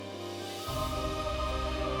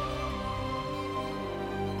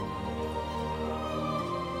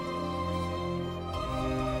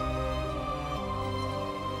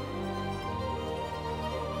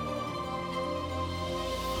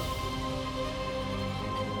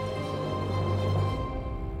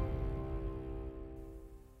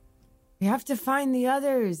We have to find the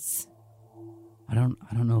others. I don't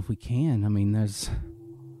know if we can. I mean, there's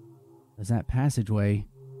that passageway,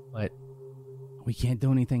 but we can't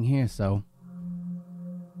do anything here, so.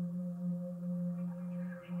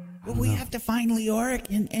 But we have to find Leoric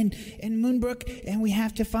and Moonbrook, and we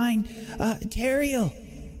have to find Teriel.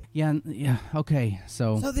 Yeah, okay,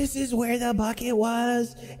 so this is where the bucket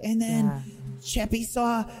was, and then Cheppy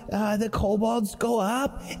saw the kobolds go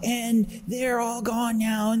up, and they're all gone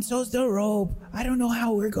now, and so's the rope. I don't know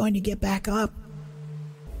how we're going to get back up.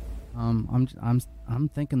 I'm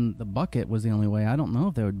thinking the bucket was the only way. I don't know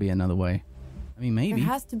if there would be another way. I mean, maybe. There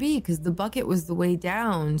has to be, because the bucket was the way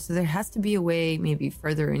down, so there has to be a way maybe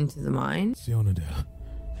further into the mine. Sionadale,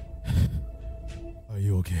 are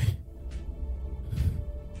you okay?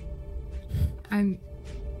 I'm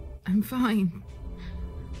fine.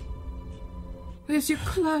 Where's your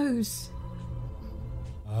clothes?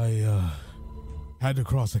 I had to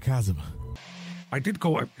cross a chasm. I did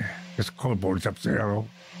go up. There's kobolds up there.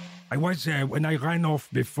 I was, when I ran off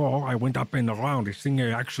before, I went up and around. This thing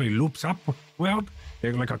actually loops upward,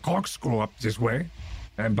 like a corkscrew up this way.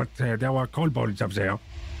 But there were kobolds up there.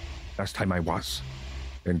 Last time I was.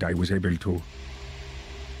 And I was able to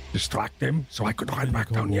distract them so I could run back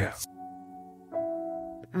down here.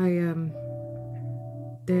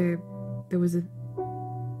 There was a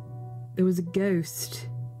ghost.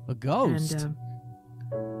 A ghost? And,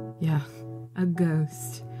 yeah, a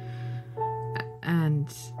ghost. And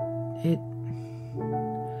it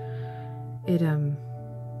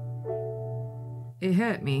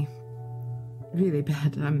hurt me really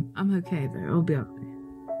bad. I'm okay though. I'll be alright.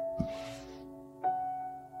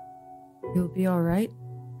 You'll be alright?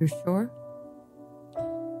 You're sure?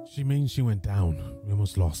 She means she went down. We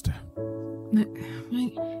almost lost her. No,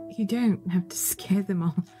 you don't have to scare them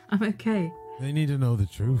all. I'm okay. They need to know the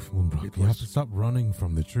truth, Moonbrook. You have to stop running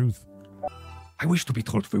from the truth. I wish to be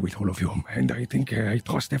truthful with all of you, and I think I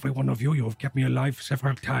trust every one of you. You have kept me alive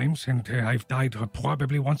several times, and I've died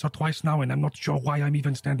probably once or twice now, and I'm not sure why I'm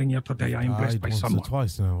even standing here today. I am blessed by someone. Once or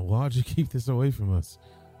twice now. Why'd you keep this away from us?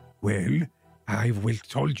 Well, I will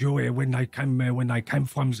told you when I came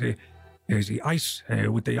from the ice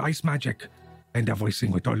with the ice magic and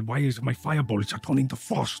everything. With all, why is my fireballs are turning to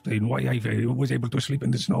frost, and why I was able to sleep in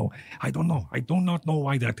the snow? I don't know. I do not know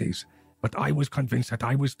why that is, but I was convinced that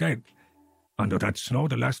I was dead under that snow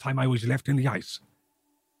the last time I was left in the ice.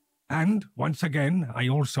 And once again, I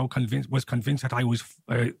also was convinced that I was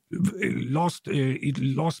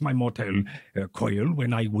lost my mortal coil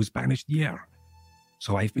when I was banished here.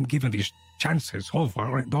 So I've been given these chances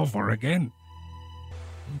over and over again.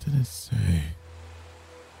 What did it say?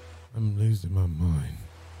 I'm losing my mind.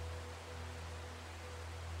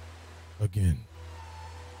 Again.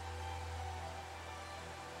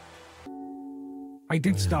 I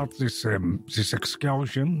did start this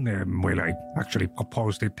excursion. Well, I actually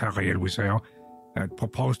proposed it. Teriel was there. I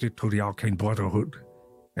proposed it to the Arcane Brotherhood.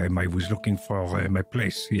 I was looking for my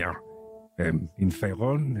place here in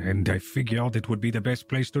Faerun, and I figured it would be the best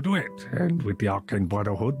place to do it, and with the Arcane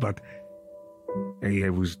Brotherhood, but I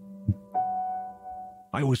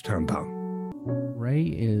was turned down. Ray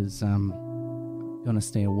is gonna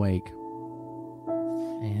stay awake,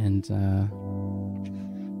 and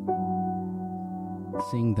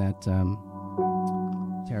seeing that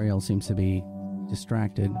Teriel seems to be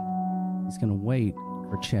distracted, he's gonna wait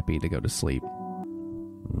for Cheppy to go to sleep.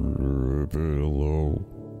 Hello.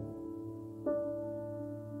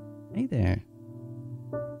 Hey there.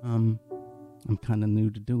 I'm kind of new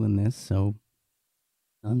to doing this, so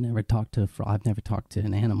I've never talked to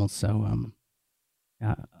an animal, so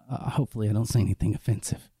hopefully I don't say anything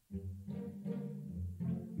offensive.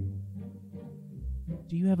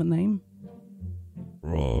 Do you have a name?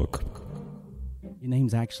 Frog. Your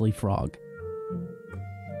name's actually Frog.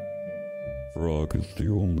 Frog is the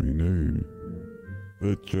only name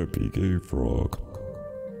that Cheppy gave Frog.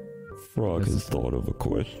 Frog has thought of a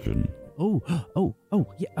question. Yeah.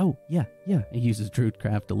 He uses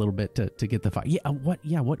Druidcraft a little bit to get the fire. What do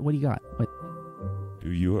you got? What?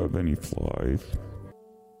 Do you have any flies?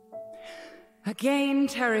 Again,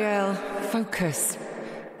 Teriel, focus.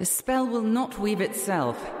 The spell will not weave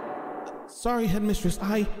itself. Sorry, Headmistress,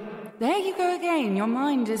 There you go again. Your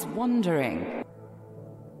mind is wandering.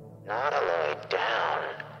 Nautiloid down.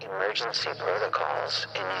 Emergency protocols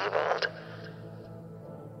enabled.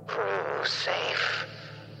 Crew safe,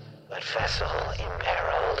 but vessel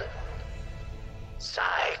imperiled.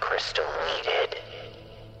 Psi crystal needed.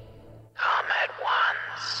 Come at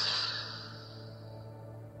once.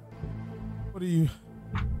 What are you...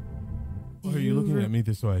 Why are you looking at me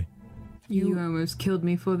this way? You almost killed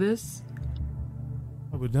me for this.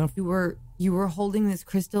 I would never. You were holding this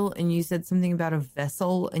crystal, and you said something about a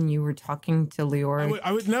vessel, and you were talking to Leora.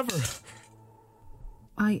 I would never.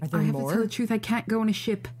 I have more? to tell the truth. I can't go on a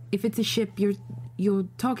ship. If it's a ship, you're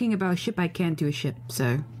talking about a ship. I can't do a ship.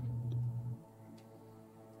 So.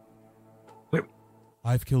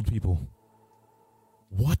 I've killed people.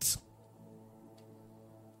 What?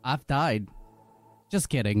 I've died. Just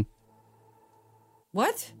kidding.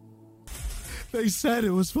 What? They said it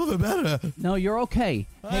was for the better. No, you're okay.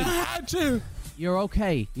 I had to. You're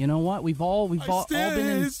okay. You know what? We've all been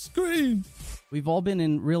in screen. We've all been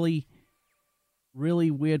in really, really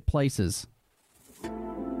weird places.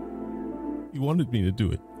 He wanted me to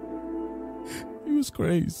do it. He was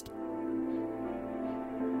crazed.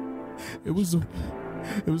 It was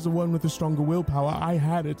the one with the stronger willpower. I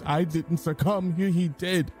had it. I didn't succumb. He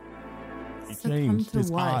did. He changed his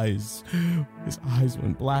eyes. His eyes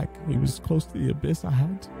went black. He was close to the abyss.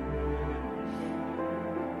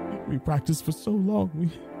 We practiced for so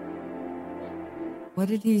long. What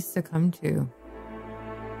did he succumb to?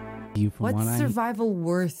 What's survival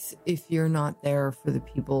worth if you're not there for the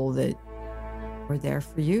people that were there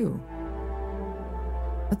for you?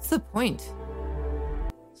 What's the point?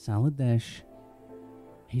 Saladesh,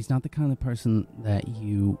 he's not the kind of person that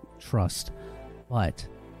you trust, but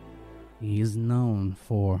he is known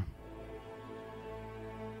for...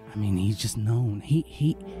 I mean, he's just known.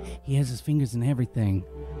 He has his fingers in everything.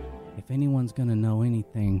 If anyone's gonna know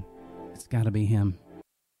anything, it's gotta be him.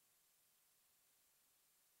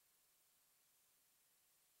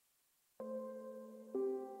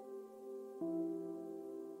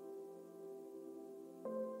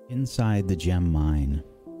 Inside the gem mine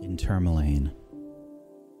in Tourmaline,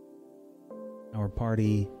 our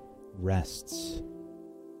party rests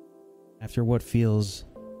after what feels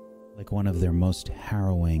like one of their most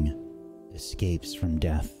harrowing escapes from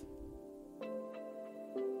death.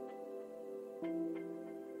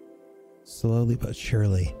 Slowly but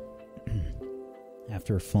surely,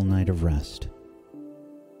 after a full night of rest,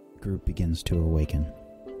 the group begins to awaken.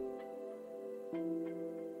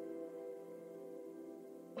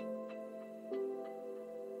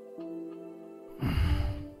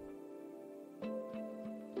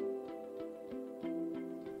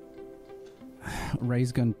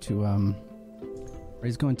 Ray's going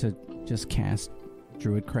to just cast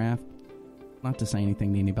Druidcraft. Not to say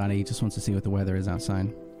anything to anybody, he just wants to see what the weather is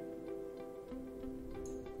outside.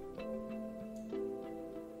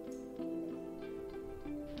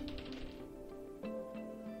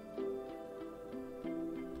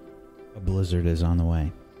 A blizzard is on the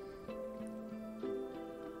way.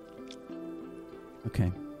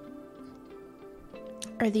 Okay.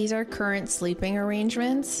 Are these our current sleeping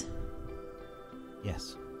arrangements?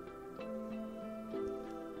 Yes.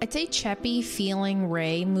 I'd say Cheppy feeling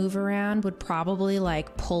Ray move around would probably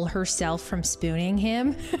pull herself from spooning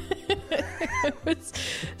him.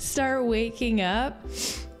 Start waking up.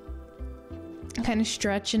 Kind of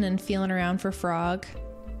stretching and feeling around for Frog.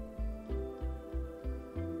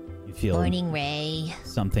 You feel Morning, Ray.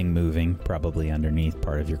 Something moving, probably underneath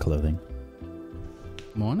part of your clothing.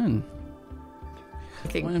 Morning. I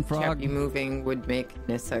think Morning, Frog. Chappie moving would make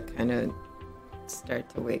Nissa kind of start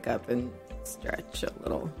to wake up and stretch a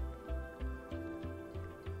little.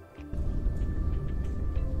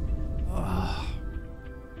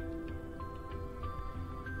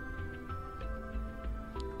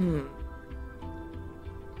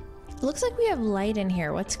 Looks like we have light in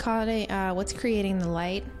here. What's creating the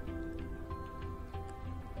light?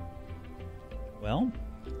 Well,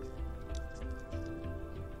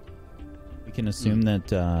 we can assume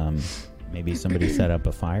that maybe somebody set up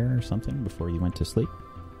a fire or something before you went to sleep.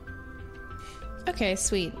 Okay,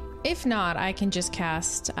 sweet. If not, I can just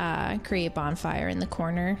cast create bonfire in the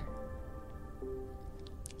corner.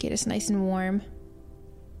 Get us nice and warm.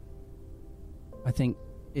 I think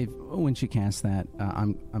when she casts that,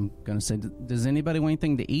 I'm gonna say, does anybody want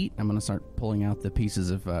anything to eat? I'm gonna start pulling out the pieces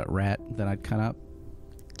of rat that I'd cut up.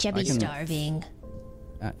 Chubby's starving.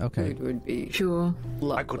 Okay. Food would be sure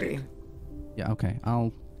lovely. Yeah. Okay. I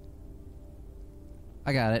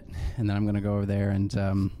got it, and then I'm gonna go over there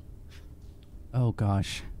and oh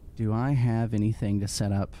gosh, do I have anything to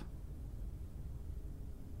set up?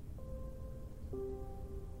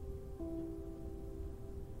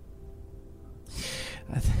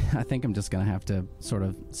 I think I'm just going to have to sort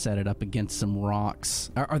of set it up against some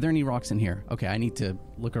rocks. Are there any rocks in here? Okay, I need to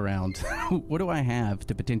look around. What do I have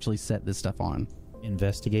to potentially set this stuff on?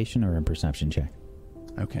 Investigation or a perception check?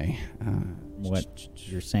 Okay. What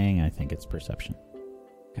you're saying, I think it's perception.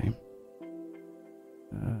 Okay.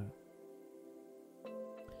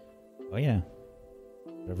 Oh, yeah.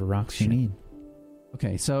 Whatever rocks you need.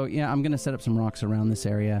 Okay, so yeah, I'm gonna set up some rocks around this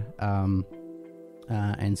area,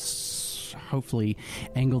 and hopefully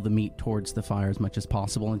angle the meat towards the fire as much as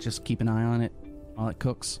possible, and just keep an eye on it while it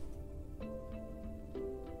cooks.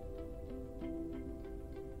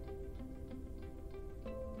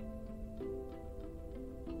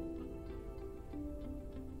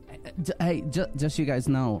 Hey, just so you guys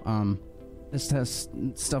know, this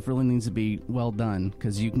stuff really needs to be well done,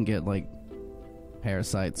 because you can get like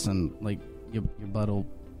parasites and like your butt'll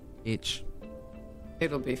itch.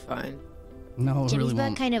 It'll be fine. No, it Jenny's really butt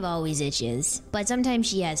won't. kind of always itches, but sometimes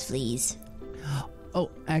she has fleas. Oh,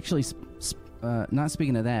 actually, not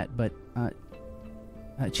speaking of that, but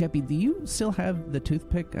Cheppy, do you still have the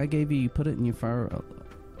toothpick I gave you? You put it in your fur. Do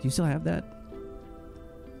you still have that?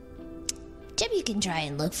 Debbie can try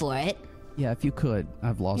and look for it. Yeah, if you could.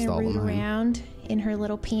 I've lost all of root mine. around in her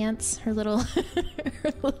little pants, her little,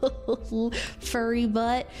 her little furry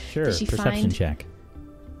butt. Sure, Does she perception find... check.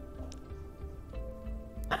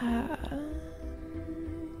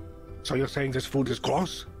 So you're saying this food is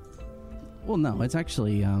gross? Well, no, it's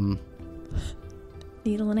actually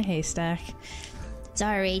Needle in a haystack.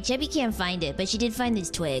 Sorry, Debbie can't find it, but she did find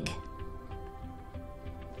this twig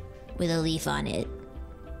with a leaf on it.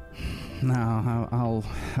 No, I'll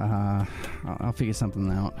figure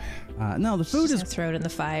something out. No, the food is. Throw it in the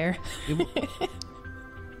fire.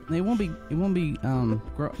 It won't be.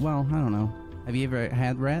 Well, I don't know. Have you ever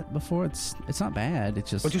had rat before? It's not bad.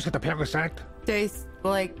 It's just. What you said, the parasite? Tastes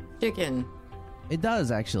like chicken. It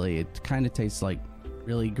does actually. It kind of tastes like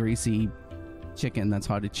really greasy chicken that's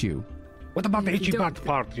hard to chew. What about the itchy butt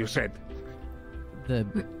part you said?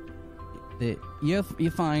 You're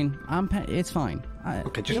fine. It's fine.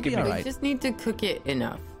 Okay, just it'll give be me. all You right. just need to cook it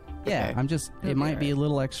enough. Yeah, Okay. I'm just. It'll It be might be a alright.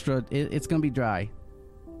 little extra. It's gonna be dry.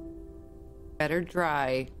 Better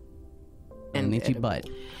dry. And itchy butt.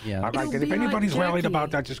 Yeah. All right, and if anybody's worried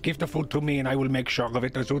about that, just give the food to me and I will make sure of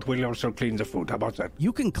it. The suit will also clean the food. How about that?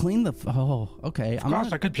 You can clean the. Oh, okay. Of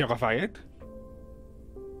course, I could purify it.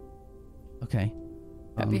 Okay.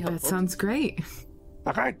 That sounds great.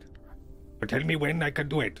 All right. But tell me when I can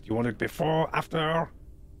do it. You want it before, after?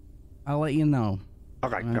 I'll let you know. All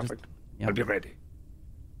right, perfect. I'll be ready.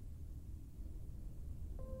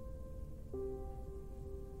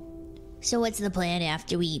 So what's the plan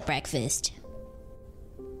after we eat breakfast?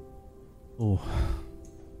 Oh.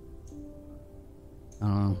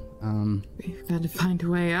 We've got to find a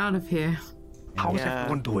way out of here. How's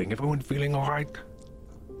everyone doing? Everyone feeling all right?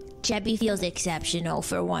 Cheppy feels exceptional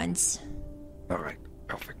for once. All right,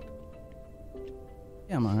 perfect.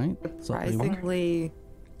 Yeah, I'm all right. Surprisingly,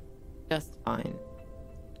 just fine.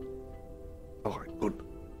 All right, good.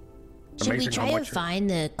 Should we Amazing how try to much- find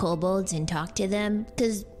the kobolds and talk to them?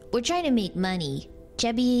 Because we're trying to make money.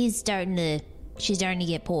 Cheppy's starting to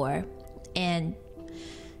get poor. And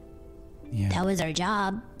that was our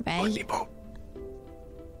job, right?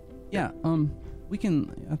 Yeah. We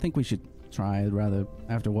can. I think we should try. I'd rather,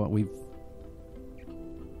 after what we've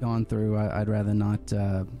gone through, I'd rather not.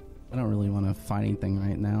 I don't really want to fight anything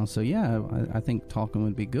right now. So yeah, I think talking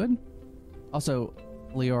would be good. Also,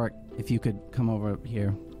 Leoric, if you could come over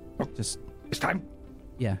here, just this time.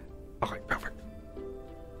 Yeah. All right, perfect.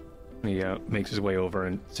 He makes his way over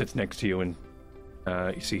and sits next to you, and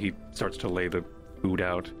you see he starts to lay the food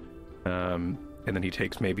out, and then he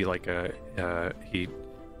takes maybe like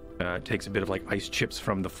takes a bit of like ice chips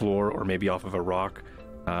from the floor or maybe off of a rock,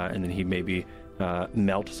 and then he maybe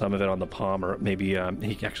melt some of it on the palm, or maybe he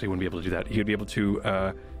actually wouldn't be able to do that. He would be able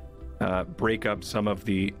to break up some of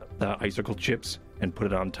the icicle chips and put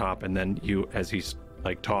it on top, and then you, as he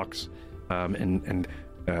like talks and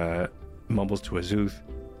mumbles to Azuth,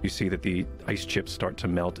 you see that the ice chips start to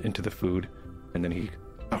melt into the food, and then he,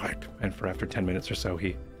 all right, and for after 10 minutes or so,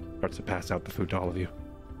 he starts to pass out the food to all of you.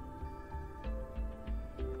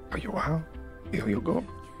 Are you well? Here you go.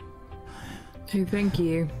 Hey, thank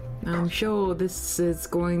you. I'm sure this is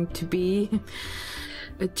going to be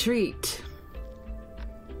a treat.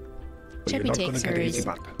 Cheppy takes hers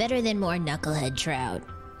better than more knucklehead trout.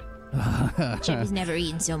 Cheppy's never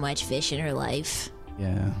eaten so much fish in her life.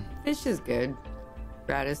 Yeah. Fish is good.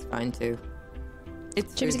 Rat is fine too.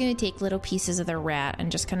 Cheppy's gonna take little pieces of the rat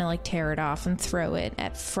and just kind of like tear it off and throw it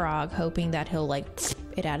at Frog, hoping that he'll like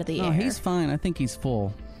it out of the No, air. he's fine. I think he's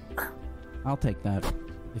full. I'll take that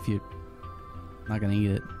if you're not gonna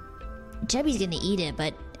eat it. Cheppy's gonna eat it,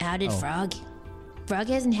 but how did Oh. Frog? Frog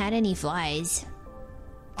hasn't had any flies.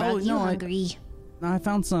 Frog, you hungry? No, I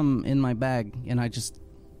found some in my bag, and I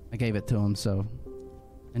gave it to him, so,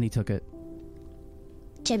 and he took it.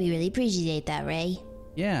 Cheppy really appreciate that, Ray.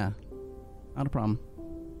 Yeah, not a problem.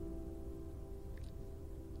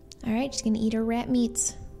 All right, just gonna eat her rat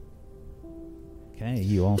meats. Okay,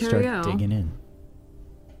 you all start Teriel, digging in.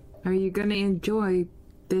 Are you gonna enjoy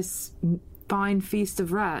this fine feast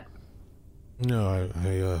of rat? No,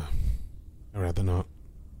 I'd rather not.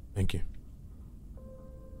 Thank you.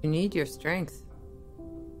 You need your strength.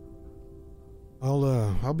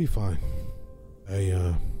 I'll be fine. I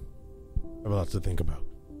have lots to think about.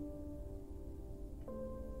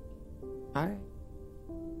 All right.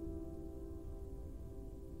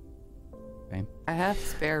 Okay. I have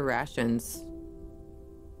spare rations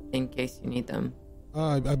in case you need them.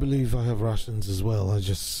 I believe I have rations as well. I'm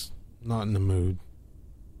just not in the mood.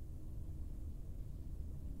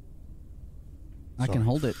 I can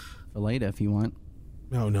hold it for later if you want.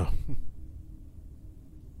 No.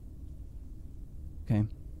 Okay.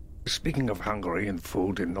 Speaking of hungry and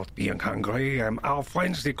food and not being hungry, our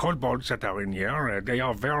friends, the kobolds that are in here, they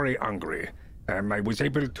are very hungry. I was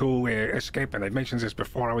able to escape, and I've mentioned this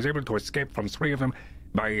before, I was able to escape from 3 of them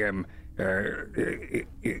by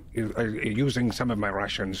using some of my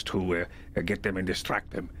rations to get them and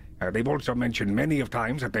distract them. They've also mentioned many of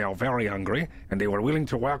times that they are very hungry, and they were willing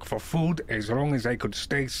to work for food as long as they could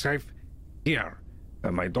stay safe here.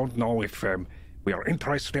 I don't know if we are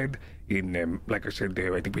interested in, like I said,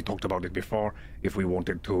 I think we talked about it before, if we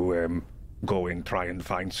wanted to go and try and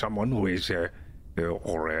find someone who is,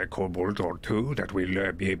 or a kobold or 2, that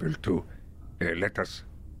will be able to let us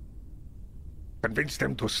convince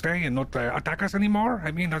them to stay and not attack us anymore.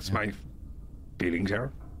 I mean, that's my feelings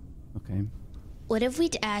here. Okay. What if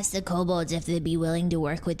we'd ask the kobolds if they'd be willing to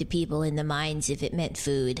work with the people in the mines if it meant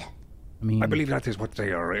food? I believe that is what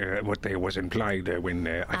they are. What they was implied when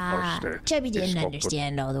I first. Chubby didn't spoke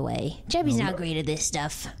understand all the way. Chubby's not great at this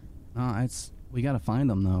stuff. We gotta find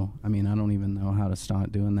them though. I mean, I don't even know how to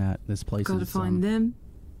start doing that. This place Gotta is. find them,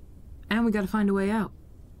 and we gotta find a way out.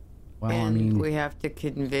 Well, and I mean, we have to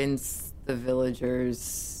convince the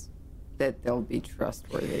villagers that they'll be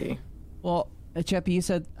trustworthy. Well, Cheppy, you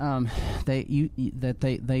said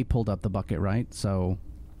they pulled up the bucket, right? So,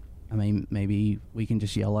 I mean, maybe we can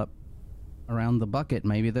just yell up around the bucket.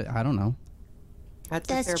 Maybe I don't know.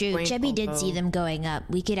 That's true. Chubby did see them going up.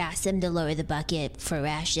 We could ask them to lower the bucket for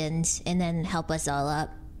rations and then help us all up.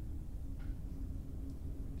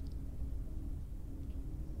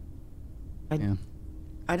 I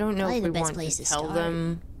don't know Probably if the we best want place to to tell start.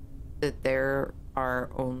 them that they're our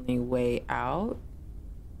only way out.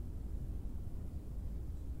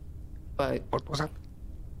 But what was that?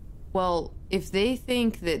 Well, if they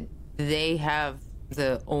think that they have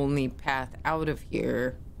the only path out of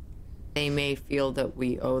here, they may feel that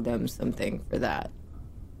we owe them something for that.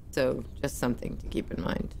 So, just something to keep in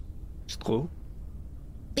mind. It's true.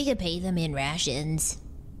 We could pay them in rations.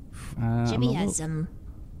 I'm Chubby a has little- some.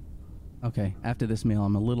 Okay, after this meal,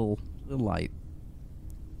 I'm a little light.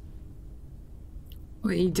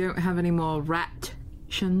 Well, you don't have any more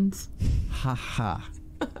rations? Ha ha.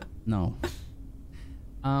 No.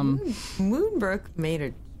 Moonbrook made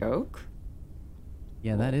a joke.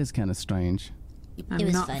 Yeah, that is kind of strange. I'm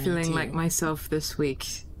was not funny, feeling too. like myself this week,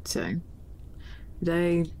 so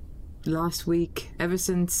today, last week, ever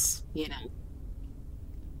since,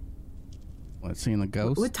 What, seeing the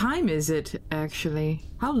ghost? What time is it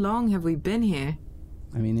actually? How long have we been here?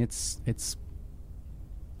 I mean, it's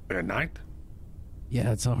night.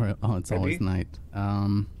 Yeah, it's always Maybe. night.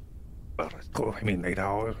 Well, it's cool. I mean, 8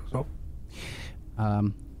 hours or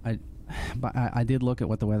so. I did look at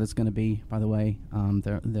what the weather's going to be. By the way,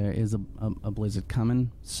 there is a blizzard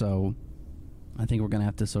coming, so I think we're going to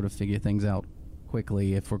have to sort of figure things out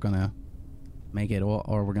quickly if we're going to make it,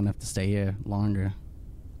 or we're going to have to stay here longer.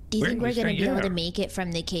 Do you think we're going to be able here? to make it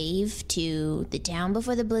from the cave to the town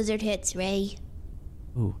before the blizzard hits, Ray?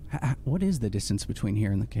 Ooh, what is the distance between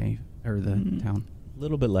here and the cave or the town? A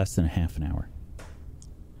little bit less than half an hour.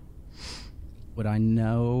 Would I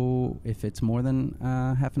know if it's more than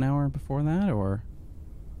half an hour before that, or?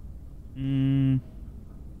 I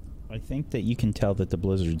think that you can tell that the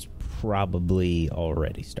blizzard's probably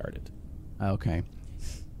already started. Okay.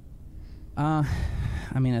 I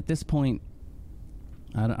mean, at this point,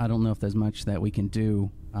 I don't know if there's much that we can do.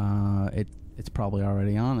 It's probably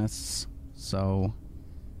already on us, so.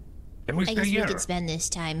 And I guess we could spend this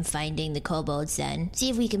time finding the kobolds then. See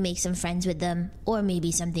if we can make some friends with them, or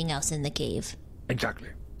maybe something else in the cave. Exactly.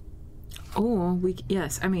 Or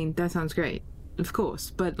yes, I mean, that sounds great, of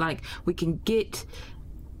course, but like, we can get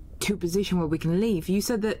to a position where we can leave. You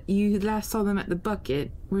said that you last saw them at the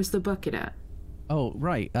bucket. Where's the bucket at? Oh,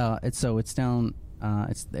 right. It's down.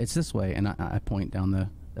 It's this way, and I point down the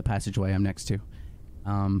passageway I'm next to.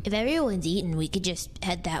 If everyone's eaten, we could just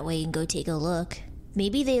head that way and go take a look.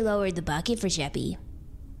 Maybe they lowered the bucket for Sheppy.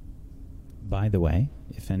 By the way,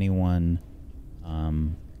 if anyone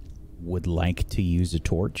would like to use a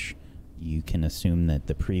torch, you can assume that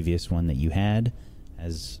the previous one that you had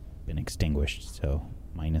has been extinguished, so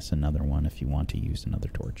minus another one if you want to use another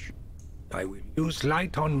torch. I will use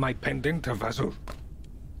light on my pendant, Vassal.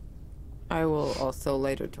 I will also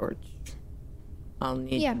light a torch. I'll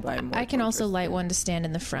need to buy more I can also torches light too. one to stand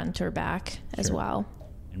in the front or back as Sure. well.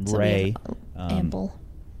 And So we Ray, have ample.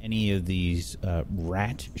 any of these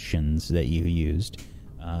rations that you used,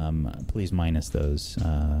 please minus those,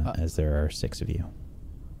 as there are 6 of you.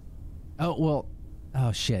 Oh, well.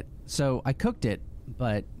 Oh, shit. So I cooked it,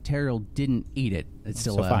 but Terriel didn't eat it. It's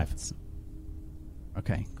still So 5.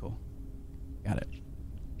 Okay, cool. Got it.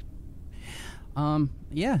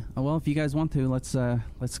 Yeah. Well, if you guys want to,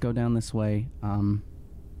 let's go down this way.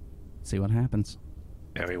 See what happens.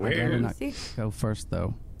 Very I'd rather well. not go first,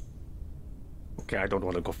 though. Okay, I don't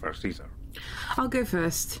want to go first either. I'll go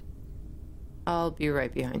first. I'll be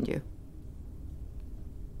right behind you.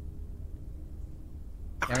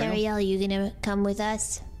 Ariel, you gonna come with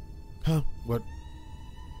us? Huh? What?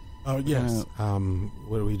 Oh, yes.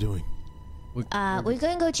 What are we doing? We're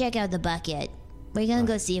gonna go check out the bucket. We're gonna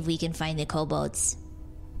go see if we can find the kobolds.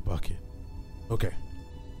 Bucket. Okay.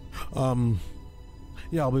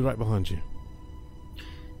 Yeah, I'll be right behind you.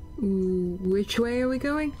 Which way are we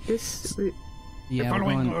going? This. Yeah,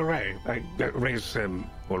 Following Ray.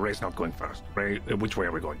 Ray's not going first. Ray, which way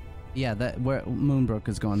are we going? Yeah, where Moonbrook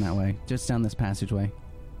is going that way. Just down this passageway.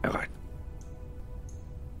 All right.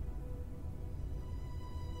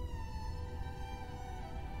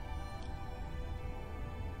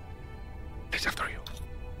 He's after you.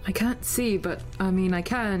 I can't see, but I mean I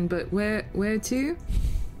can. But where to?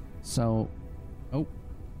 So, I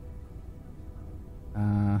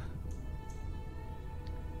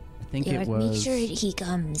think Yorick, it was. make sure he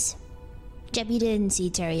comes. Jeppy didn't see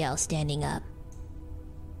Teriel standing up.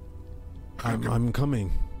 I'm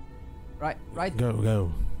coming. Right.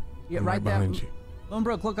 Go. Yeah, I'm right there. behind you.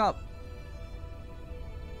 Moonbrook, look up.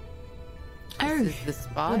 Oh, This is the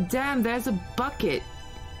spot. oh, damn! There's a bucket.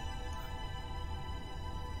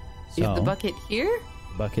 Is So, the bucket here?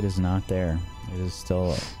 bucket is not there. It is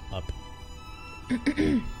still up.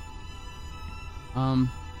 No,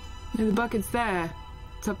 the bucket's there.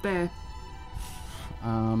 It's up there.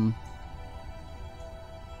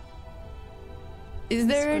 Is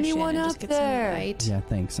there Squish in anyone and up just get some there? light. Yeah,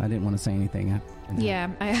 thanks. I didn't want to say anything. Yeah,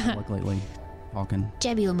 I Look lately talking.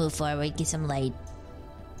 Jeppy will move forward, get some light.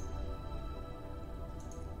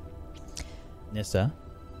 Nissa,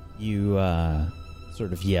 you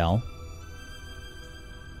sort of yell.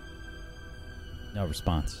 No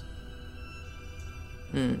response.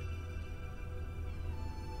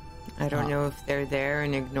 I don't know if they're there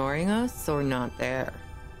and ignoring us or not there.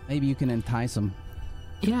 Maybe you can entice them.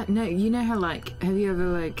 Yeah, no, you know how, like, have you ever,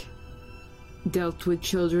 like, dealt with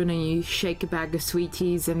children and you shake a bag of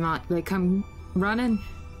sweeties and, like, they come running?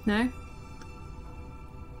 No?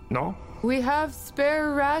 No? We have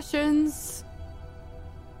spare rations.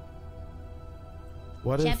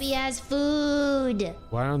 What if? Jeppy has food.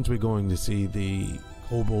 Why aren't we going to see the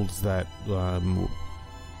kobolds that were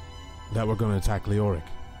going to attack Leoric?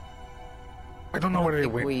 I don't know where they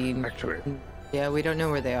think went, actually. Yeah, we don't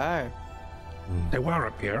know where they are. They were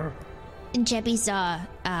up here. And Jeppy saw,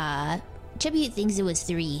 Jeppy thinks it was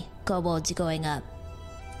 3 kobolds going up.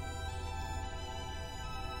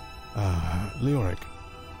 Leoric,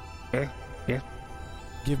 Yeah?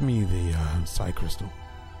 give me the psi crystal.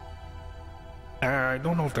 I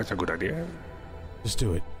don't know if that's a good idea. Just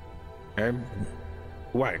do it.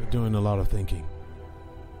 Why? You're doing a lot of thinking.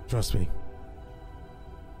 Trust me.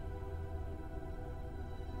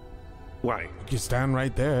 Why? You can stand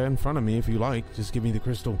right there in front of me if you like. Just give me the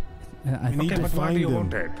crystal. I We need Okay, to but why do find you them.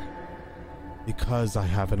 want it? Because I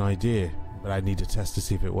have an idea, but I need to test to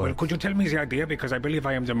see if it Well, works. could you tell me the idea? Because I believe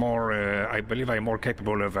I am more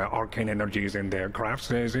capable of arcane energies and crafts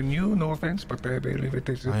than you. No offense, but I believe it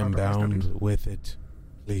is. I am part of my studies. bound with it.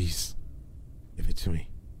 Please, give it to me.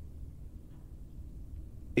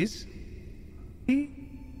 Is he?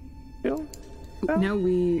 Bill? No,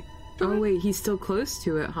 we. Oh, wait, he's still close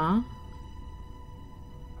to it, huh?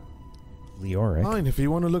 Leoric. Fine, if you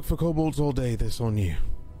want to look for kobolds all day, that's on you.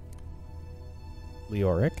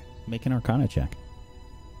 Leoric, make an Arcana check.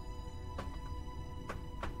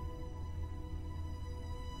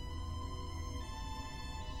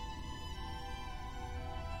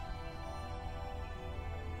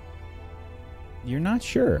 You're not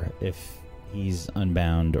sure if he's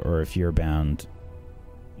unbound or if you're bound.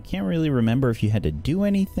 You can't really remember if you had to do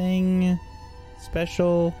anything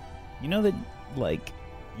special. You know that, like,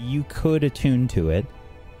 you could attune to it.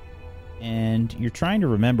 And you're trying to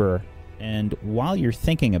remember, and while you're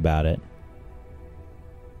thinking about it,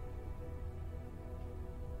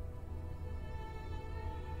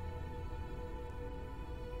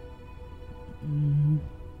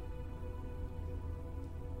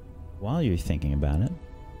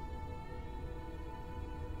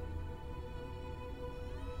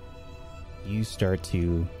 you start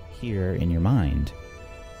to hear in your mind.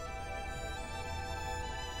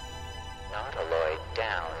 Nautiloid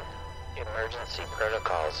down. Emergency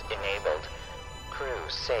protocols enabled. Crew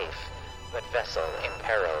safe, but vessel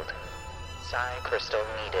imperiled. Psi crystal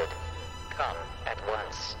needed. Come at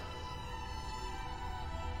once.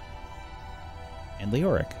 And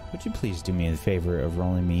Leoric, would you please do me the favor of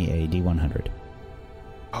rolling me a D100?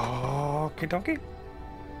 Okay, donkey.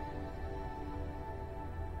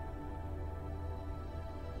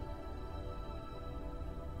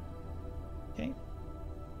 Okay.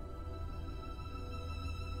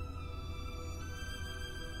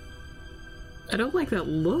 I don't like that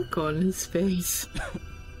look on his face.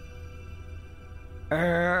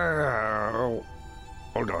 Hold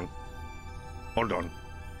on.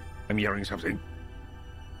 I'm hearing something.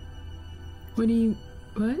 What?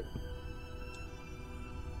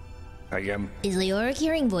 I am. Is Leoric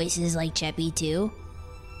hearing voices like Cheppy too?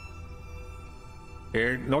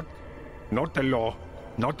 Not the law.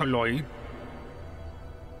 Not the law.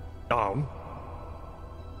 Down.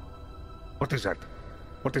 What is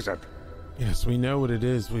that? Yes, we know what it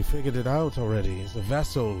is. We figured it out already. It's a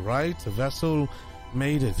vessel, right? The vessel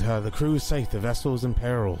made it. The crew is safe. The vessel is in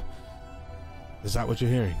peril. Is that what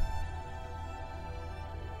you're hearing?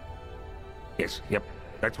 Yes, yep.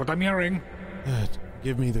 That's what I'm hearing.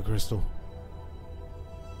 Give me the crystal.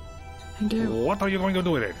 What are you going to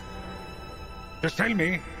do with it? Just tell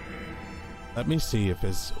me. Let me see if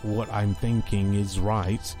it's what I'm thinking is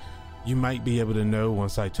right. You might be able to know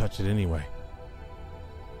once I touch it anyway.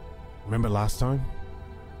 Remember last time?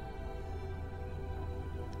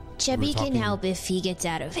 Cheppy can help if he gets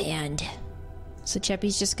out of hand. So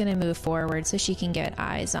Cheppy's just gonna move forward so she can get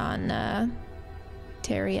eyes on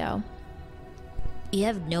Terrio. You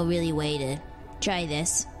have no really way to try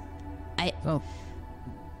this. Well,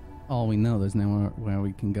 all we know, there's nowhere where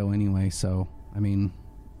we can go anyway, so, I mean...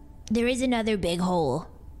 There is another big hole.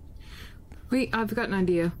 Wait, I've got an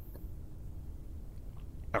idea.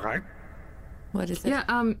 Okay. What is it?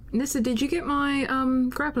 Yeah, Nissa, did you get my,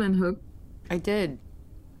 grappling hook? I did.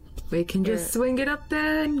 We can just swing it up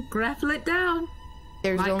there and grapple it down.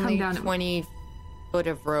 There's Might only come down 20 foot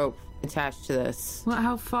of rope attached to this. Well,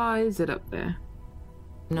 how far is it up there?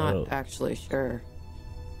 Not actually sure.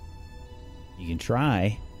 You can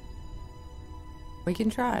try. We can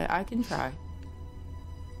try. I can try.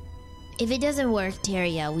 If it doesn't work,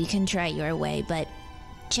 Terrio, we can try your way, but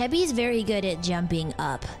Cheppy's very good at jumping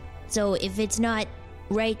up. So if it's not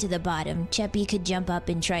right to the bottom, Cheppy could jump up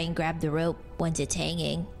and try and grab the rope once it's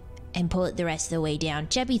hanging and pull it the rest of the way down.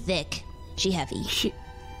 Cheppy thick. She heavy.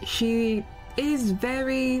 She is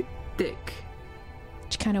very thick.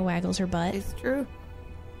 She kind of waggles her butt. It's true.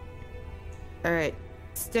 All right.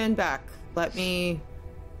 Stand back. Let me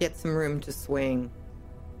get some room to swing.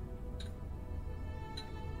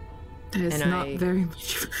 There's not very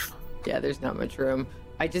much room. Yeah, there's not much room.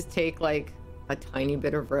 I just take like a tiny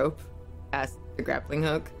bit of rope past the grappling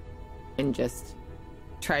hook and just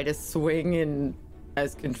try to swing in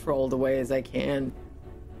as controlled a way as I can.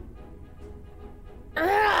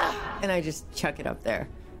 And I just chuck it up there.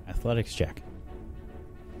 Athletics check.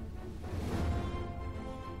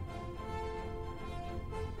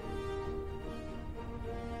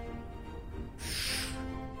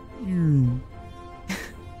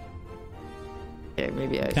 Okay,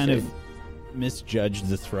 maybe I kind should. of misjudged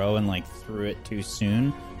the throw and threw it too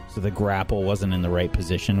soon, so the grapple wasn't in the right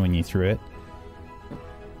position when you threw it.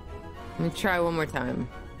 Let me try one more time.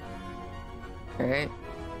 All right.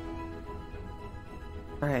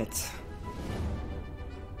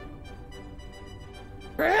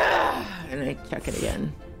 And I chuck it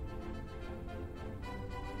again.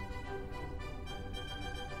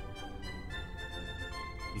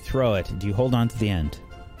 You throw it. Do you hold on to the end?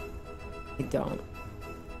 I don't.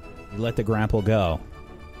 You let the grapple go.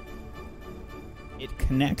 It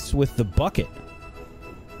connects with the bucket.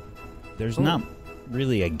 There's not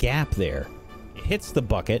really a gap there. It hits the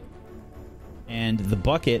bucket, and the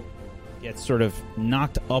bucket gets sort of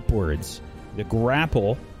knocked upwards. The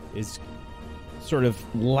grapple is sort of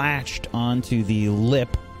latched onto the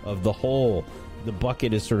lip of the hole. The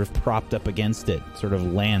bucket is sort of propped up against it, sort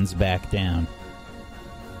of lands back down.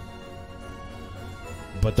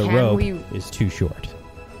 But the rope is too short.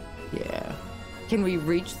 Yeah. Can we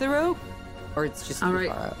reach the rope? Or it's just all too right,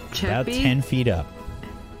 far up? Cheppy, About 10 feet up.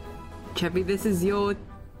 Cheppy, this is your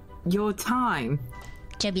time.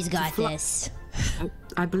 Chubby's got this.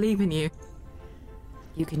 I believe in you.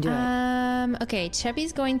 You can do it. Okay,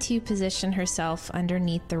 Chubby's going to position herself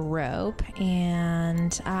underneath the rope,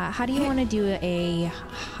 and how do you want to do a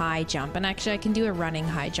high jump? And actually, I can do a running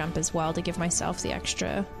high jump as well to give myself the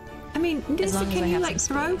extra. I mean, as long as I can you have like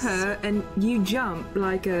some throw space. her and you jump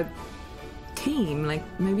like a team? Like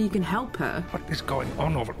maybe you can help her. What is going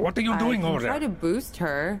on over? What are you doing over Try there? to boost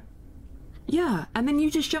her. Yeah, and then you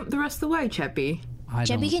just jump the rest of the way, Cheppy. I don't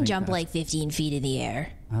Chubby can think jump that- like 15 feet in the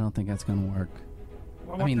air. I don't think that's going to work.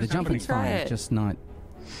 Well, I mean, the what is jumping's Try fine, it. just not.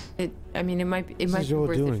 I mean, it might be. It This might is be your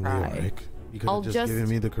worth doing, a try. Leoric. You could I'll have just given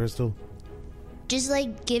me the crystal. Just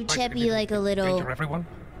like give Cheppy like a little Danger, everyone.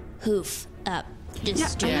 hoof up.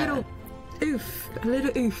 Just A little oof.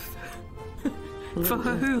 For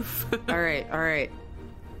her hoof. All right.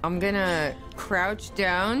 I'm gonna crouch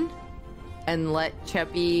down and let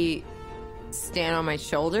Cheppy stand on my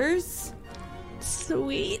shoulders.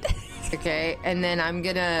 Sweet. Okay, and then I'm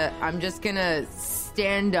just gonna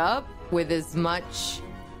stand up with as much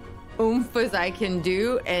oomph as I can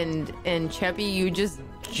do, and Cheppy, you just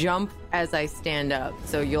jump as I stand up,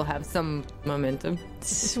 so you'll have some momentum.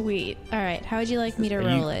 Sweet. All right, how would you like me to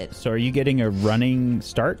roll it? So are you getting a running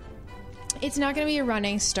start? It's not going to be a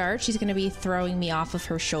running start. She's going to be throwing me off of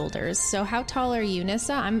her shoulders. So how tall are you,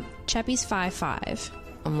 Nissa? Cheppy's 5'5".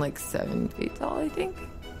 I'm like 7 feet tall, I think.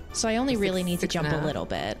 So I only really need to six and jump a a half. little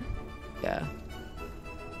bit. Yeah.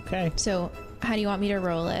 Okay. So how do you want me to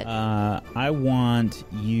roll it? I want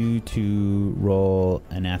you to roll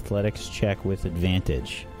an athletics check with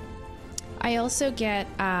advantage. I also get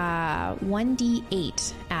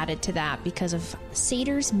 1d8 added to that because of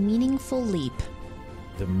Satyr's meaningful leap.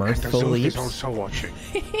 The mirthful Zulk leaps. is also watching.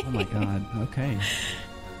 Oh my god. Okay.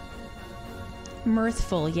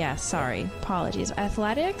 Mirthful, yes, sorry. Apologies.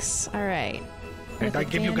 Athletics? All right. And With I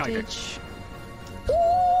give you advantage.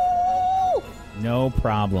 No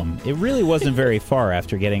problem. It really wasn't very far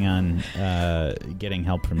after getting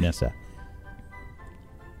help from Nissa.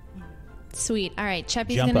 Sweet. All right,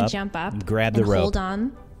 Cheppy's Jump going up, to jump up. grab the and rope. Hold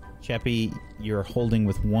on. Cheppy, you're holding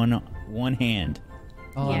with one hand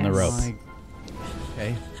on the Yes. rope.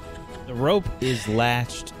 Okay. The rope is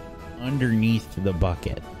latched underneath the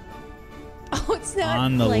bucket Oh, it's not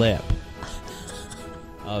on the like, lip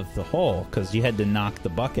of the hole because you had to knock the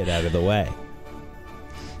bucket out of the way.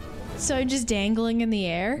 So I'm just dangling in the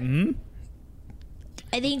air? Hmm?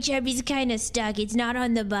 I think Chubby's kind of stuck. It's not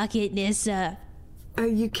on the bucket, Nissa. Oh,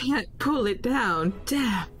 you can't pull it down.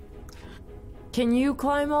 Damn. Can you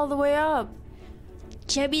climb all the way up?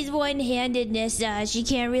 Chubby's one-handed, Nissa. She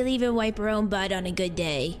can't really even wipe her own butt on a good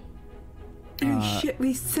day. Oh shit,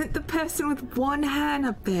 we sent the person with one hand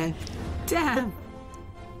up there. Damn.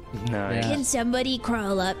 Nice. Can somebody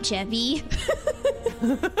crawl up, Chubby?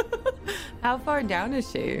 How far down is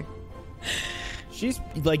she? She's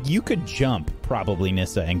like, you could jump probably,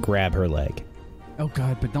 Nissa, and grab her leg. Oh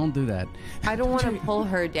god, but don't do that. I don't want to pull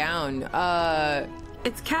her down.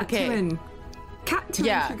 It's Catwin. Catwin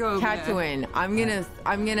Yeah, should go over there. Catwin.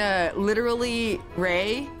 I'm gonna literally,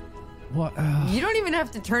 Ray. What? You don't even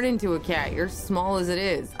have to turn into a cat. You're small as it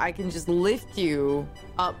is. I can just lift you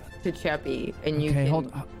up to Cheppy, and you Okay,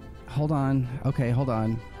 can. hold on. Okay, hold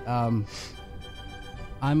on.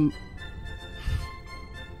 I'm.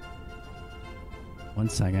 One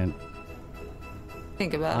second.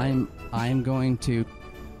 Think about it. I'm going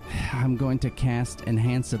to cast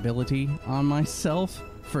enhance ability on myself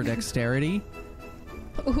for dexterity.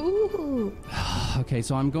 Ooh. Okay,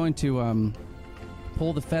 so I'm going to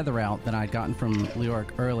pull the feather out that I'd gotten from Leoric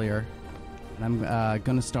earlier, and I'm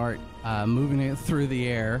going to start moving it through the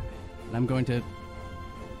air, and I'm going to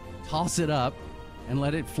toss it up and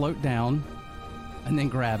let it float down, and then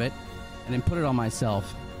grab it, and then put it on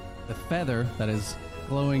myself. The feather that is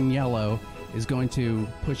glowing yellow is going to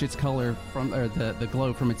push its color from, or the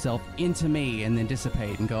glow from itself into me, and then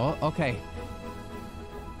dissipate and go, "Oh, okay.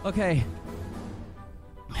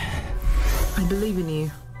 I believe in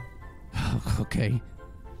you. Okay."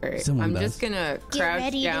 Alright, Someone I'm does. just gonna Get crouch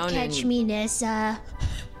ready down to catch and me, Nissa.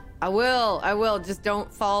 I will. Just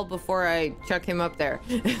don't fall before I chuck him up there.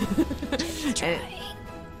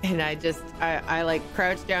 and I like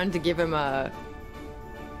crouch down to give him a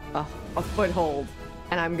foothold,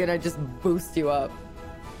 and I'm gonna just boost you up.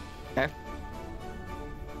 Okay.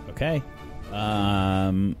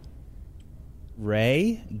 Okay.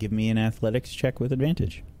 Ray, give me an athletics check with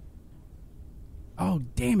advantage. Oh,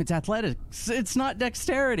 damn, it's athletics. It's not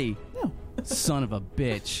dexterity. No. Son of a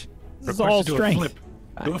bitch. This is all Do a strength. flip.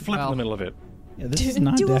 Do a flip in the middle of it. Yeah, this is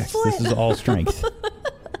not dex. This is all strength.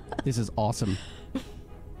 This is awesome.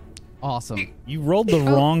 Awesome. You rolled the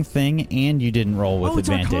wrong thing, and you didn't roll with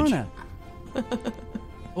advantage.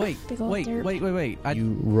 Wait.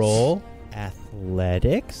 You roll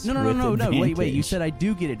athletics. No. advantage. Wait. You said I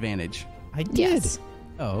do get advantage. I did. Yes.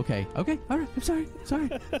 Oh, okay. All right. I'm sorry.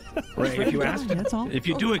 Right. If you ask, That's all. if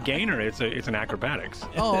you do a gainer, it's an acrobatics.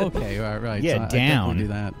 Oh, okay. Right. Yeah, So I down. do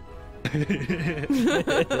that.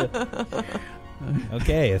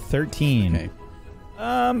 Okay, a 13. Okay.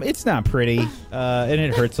 It's not pretty, and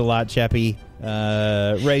it hurts a lot, Cheppy.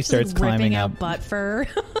 Ray starts climbing ripping up. out butt fur.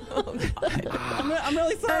 I'm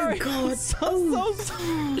really sorry. Oh, God. So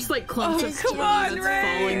sorry. Just like clumps of come on, that's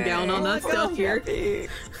Ray. falling down on us stuff here.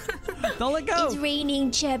 Don't let go. It's raining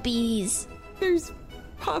chippies. There's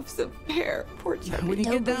puffs of hair. Poor Chubby. When you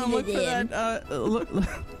get Don't down, look for breathe it in. that.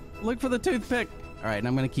 Look for the toothpick. All right, and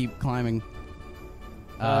I'm gonna keep climbing.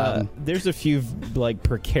 There's a few like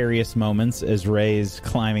precarious moments as Ray's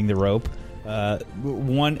climbing the rope. At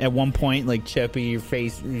one point, like Cheppy, your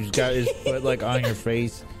face, he's got his foot like on your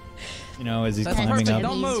face, as he's climbing up.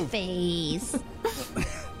 Don't move. Face.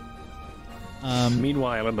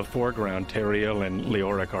 Meanwhile, in the foreground, Teriel and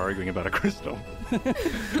Leoric are arguing about a crystal.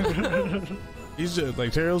 He's just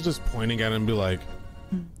like Teriel's just pointing at him and be like,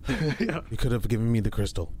 "You could have given me the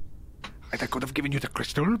crystal." I could have given you the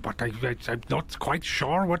crystal, but I'm not quite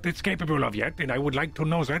sure what it's capable of yet, and I would like to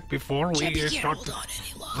know that before we start.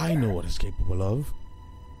 I know what it's capable of.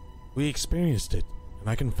 We experienced it, and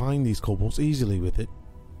I can find these kobolds easily with it.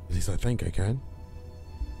 At least I think I can.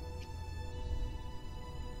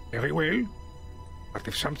 Very well. But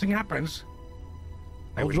if something happens,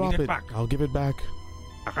 I I'll will drop need it. it back. I'll give it back.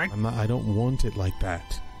 All right? I don't want it like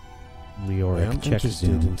that. I Leoric am checks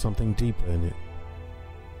interested down. in something deeper in it.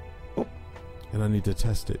 Oh. And I need to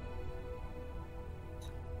test it.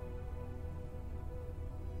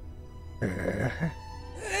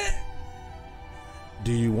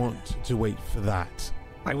 Do you want to wait for that?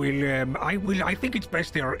 I will. I think it's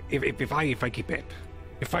best there if I keep it.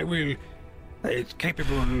 If I will, it's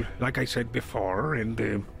capable, like I said before, and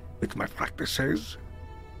with my practices,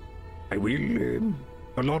 I will.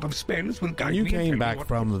 A lot of spells will guide You me. and tell came me back what-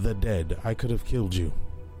 from the dead. I could have killed you.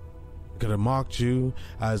 I could have marked you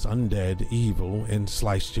as undead, evil, and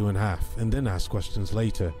sliced you in half, and then asked questions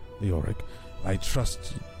later, Leoric. I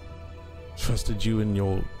trusted you in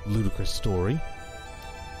your ludicrous story.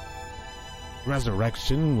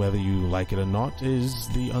 Resurrection, whether you like it or not, is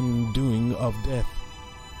the undoing of death.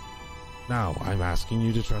 Now, I'm asking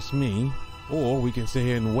you to trust me, or we can sit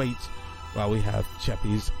here and wait while we have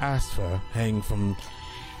Cheppy's ass fur hang from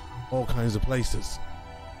all kinds of places.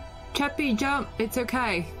 Cheppy, jump. It's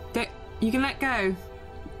okay. You can let go.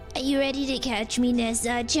 Are you ready to catch me,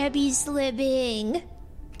 Nessa? Chubby's slipping.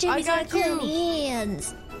 Chubby's got got you. clumsy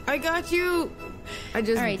hands. I got you. I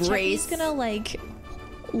just All right, brace. Chucky's gonna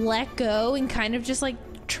let go and kind of just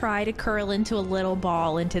try to curl into a little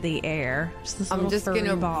ball into the air. I'm just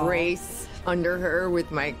gonna brace under her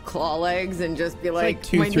with my claw legs and just be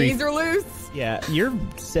like, like my knees are loose. Yeah, you're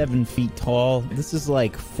 7 feet tall. This is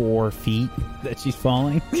like 4 feet that she's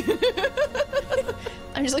falling.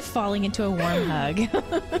 I'm just falling into a warm hug.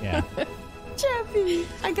 Yeah. Chappy,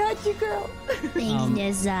 I got you, girl. Thanks,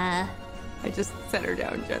 Nessa. I just set her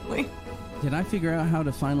down gently. Did I figure out how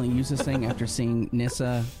to finally use this thing after seeing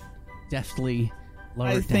Nissa deftly lower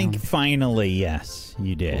I it think down? finally, yes,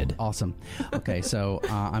 you did. Awesome. Okay, so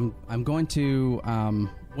I'm going to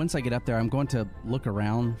once I get up there, I'm going to look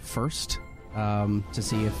around first to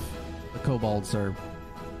see if the kobolds are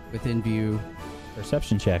within view.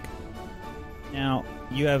 Perception check. Now,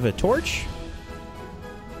 you have a torch?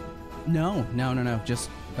 No, just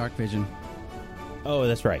dark vision. Oh,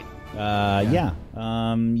 that's right. Yeah.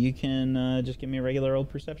 You can just give me a regular old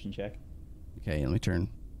perception check. Okay, let me turn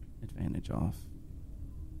advantage off.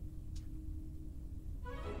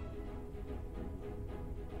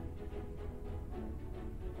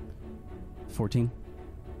 $14.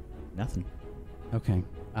 Nothing. Okay.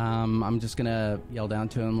 I'm just gonna yell down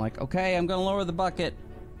to him like, okay, I'm gonna lower the bucket.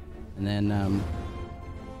 And then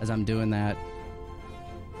as I'm doing that,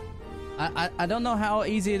 I don't know how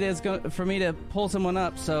easy it is for me to pull someone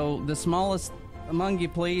up, so the smallest among you,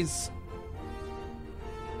 please.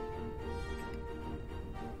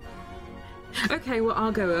 Okay, well,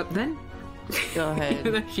 I'll go up then. Go ahead.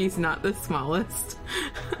 Even though she's not the smallest.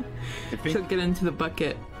 She'll get into the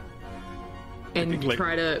bucket and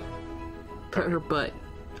try to put her butt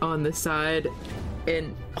on the side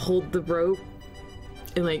and hold the rope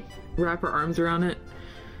and wrap her arms around it.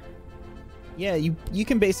 Yeah, you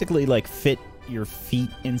can basically fit your feet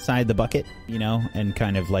inside the bucket, and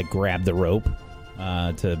kind of like grab the rope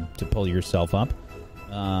to pull yourself up.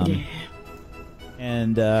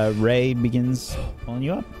 And Ray begins pulling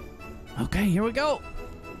you up. Okay, here we go.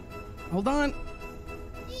 Hold on.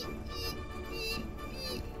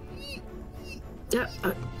 Yeah.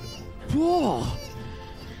 Whoa.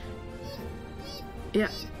 Yeah.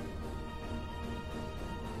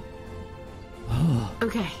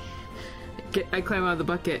 Okay. I climb out of the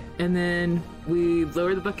bucket, and then we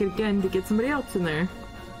lower the bucket again to get somebody else in there.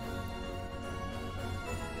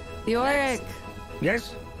 Yorick!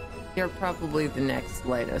 Yes? You're probably the next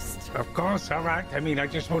lightest. Of course, all right. I mean, I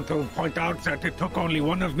just want to point out that it took only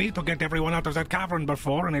one of me to get everyone out of that cavern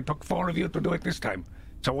before, and it took 4 of you to do it this time.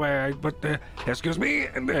 So, excuse me,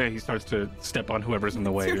 and he starts to step on whoever's in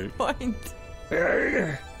the way. What's your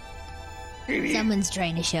point? Someone's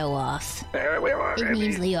trying to show off. It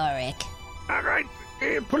means Leoric. All right,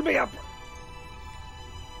 pull me up.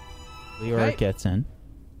 Leoric gets in.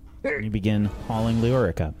 And you begin hauling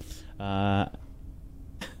Leoric up.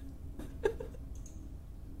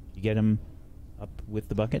 You get him up with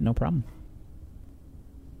the bucket, no problem.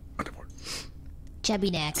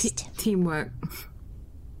 Chubby next. Teamwork.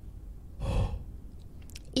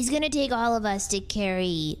 He's gonna take all of us to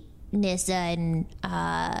carry Nissa and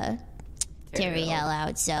Teriel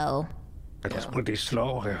out, so... That was pretty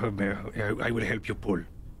slow. I will help you pull.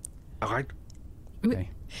 All right? Okay.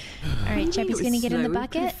 All right, Chubby's gonna get in the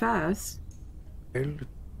bucket. Fast. Well,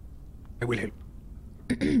 I will help.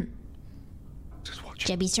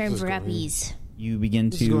 Chubby's turn for uppies. You begin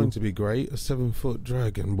This is going to be great. A 7-foot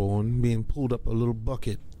dragonborn being pulled up a little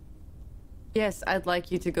bucket. Yes, I'd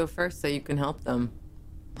like you to go first so you can help them.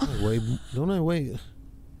 Don't I weigh? I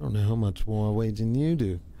don't know how much more I weigh than you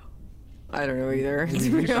do. I don't know either,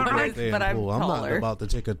 to be honest, but I'm I'm not taller. about to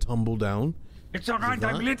take a tumble down. It's all right.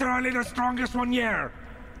 I'm literally the strongest one here.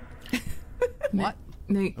 What?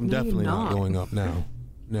 I'm definitely not going up now.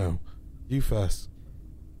 No. You first.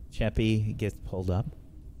 Cheppy gets pulled up.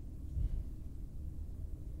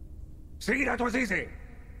 See, that was easy.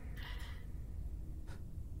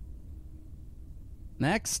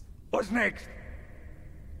 Next. What's next?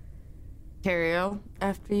 Terrio,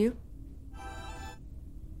 after you.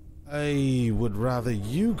 I would rather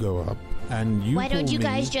you go up and you Why don't pull you me.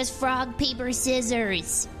 guys just frog, paper,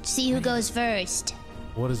 scissors? See who goes first.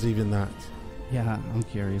 What is even that? Yeah, I'm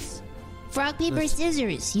curious. Frog, paper,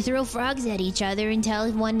 scissors. You throw frogs at each other until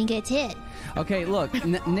one gets hit. Okay, look,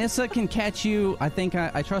 Nissa can catch you. I think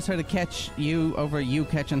I trust her to catch you over you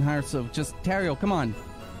catching her, so just, Teriel, come on.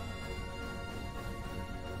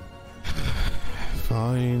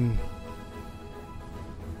 Fine.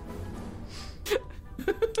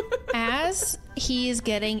 As he's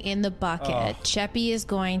getting in the bucket, Cheppy is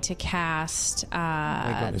going to cast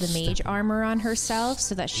the mage armor on herself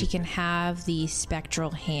so that she can have the spectral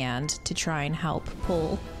hand to try and help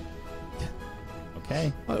pull.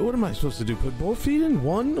 Okay. What am I supposed to do? Put both feet in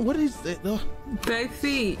one? What is it? Both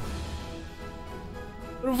feet.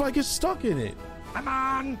 What if I get stuck in it? Come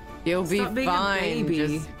on. You'll be Stop being a fine. baby.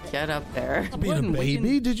 Just get up there. Not being a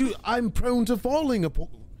baby? Did you? I'm prone to falling apart.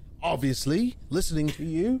 Obviously, listening to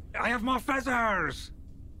you. I have more feathers.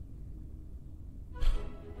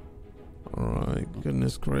 All right.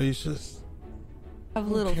 Goodness gracious. Have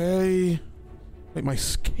a little. Okay. Wait, my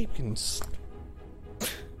scape can.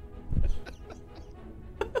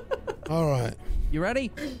 All right. You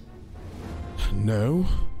ready? No.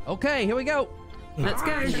 Okay, here we go. Let's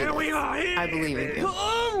go. Here we are. I believe in you.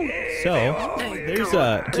 So,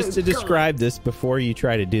 there's just to describe this before you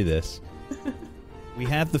try to do this. We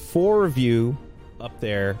have the 4 of you up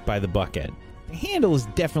there by the bucket. The handle is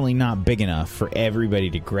definitely not big enough for everybody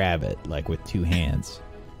to grab it, like with 2 hands.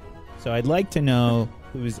 So I'd like to know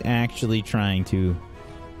who's actually trying to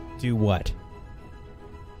do what.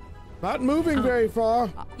 Not moving very far.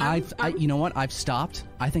 You know what? I've stopped.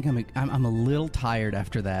 I think I'm a little tired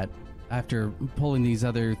after that. After pulling these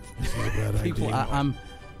other people, I'm.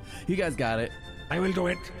 You guys got it. I will do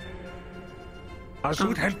it.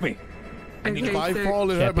 Azud, help me. If I fall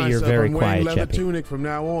and hurt Cheppy, you're myself, very I'm wearing quiet, leather Cheppy. tunic from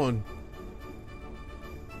now on.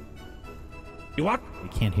 You what? We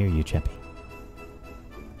can't hear you, Cheppy.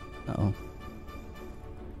 Uh-oh.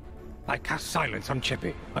 I cast silence on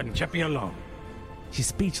Cheppy, and Cheppy alone. She's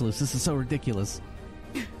speechless. This is so ridiculous.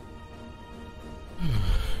 You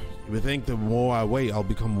would think the more I wait, I'll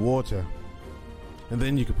become water. And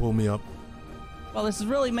then you could pull me up. Well, this is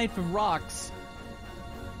really made for rocks.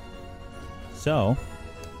 So,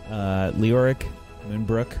 Leoric,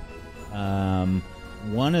 Moonbrook,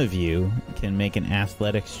 one of you can make an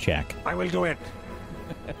athletics check. I will do it.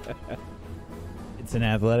 It It's an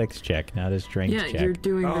athletics check, not a strength Yeah, check. you're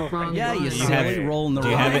doing the wrong Yeah, one. you silly rolling the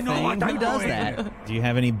wrong thing. Who does that? Do you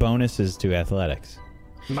have any bonuses to athletics?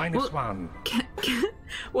 -1.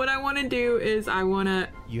 What I want to do is I want to...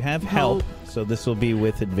 You have help, so this will be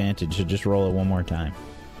with advantage, so just roll it one more time.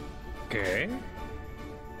 Okay.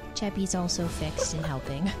 Cheppy's also fixed in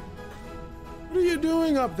helping. What are you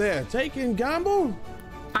doing up there? Taking gamble?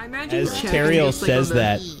 I imagine As Teriel says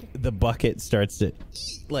that, the bucket starts to,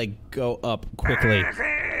 like, go up quickly. Help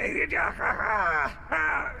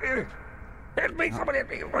me, somebody help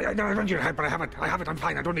me. I don't need your help, but I have it, I'm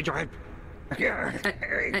fine, I don't need your help. I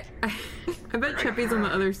bet Cheppy's on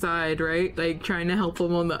the other side, right? Like, trying to help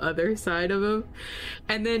him on the other side of him.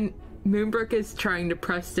 And then Moonbrook is trying to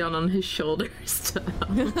press down on his shoulders to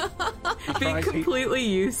help. Being completely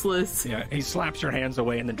useless. Yeah, he slaps your hands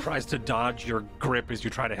away and then tries to dodge your grip as you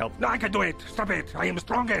try to help. No, I can do it. Stop it. I am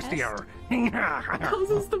strongest here.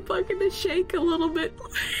 Causes the bucket to shake a little bit.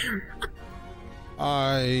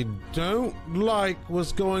 I don't like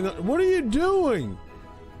what's going on. What are you doing?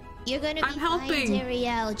 You're gonna be helping. fine,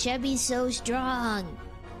 Teriel. Chubby's so strong.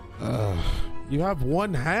 You have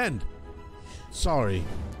one hand. Sorry.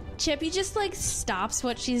 Chippy just like stops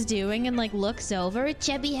what she's doing and like looks over.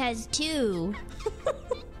 Chubby has 2.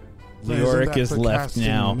 Leoric is left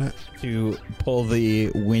now to pull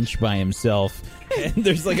the winch by himself. And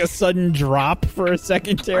there's like a sudden drop for a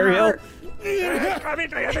second, Teriel.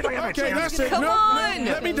 Okay, that's it. Come on!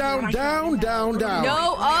 Let me down.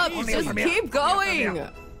 No, up! Just keep going!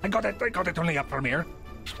 I got it only up from here.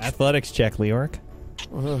 Athletics check, Leoric.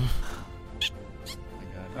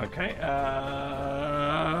 Okay,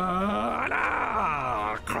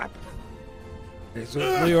 crap.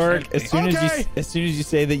 Leoric, as soon as you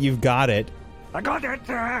say that you've got it, I got it.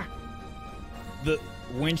 the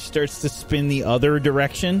winch starts to spin the other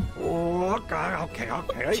direction. Okay.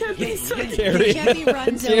 Cheppy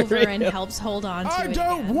runs over and helps hold on to it. I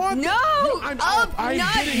don't want. No! I'm Up, I'm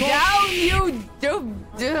not getting down, you do.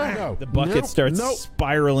 No. The bucket starts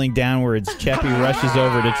spiraling downwards. Cheppy rushes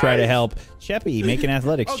over to try to help. Cheppy, make an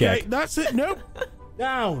athletics Okay, check. that's it. Nope.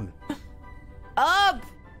 Down. Up!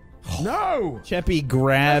 No. Cheppy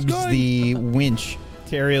grabs the winch.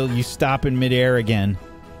 Teriel, you stop in midair again.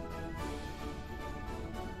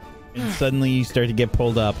 And suddenly you start to get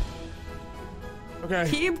pulled up. Okay.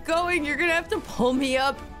 Keep going. You're gonna have to pull me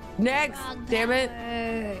up next. Damn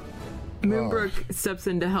it. Moonbrook steps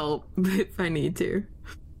in to help if I need to.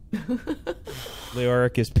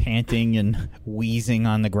 Leoric is panting and wheezing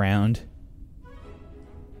on the ground.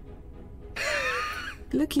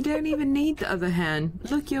 Look, you don't even need the other hand.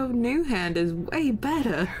 Look, your new hand is way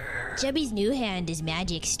better. Chubby's new hand is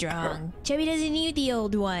magic strong. Chubby doesn't need the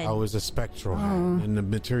old one. I was a spectral hand in the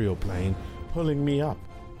material plane pulling me up.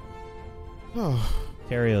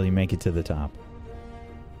 Teriel, you make it to the top.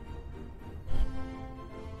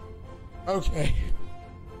 Okay.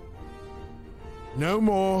 No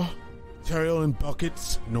more Teriel in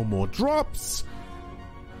buckets. No more drops.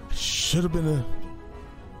 Should have been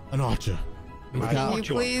an archer.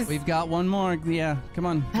 We've got one more. Yeah, come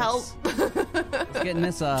on. Help. Let's getting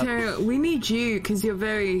this up. Teriel, we need you because you're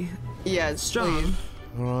very strong.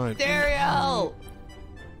 All right. Teriel!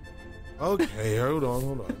 Okay, hold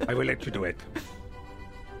on. I will let you do it.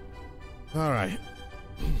 All right.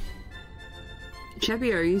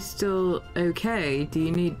 Cheppy, are you still okay? Do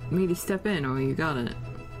you need me to step in or you got it?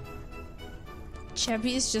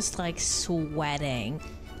 Cheppy's just like sweating.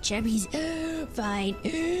 Chubby's fine.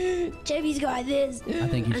 Chubby's got this. I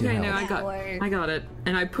think you should Okay, help. no, I got it.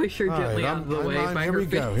 And I push her gently out of the way by Here her we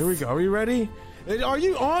go. Here we go. Are you ready? Are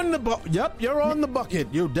you on the bucket? Yep, you're on the bucket.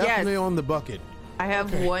 You're definitely on the bucket. I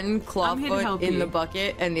have one claw I'm here to foot help in you. the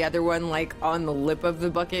bucket and the other one like on the lip of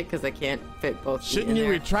the bucket because I can't fit both. Shouldn't in you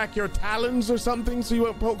there. retract your talons or something so you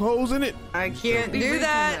won't poke holes in it? I can't Be do reaching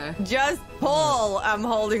that. there. Just pull. I'm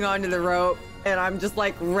holding onto the rope and I'm just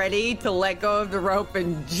like ready to let go of the rope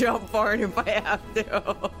and jump for it if I have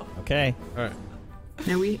to. Okay. All right.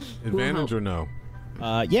 Now we'll Advantage help. or no?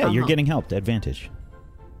 Yeah, you're Uh-huh. getting helped. Advantage.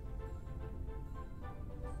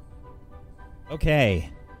 Okay.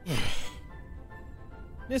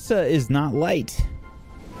 Nissa is not light.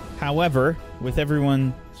 However, with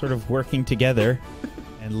everyone sort of working together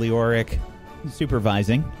and Leoric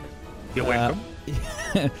supervising, You're welcome.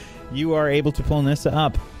 you are able to pull Nissa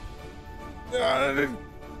up. Get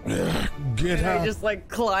And I out. just like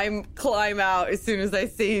climb out as soon as I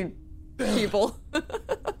see people.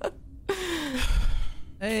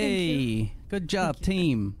 Hey, good job,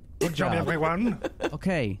 team. Good job, everyone.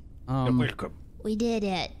 Okay. You're welcome. We did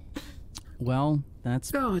it. Well, that's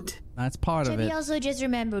God. part of Chubby it. also just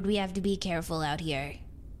remembered we have to be careful out here.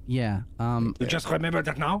 Yeah. You just remember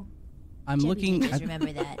that now? I'm looking. Just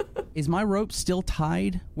remember that. Is my rope still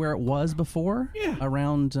tied where it was before? Yeah.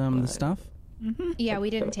 Around the stuff. Mm-hmm. Yeah, we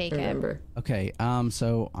didn't take it. Okay.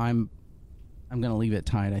 So I'm gonna leave it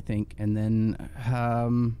tied, I think, and then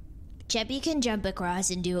Cheppy can jump across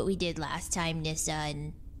and do what we did last time, Nissa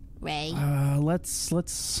and Ray.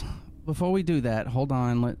 Let's before we do that, hold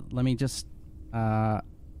on. Let me just.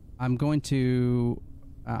 I'm going to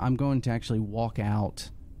actually walk out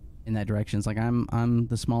in that direction. It's like I'm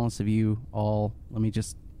the smallest of you all.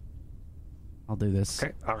 I'll do this.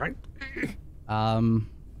 Okay. All right.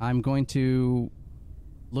 I'm going to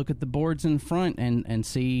look at the boards in front and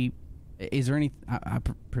see. Is there any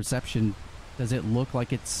perception? Does it look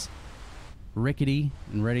like it's rickety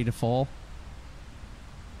and ready to fall?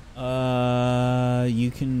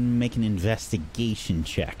 You can make an investigation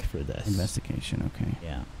check for this. Investigation, okay.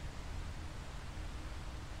 Yeah.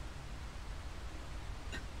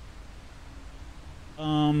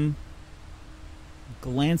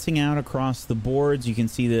 Glancing out across the boards, you can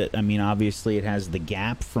see that, I mean, obviously it has the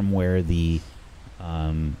gap from where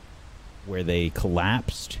where they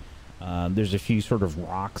collapsed. There's a few sort of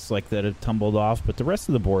rocks like that have tumbled off, but the rest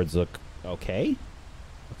of the boards look okay.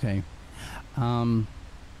 Okay.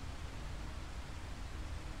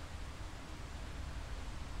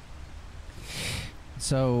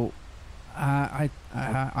 So,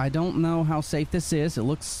 I don't know how safe this is. It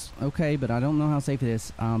looks okay, but I don't know how safe it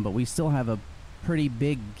is. But we still have a pretty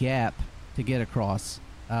big gap to get across.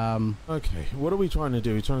 Okay, what are we trying to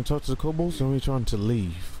do? Are we trying to talk to the kobolds, or are we trying to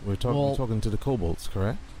leave? We're talking to the kobolds,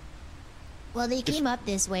 correct? Well, they came up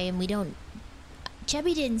this way, and we don't...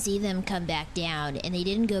 Chubby didn't see them come back down, and they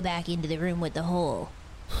didn't go back into the room with the hole.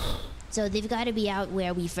 So they've got to be out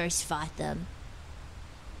where we first fought them.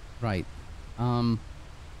 Right.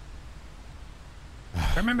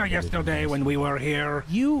 Remember yesterday when we were here?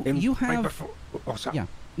 You have... Right before, oh, sorry. Yeah.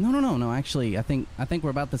 No. Actually, I think we're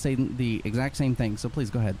about to say the exact same thing. So please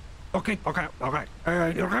go ahead. Okay. All right.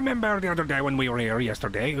 You remember the other day when we were here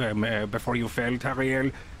yesterday, before you fell,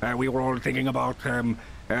 Tariel? We were all thinking about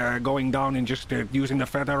going down and just using the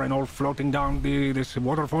feather and all floating down this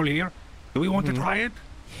waterfall here. Do we want to try it?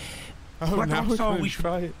 Oh, but now also we we should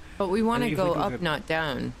try it. But we want to go up, not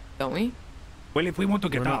down, don't we? Well, if we want to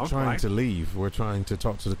get We're not out, trying right? to leave. We're trying to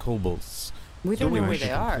talk to the kobolds. We don't know where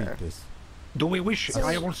they are. Do we wish? So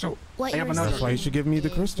I also. What I have you're another. That's why you should give me the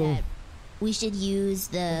crystal. We should use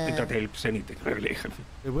If that helps anything, really.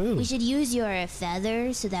 It will. We should use your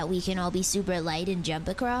feather so that we can all be super light and jump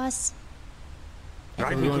across.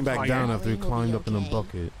 Right, We're we going could back try down it. after we climbed up in a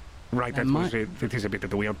bucket. Right, that is a bit of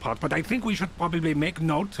the weird part. But I think we should probably make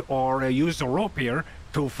note or use the rope here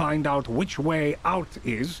to find out which way out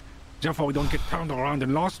is. Therefore, we don't get turned around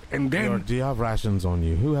and lost. And then. Do you have rations on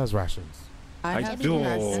you? Who has rations? I do.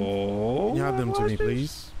 Can you have them to me,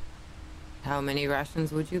 please? How many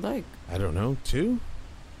rations would you like? I don't know. 2?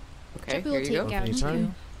 Okay, We'll here you go. take out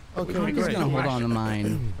Anytime? two. Okay, I'm just great. gonna hold on to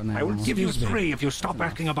mine for now. I will give you Excuse me. 3 if you stop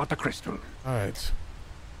asking about the crystal. All right.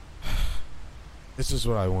 This is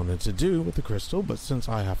what I wanted to do with the crystal, but since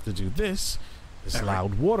I have to do this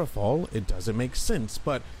loud waterfall, it doesn't make sense.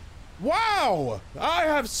 But wow! I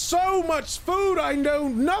have so much food, I know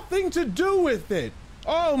nothing to do with it.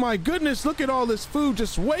 Oh my goodness, look at all this food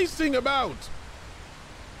just wasting about.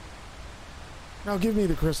 Now give me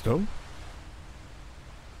the crystal.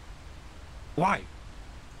 Why?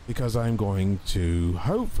 Because I'm going to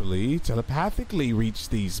hopefully telepathically reach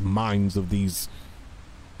these minds of these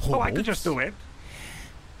Oh, I could holes. just do it.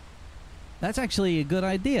 That's actually a good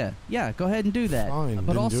idea. Yeah, go ahead and do that. Fine, but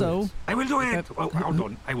then do also, it. I will do it. Oh, hold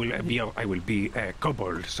on. I will be a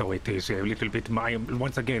kobold, so it is a little bit. I am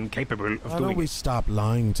once again capable of Why doing don't we it. stop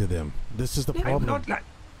lying to them? This is the I'm problem. not like.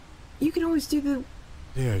 You can always do the.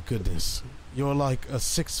 Dear goodness, you're like a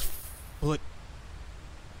 6-foot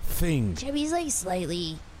thing. Chubby's like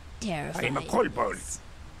slightly terrified. I am a kobold.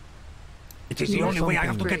 It is the only way I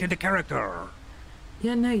have to get into character.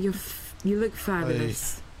 Yeah, no, you look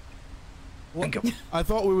fabulous. Thank you. I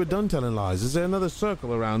thought we were done telling lies. Is there another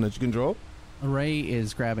circle around that you can draw? Ray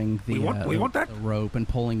is grabbing the, we want that? the rope and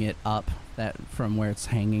pulling it up that from where it's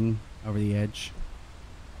hanging over the edge.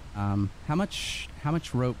 How much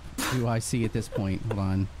rope do I see at this point? Hold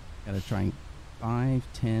on. Gotta try and 5,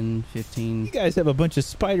 10, 15. You guys have a bunch of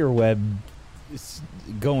spider web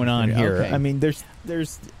going on here. Okay. I mean, there's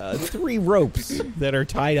 3 ropes that are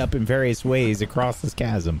tied up in various ways across this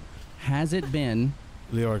chasm. Has it been?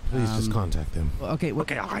 Leoric, please just contact them. Okay.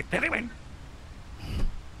 Okay, all right, very well.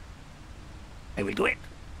 I will do it.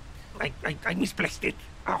 I misplaced it.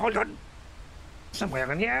 Hold on.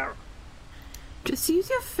 Somewhere in here. Just use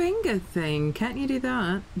your finger thing. Can't you do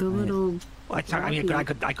that? The little. I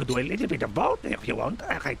could do a little bit of both if you want.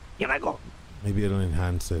 Okay, here I go. Maybe it'll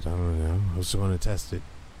enhance it. I don't know. I was going to test it.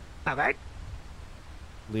 All right.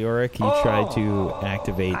 Leoric, you try to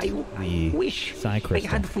activate the Psi I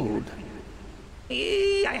Crystal. had food.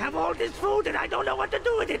 I have all this food and I don't know what to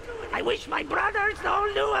do with it. I wish my brothers all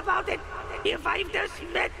knew about it. If I just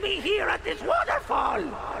met me here at this waterfall.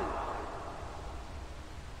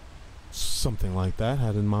 Something like that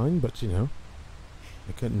had in mind, but I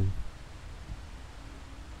couldn't.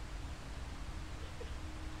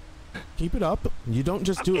 Keep it up. You don't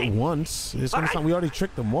just do it once. It's gonna sound. We already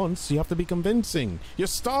tricked them once. You have to be convincing. You're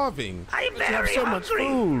starving. I'm You have very so hungry. much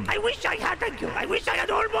food. I wish I had. Thank you. I wish I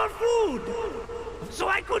had all more food, so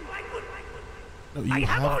I could. No, you I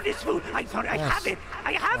have all this food. I thought I have it.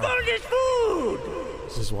 I have all this food.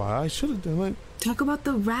 This is why I should have done it. Talk about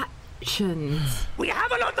the rations. We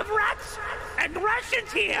have a lot of rats and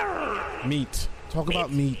rations here. Meat. Talk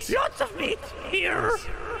about meat. Lots of meat here.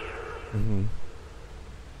 Mm-hmm.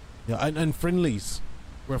 Yeah, and friendlies.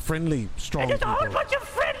 We're friendly, strong And there's a whole people. bunch of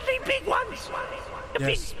friendly big ones. The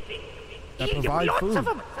Yes. That big, provide lots food. of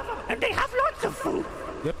them, and they have lots of food.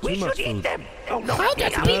 Yep, We too should much eat food. them. Oh no! How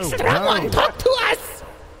does yeah, Big no. Strong One talk to us?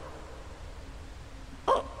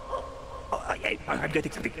 I'm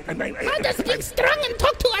getting something. How does Big Strong One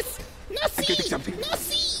talk to us? No I'm getting see. something. No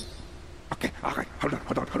see. Okay, all right. Hold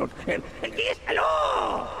on. Yes,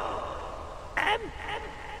 hello.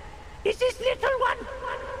 Is this little one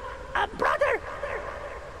a brother?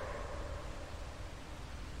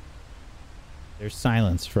 There's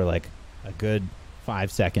silence for like a good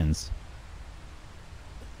 5 seconds.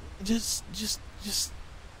 Just.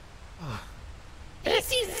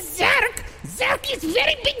 This is Zark. Zark is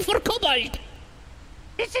very big for kobold.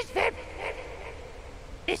 This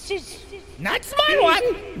is Not small one.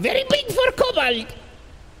 Very big for kobold.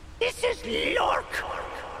 This is Lork.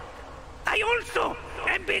 I also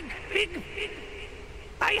am big.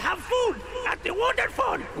 I have food at the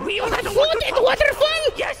waterfall. We all have want food to at talk. waterfall?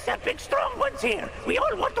 Yes, the big strong ones here. We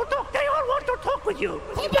all want to talk. They all want to talk with you.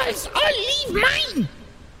 Kobolds all leave mine.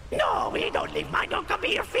 No, we don't leave mine. Don't come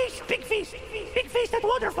here. Feast. Big feast at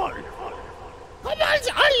waterfall. Kobolds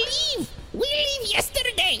all leave. We leave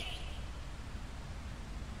yesterday.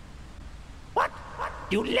 What?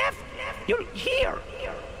 You left? You're here.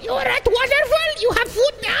 You are at waterfall. You have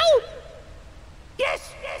food now.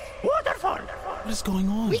 Yes. Waterfall. What is going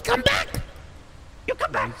on? We come back. You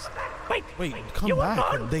come back. Wait, come you were back.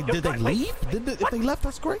 gone. Did You're they gone. Wait. leave? If they left,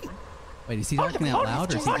 that's great. Wait, is he talking out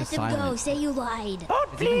loud or is he just silent? Say you lied.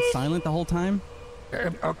 Is he been silent the whole time?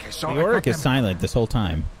 Okay, so Leoric is silent this whole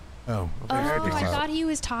time. Oh. Oh, I thought he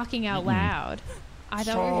was talking out loud. I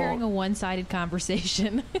thought we were hearing a one-sided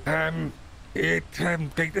conversation. They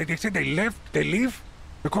said they left. They leave.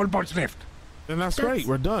 The kobolds left. Then that's great.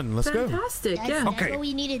 We're done. Let's go. Fantastic, That's what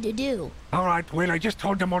we needed to do. All right. Well, I just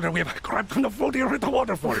told them all that we have crap from the food here at the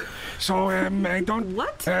waterfall. So I don't.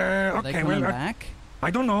 What? Are Okay. they coming back?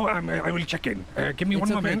 I don't know. I will check in. Give me It's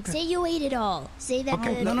one okay. moment. Say you ate it all. Say that.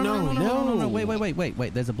 Okay. No.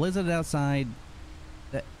 Wait. There's a blizzard outside.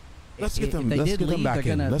 Let's get them. If they Let's did get them leave, back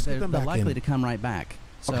they're in. gonna. Let's They're, get them they're back likely in. to come right back.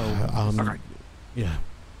 So. Yeah.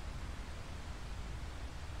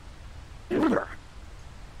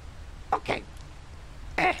 Okay.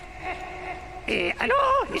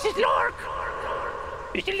 Hello. This is Lork.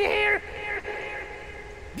 You still here?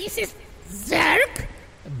 This is Zark.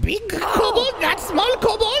 Big kobold, not small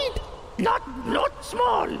kobold. Not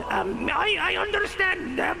small. I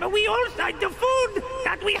understand. We all said the food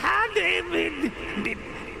that we had.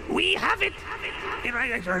 We have it.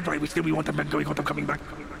 Right. We want them back. We want them coming back.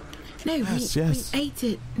 No, Yes, we yes. ate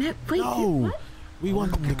it. No, wait. No. What? We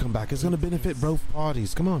want them to come back. It's going to benefit both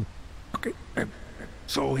parties. Come on. Okay.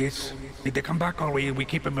 So did they come back or we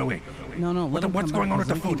keep them away? No. Let them What's come going back, on with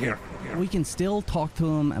the 'cause we food can- here? We can still talk to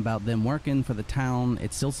them about them working for the town.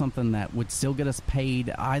 It's still something that would still get us paid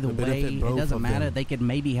either To benefit way. It both doesn't of matter. them. They could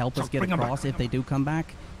maybe help us get bring 'em back. across if they do come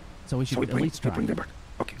back. So we should at least try. Bring them back.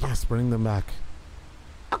 Okay. Yes, bring them back.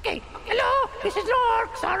 Okay. Hello. This is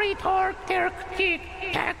Lork. Sorry, Tork, Tirk, Cheek,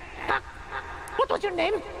 Tack, Tack. What was your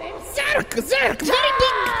name? Zark. Very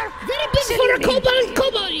big for a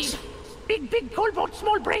kobold. Big kobold,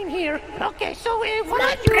 small brain here. Okay, so what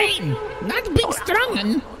Not are you? brain, not big strong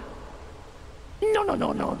one. No.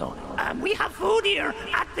 We have food here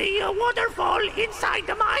at the waterfall inside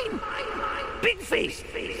the mine. Big feast.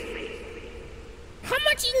 How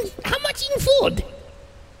much in food?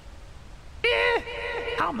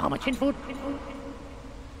 How much in food?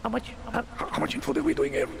 How much in food are we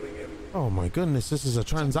doing here? Oh my goodness, this is a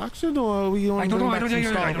transaction, or are we going to I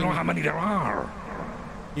don't know how many there are.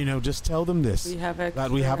 You know, just tell them this: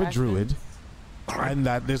 that we have a druid, and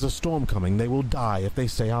that there's a storm coming. They will die if they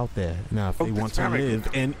stay out there. Now, if they want to live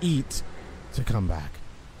and eat, to come back.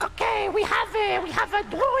 Okay, we have a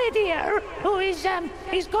druid here who is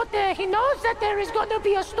he knows that there is going to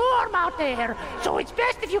be a storm out there. So it's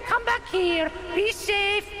best if you come back here, be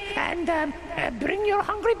safe, and bring your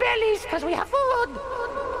hungry bellies because we have food.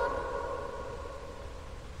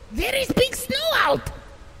 There is big snow out.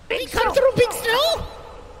 We come through big snow.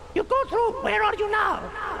 You go through. Where are you now?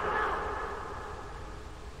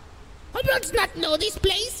 Kobolds not know this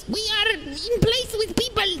place. We are in place with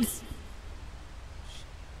peoples.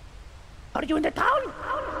 Are you in the town?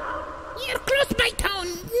 We are close by town,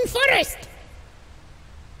 in forest.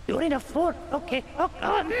 You're in a forest. Okay.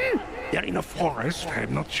 They're in a forest.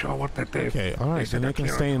 I'm not sure what that is. Okay, all right, then they can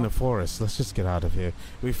stay in the forest. Let's just get out of here.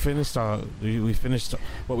 We finished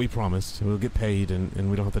what we promised. We'll get paid, and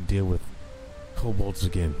we don't have to deal with kobolds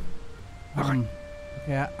again.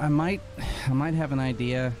 Okay, I might have an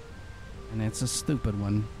idea, and it's a stupid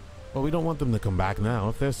one. Well, we don't want them to come back now.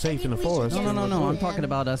 If they're safe in the forest. No. I'm talking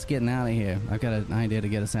about us getting out of here. I've got an idea to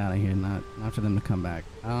get us out of here, not for them to come back.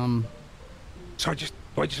 So do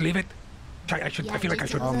I just leave it? I feel like I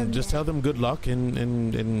should. Just tell them good luck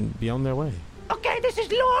and be on their way. Okay, this is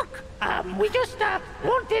Lork. We just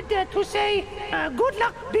wanted to say good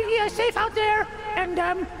luck, be safe out there, and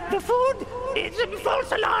the food, it's a false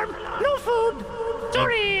alarm. No food.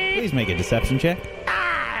 Sorry. Please make a deception check.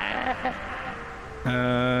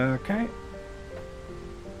 Okay.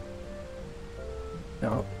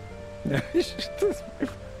 No.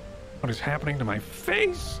 What is happening to my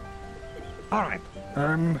face? All right.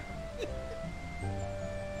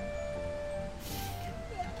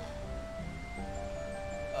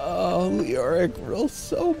 Oh, Leoric rolls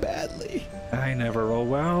so badly. I never roll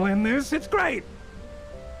well in this. It's great.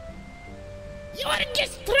 You are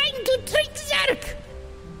just trying to trick Zerk.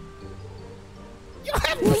 You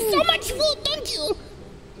have so much food, don't you?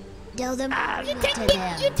 Tell them you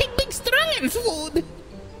take big strongman's food.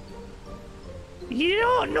 You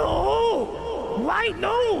don't know. Why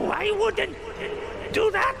no? I wouldn't do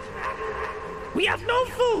that. We have no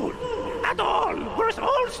food at all. We're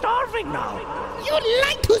all starving now. You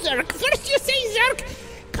lie to Zerk. First you say, Zerk,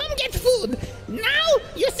 come get food. Now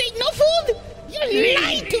you say no food. You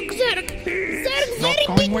lie to Zerk. Zerk, very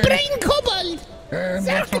big brain kobold.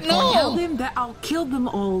 Zerk, no. Tell them that I'll kill them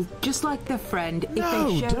all, just like their friend. If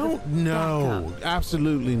they show No,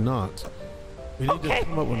 absolutely not. We need to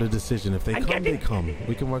come up with a decision. If they come, they come.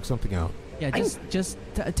 We can work something out. Yeah,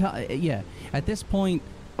 yeah. At this point.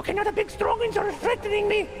 Okay, now the big strongins are threatening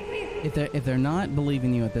me. If they're not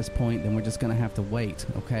believing you at this point, then we're just gonna have to wait.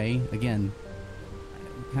 Okay. Again,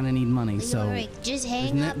 we kind of need money, so just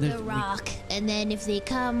hang up the rock, and then if they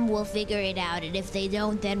come, we'll figure it out. And if they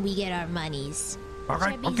don't, then we get our monies. All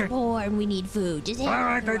right. Cheppy's poor and we need food. Just hang up All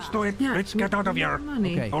right, the let's rock. do it. Yeah, let's get out of here.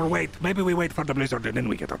 Okay. Or wait, maybe we wait for the blizzard and then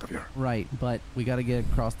we get out of here. Right, but we got to get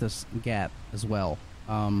across this gap as well.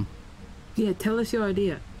 Yeah, tell us your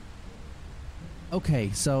idea.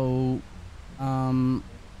 Okay, so,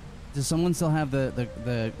 does someone still have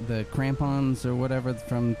the crampons or whatever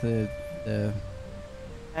from the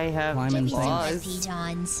I have climbing Cheppy still has things?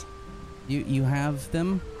 pitons. You have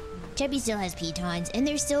them? Cheppy still has pitons, and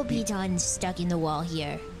there's still pitons stuck in the wall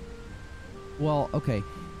here. Well, okay.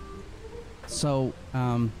 So,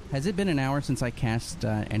 has it been an hour since I cast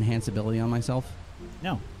Enhance Ability on myself?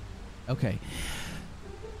 No. Okay.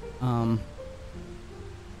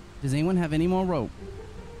 Does anyone have any more rope?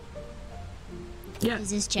 Yeah.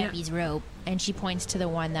 This is Cheppy's rope, and she points to the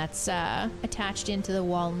one that's attached into the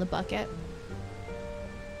wall in the bucket.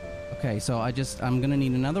 Okay, so I'm gonna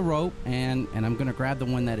need another rope, and I'm gonna grab the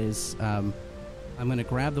one that is, I'm gonna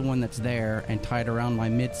grab the one that's there and tie it around my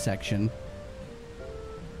midsection.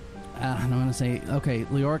 And I'm gonna say, okay,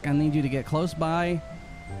 Leoric, I need you to get close by.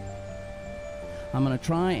 I'm gonna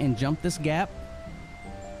try and jump this gap.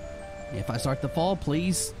 If I start to fall,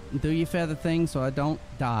 please do your feather thing so I don't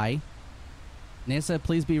die. Nissa,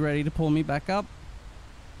 please be ready to pull me back up.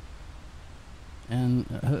 And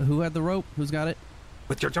who had the rope? Who's got it?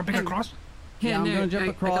 But you're jumping across? Yeah, I'm going to jump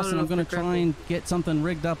across, and I'm going to try grapple. and get something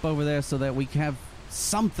rigged up over there so that we have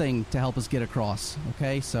something to help us get across.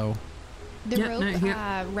 Okay, so... The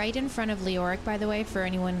rope right in front of Leoric, by the way, for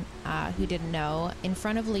anyone who didn't know, in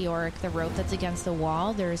front of Leoric, the rope that's against the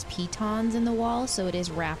wall, there's pitons in the wall, so it is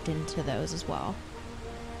wrapped into those as well.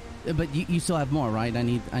 But you still have more, right? I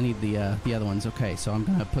need the other ones. Okay, so I'm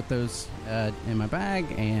going to put those in my bag,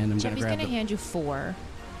 and I'm going to grab Cheppy's going to hand you 4.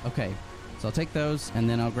 Okay, So I'll take those, and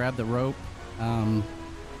then I'll grab the rope.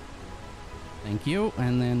 Thank you.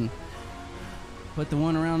 And then put the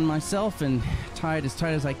one around myself and tie it as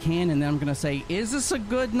tight as I can. And then I'm going to say, is this a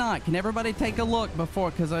good knot? Can everybody take a look before?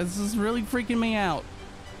 Because this is really freaking me out.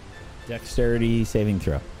 Dexterity saving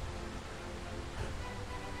throw.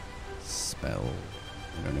 Spell.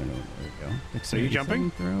 No. There we go. Dexterity so you jumping?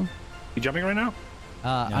 Throw. You jumping right now? No,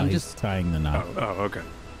 I'm he's just tying the knot. Oh, okay.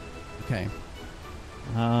 Okay.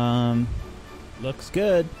 Looks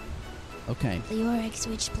good. Okay. Leoric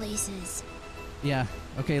switched places. Yeah.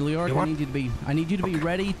 Okay, Leoric, I need you to be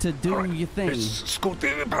ready to do your thing.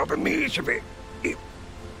 Pardon me,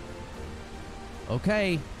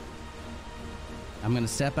 Okay. I'm gonna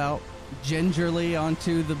step out gingerly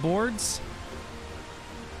onto the boards.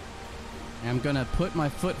 I'm gonna put my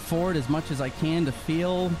foot forward as much as I can to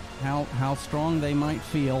feel how strong they might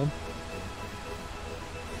feel.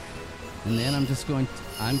 And then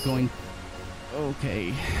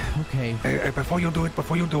Okay. Before you do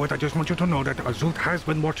it, I just want you to know that Azut has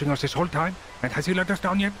been watching us this whole time. And has he let us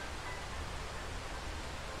down yet?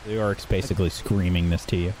 Leoric's basically screaming this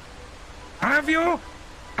to you. Have you?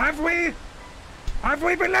 Have we? Have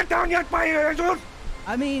we been let down yet by Azut?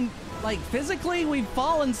 I mean, like, physically, we've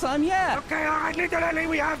fallen some yet. Okay, all right, literally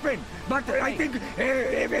we have been. But I think,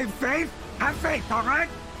 faith, have faith, all right?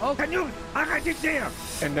 Oh. Can you? All right, it's here.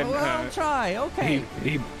 And then I'll try, okay.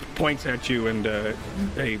 He points at you, and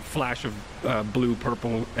a flash of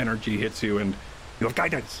blue-purple energy hits you, and you have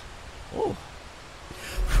guidance. Oh.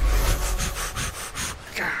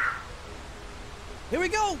 Here we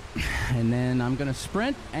go. And then I'm going to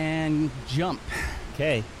sprint and jump.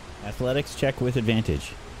 Okay. Athletics check with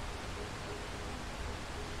advantage.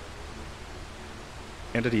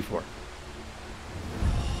 And a D4.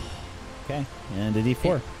 Okay. And a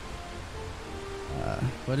D4.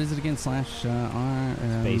 What is it again? Slash R.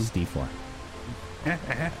 Space D4.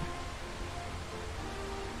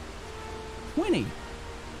 20.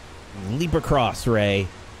 Leap across, Ray.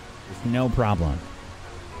 There's no problem.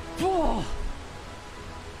 Oh.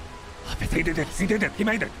 He did it. He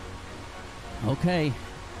made it. Okay.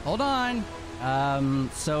 Hold on.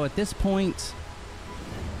 So at this point,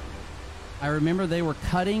 I remember they were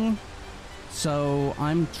cutting, so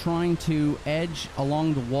I'm trying to edge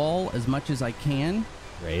along the wall as much as I can.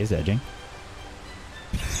 Ray is edging.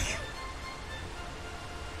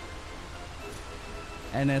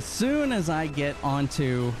 And as soon as I get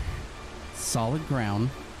onto solid ground,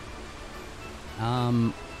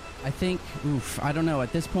 I think, I don't know.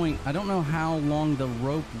 At this point, I don't know how long the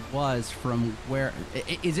rope was from where...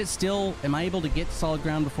 Is it still... Am I able to get solid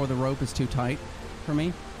ground before the rope is too tight for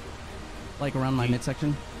me? Like around my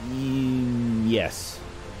midsection? Yes.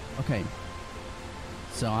 Okay.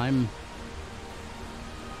 So I'm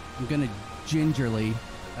going to gingerly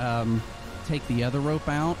take the other rope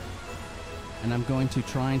out, and I'm going to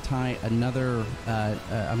try and tie another...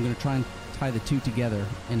 I'm going to try and tie the two together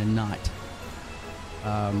in a knot.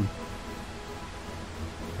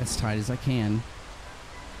 As tight as I can.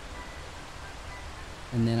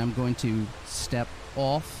 And then I'm going to step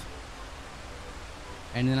off.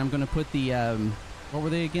 And then I'm going to put the, what were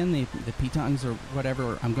they again? The pitons or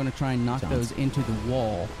whatever. I'm going to try and knock those into the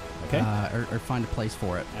wall. Okay. Or find a place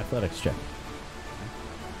for it. Athletics check.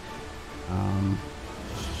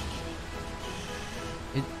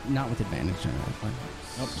 Not with advantage.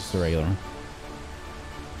 Nope, just a regular one.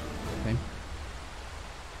 Okay.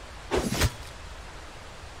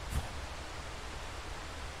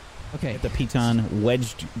 Okay. Get the piton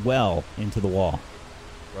wedged well into the wall.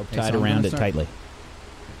 Rope tied around it tightly.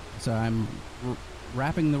 So I'm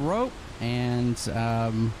wrapping the rope, and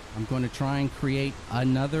I'm going to try and create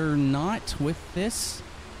another knot with this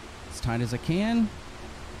as tight as I can.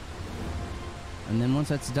 And then once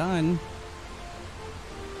that's done,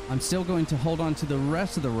 I'm still going to hold on to the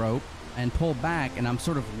rest of the rope and pull back, and I'm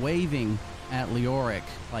sort of waving at Leoric,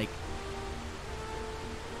 like...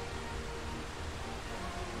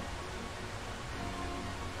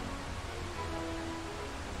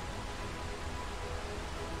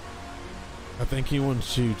 I think he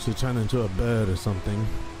wants you to turn into a bird or something.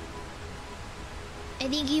 I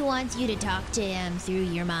think he wants you to talk to him through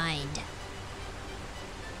your mind.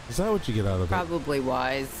 Is that what you get out of it? Probably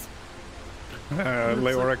wise.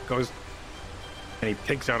 Leoric goes and he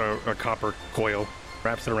takes out a copper coil,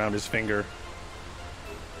 wraps it around his finger.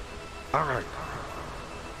 All right.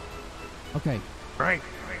 Okay. Right.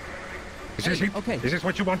 Is this it? Okay. Is this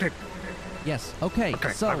what you wanted? Yes. Okay.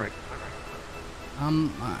 So, all right.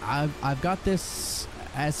 I've got this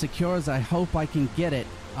as secure as I hope I can get it.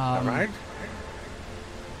 All right.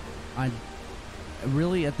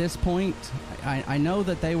 really at this point, I know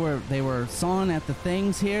that they were sawing at the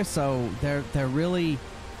things here, so they're really,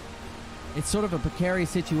 it's sort of a precarious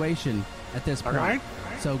situation at this point. All right.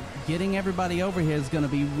 So getting everybody over here is going to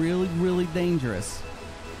be really, really dangerous.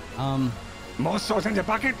 More saws in the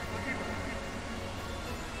bucket?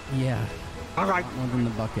 Yeah. All right. More than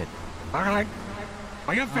the bucket. All right.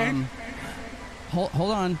 Are you fit?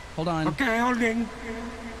 Hold on. Okay, holding.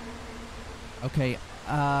 Okay,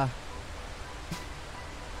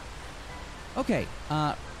 okay,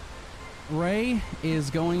 Ray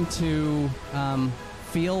is going to,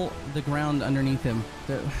 feel the ground underneath him.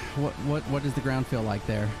 What does the ground feel like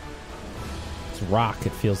there? It's rock.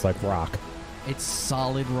 It feels like rock. It's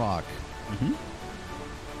solid rock. Mm-hmm.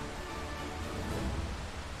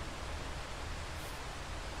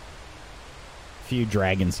 Few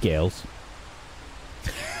dragon scales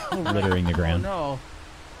littering the ground. Oh, no.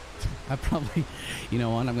 I probably, you know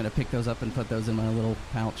what, I'm going to pick those up and put those in my little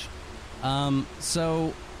pouch.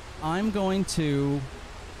 So I'm going to,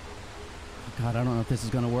 God, I don't know if this is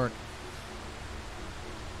going to work.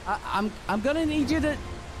 I'm going to need you to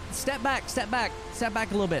step back a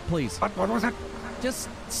little bit, please. What was it? Just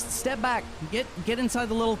step back. Get inside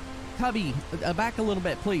the little cubby. Back a little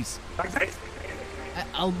bit, please.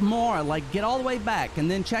 More, like get all the way back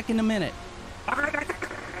and then check in a minute.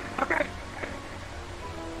 Okay.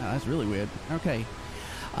 Oh, that's really weird. Okay.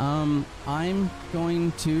 I'm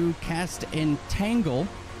going to cast Entangle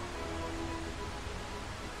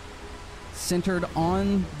centered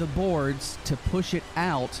on the boards to push it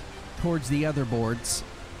out towards the other boards.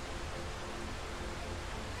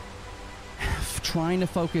 Trying to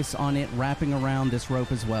focus on it wrapping around this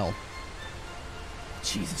rope as well.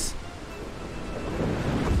 Jesus.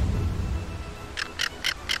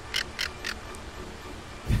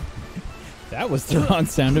 That was the wrong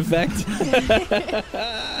sound effect.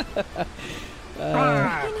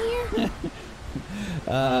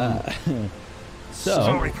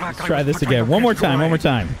 So, let's try this again. One more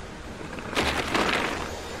time.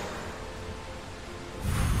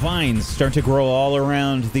 Vines start to grow all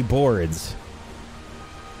around the boards.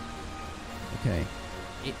 Okay.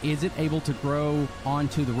 Is it able to grow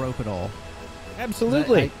onto the rope at all?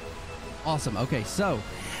 Absolutely. Awesome. Okay, so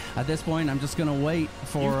at this point, I'm just going to wait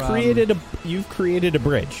for... You've created a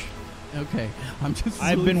bridge. Okay.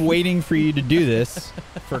 I've been waiting for you to do this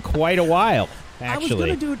for quite a while,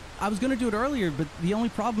 actually. I was going to do it earlier, but the only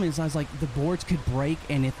problem is I was like, the boards could break,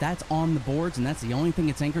 and if that's on the boards and that's the only thing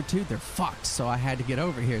it's anchored to, they're fucked. So I had to get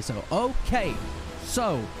over here. So, okay.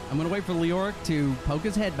 So, I'm going to wait for Leoric to poke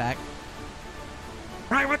his head back.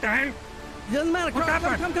 Right, what the hell? It doesn't matter.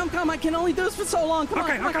 Come. I can only do this for so long. Come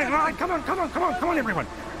on. All right. Come on, everyone.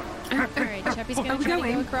 All right, Cheppy's going to try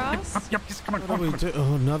to go across. Yep, just come on.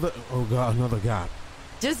 Another gap.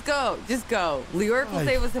 Just go. Leoric will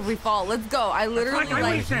save us if we fall. Let's go. I literally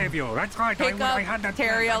I will save you. That's right. Pick up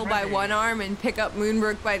Teriel by one arm and pick up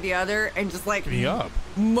Moonbrook by the other and just like me up.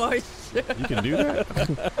 Mush. You can do that?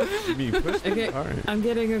 You mean push? Okay, all right. I'm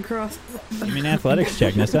getting across. Give me an athletics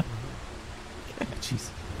check, Nissa. Jeez.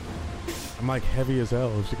 I'm like heavy as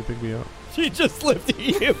hell. She can pick me up. She just lifted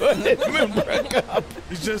you and Moonbrook up.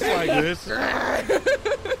 He's just like this.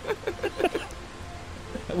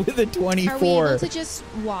 With a 24. Are we able to just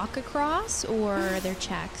walk across, or are there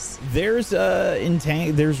checks? There's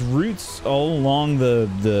there's roots all along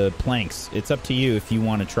the planks. It's up to you if you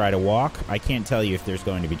want to try to walk. I can't tell you if there's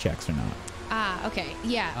going to be checks or not. Okay.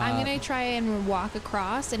 Yeah, I'm going to try and walk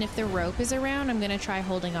across, and if the rope is around, I'm going to try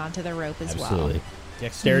holding on to the rope as well. Absolutely.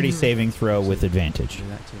 Dexterity saving throw with advantage. Do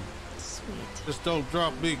that too. Sweet. Just don't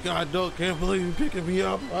drop me. God, can't believe you picking me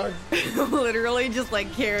up. Literally just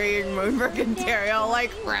like carrying Moonbrook and Teriel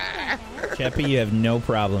like... Cheppy, you have no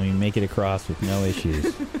problem. You make it across with no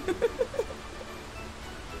issues.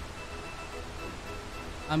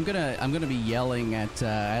 I'm gonna be yelling at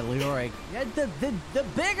Leoric. Yeah, the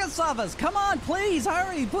biggest of us. Come on, please,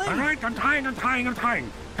 hurry, please. All right, I'm tying.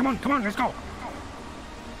 Come on, let's go.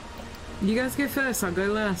 You guys go first. I'll go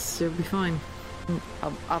last. It'll be fine.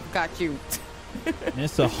 I've got you.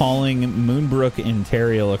 Nissa hauling Moonbrook and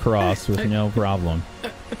Teriel across with no problem.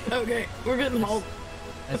 Okay, we're getting hauled.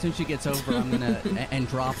 As soon as she gets over, I'm gonna and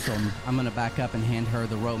drops them. I'm gonna back up and hand her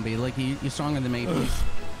the rope and be like, "You're stronger than me, please."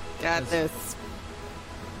 Got this.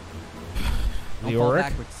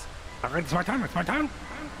 Leoric? All right, it's my turn.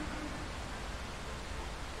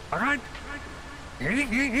 All right.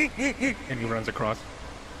 And he runs across.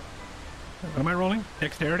 What am I rolling?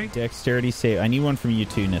 Dexterity? Dexterity save. I need one from you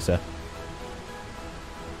too, Nissa.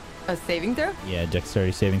 A saving throw? Yeah,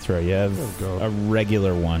 dexterity saving throw. You have a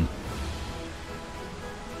regular one.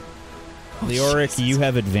 Leoric, you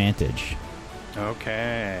have advantage.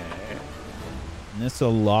 Okay. Nissa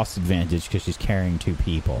lost advantage because she's carrying 2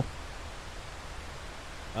 people.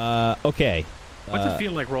 Okay. What's it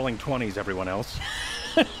feel like rolling 20s, everyone else?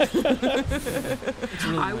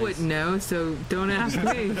 I wouldn't know, so don't ask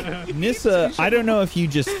me. Nissa, I don't know if you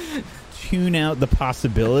just tune out the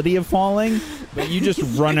possibility of falling, but you just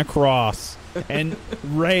run across. And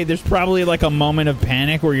Ray, there's probably like a moment of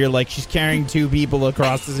panic where you're like, she's carrying 2 people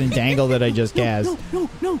across this entangle that I just cast. No.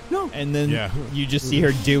 And then you just see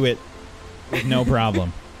her do it with no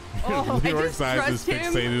problem. Leoric's eyes is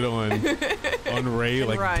fixated on Ray,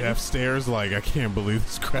 like death stares, like, I can't believe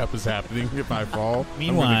this crap is happening. If I fall,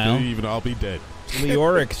 Meanwhile, I'll be dead.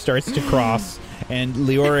 Leoric starts to cross, and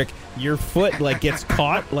Leoric, your foot like gets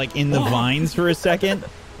caught like in the vines for a second,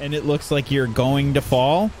 and it looks like you're going to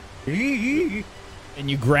fall. And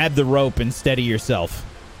you grab the rope and steady yourself.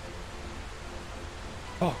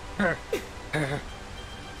 Oh, I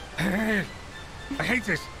hate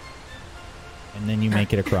this. And then you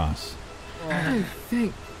make it across. Oh,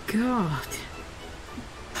 thank God.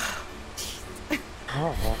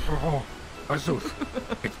 Azuth.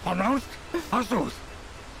 It's pronounced Azuth.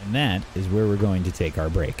 And that is where we're going to take our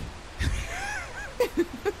break.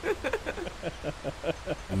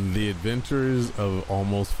 The adventures of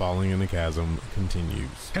almost falling in a chasm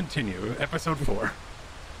continues. Continue. Episode 4.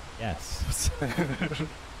 Yes.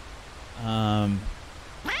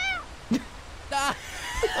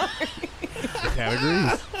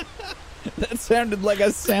 Categories. That sounded like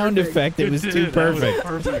a sound effect. It was too perfect.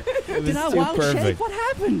 Perfect. It was Did I too wild shape? perfect. What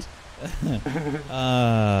happened?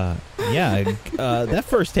 That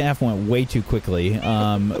first half went way too quickly.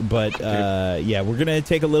 But we're gonna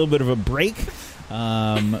take a little bit of a break.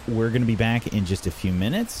 We're gonna be back in just a few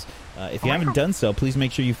minutes. If you haven't done so, please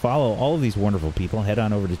make sure you follow all of these wonderful people. Head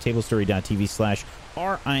on over to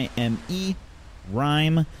tablestory.tv/RIME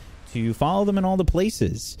Rhyme to follow them in all the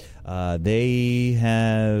places. They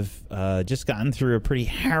have just gotten through a pretty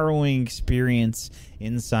harrowing experience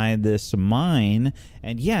inside this mine,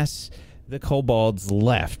 and yes, the kobolds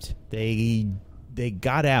left. They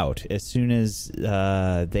got out as soon as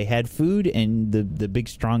they had food, and the big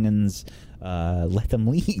strong'uns let them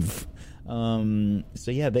leave.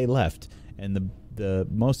 They left, and the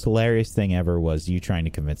most hilarious thing ever was you trying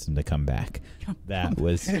to convince them to come back. That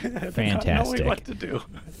was fantastic. Not knowing what to do.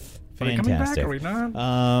 Fantastic. Are we coming back?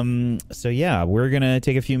 Are we not? We're going to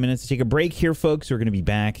take a few minutes to take a break here, folks. We're going to be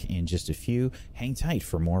back in just a few. Hang tight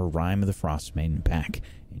for more Rime of the Frost Maiden back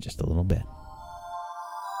in just a little bit.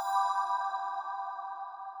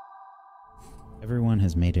 Everyone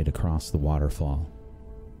has made it across the waterfall.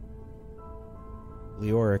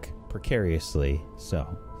 Leoric, precariously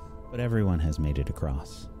so, but everyone has made it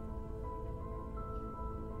across.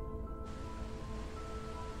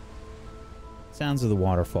 Sounds of the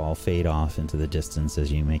waterfall fade off into the distance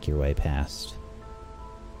as you make your way past.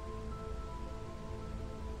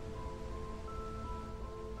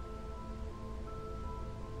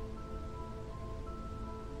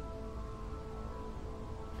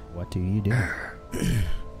 What do you do?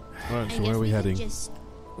 Alright, so where are we heading? Just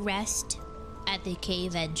rest at the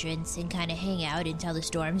cave entrance and kind of hang out until the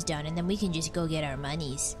storm's done, and then we can just go get our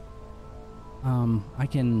monies. I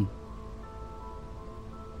can...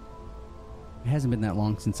 It hasn't been that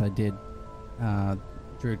long since I did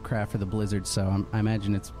Druidcraft for the Blizzard, so I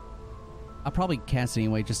imagine it's... I'll probably cast it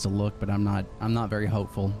anyway just to look, but I'm not very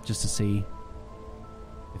hopeful, just to see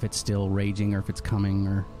if it's still raging or if it's coming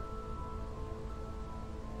or...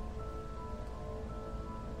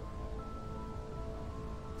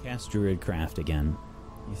 Cast Druidcraft again.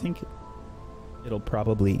 You think it'll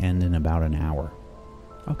probably end in about an hour.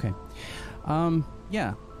 Okay. I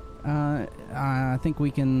think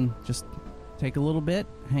we can just take a little bit,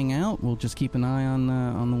 hang out. We'll just keep an eye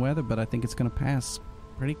on the weather, but I think it's going to pass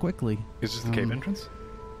pretty quickly. Is this the cave entrance?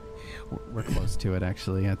 We're close to it,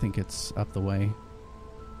 actually. I think it's up the way.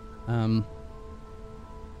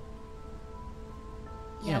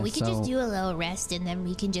 We could just do a little rest, and then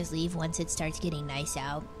we can just leave once it starts getting nice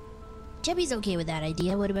out. Chubby's okay with that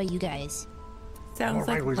idea. What about you guys? Sounds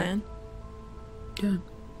like a plan. Yeah.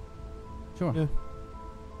 Sure. Yeah.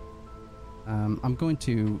 I'm going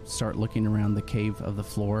to start looking around the cave of the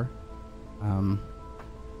floor,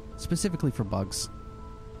 specifically for bugs.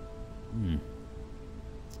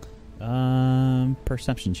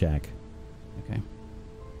 Perception check. Okay.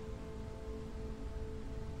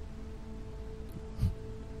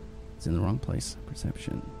 It's in the wrong place.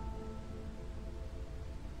 Perception.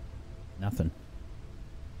 Nothing.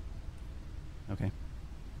 Okay.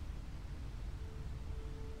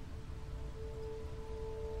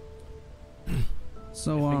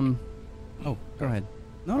 So, oh, go ahead.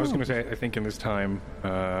 No, I was going to say, I think in this time,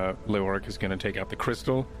 Leoric is going to take out the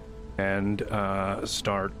crystal and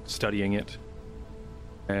start studying it,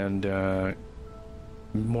 and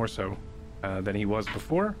more so than he was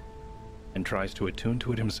before, and tries to attune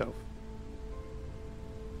to it himself.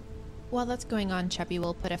 While that's going on, Cheppy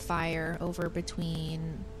will put a fire over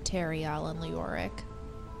between Teriel and Leoric.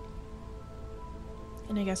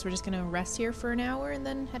 And I guess we're just gonna rest here for an hour and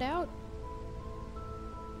then head out?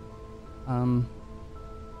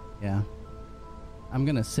 Yeah. I'm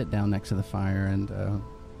gonna sit down next to the fire and,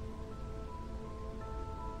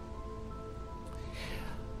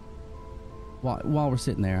 while we're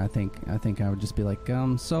sitting there, I think I would just be like,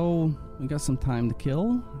 so we got some time to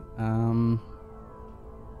kill.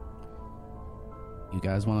 You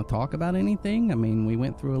guys want to talk about anything? I mean, we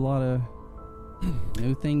went through a lot of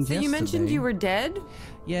new things So yesterday. you mentioned you were dead?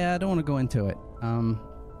 Yeah, I don't want to go into it. Oh,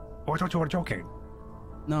 I thought you were joking.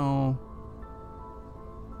 No.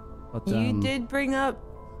 But, You did bring up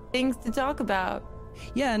things to talk about.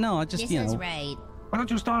 Yeah, no, I just, This you know. is right. Why don't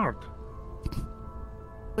you start?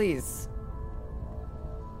 Please.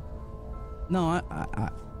 No,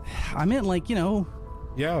 I meant like, you know.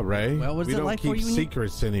 Yeah, Ray. Well, what is we it don't like keep for you when you-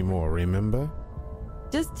 secrets anymore, remember?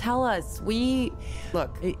 Just tell us. We've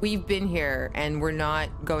been here and we're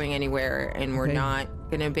not going anywhere and we're Okay. not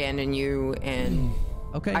going to abandon you. And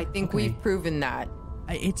Okay. I think we've proven that.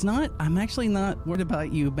 It's not, I'm actually not worried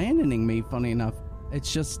about you abandoning me, funny enough.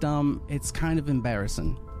 It's just, it's kind of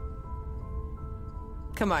embarrassing.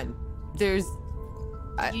 Come on. There's.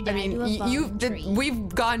 I mean, to a fallen tree. we've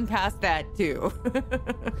gone past that too.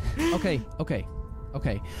 Okay.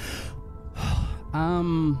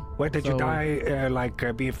 Where did you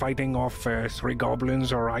die? Be fighting off 3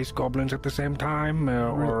 goblins or ice goblins at the same time,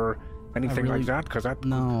 or anything like that? Because that.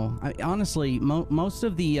 No, honestly, most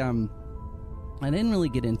of the I didn't really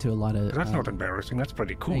get into a lot of. That's not embarrassing. That's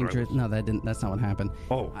pretty cool. dangerous. No, that didn't. That's not what happened.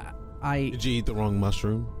 Oh, did you eat the wrong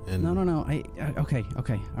mushroom? And No. Okay.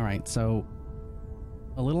 All right. So,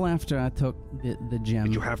 a little after I took the gem.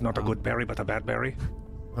 Did you have not a good berry, but a bad berry?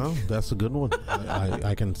 Oh, that's a good one.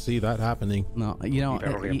 I can see that happening. No, you know,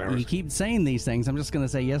 you keep saying these things. I'm just going to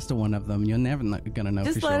say yes to one of them. You're never going to know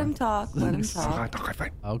Just for let sure. him talk. Let him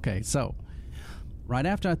talk. Okay, so right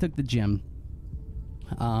after I took the gem,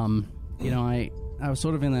 you know, I was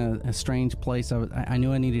sort of in a strange place. I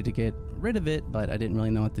knew I needed to get rid of it, but I didn't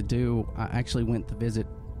really know what to do. I actually went to visit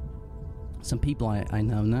some people I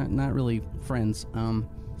know, not really friends.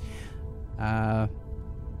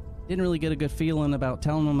 Didn't really get a good feeling about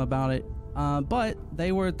telling them about it, but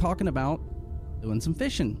they were talking about doing some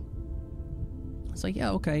fishing. It's like,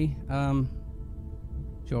 yeah, okay,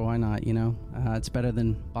 sure, why not? You know, it's better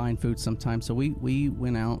than buying food sometimes. So we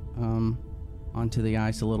went out onto the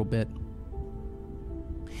ice a little bit,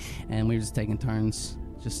 and we were just taking turns,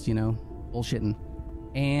 just, you know, bullshitting.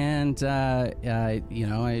 And you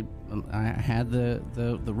know, I had the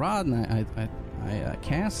rod, and I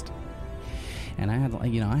cast. And I had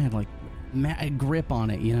like mad grip on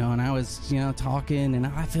it, you know, and I was, you know, talking, and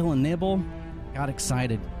I feel a nibble, got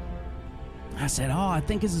excited. I said, oh, I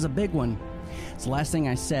think this is a big one. It's the last thing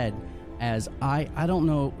I said, as I don't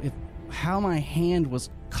know how my hand was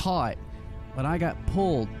caught, but I got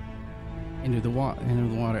pulled into the water,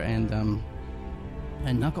 and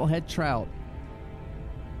knucklehead trout.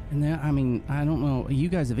 And I mean, I don't know, you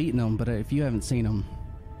guys have eaten them, but if you haven't seen them,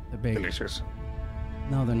 they're big. Delicious.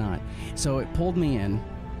 No, they're not. So it pulled me in,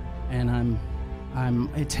 and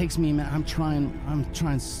it takes me. I'm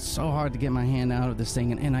trying so hard to get my hand out of this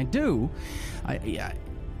thing, and I do.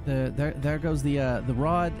 There goes the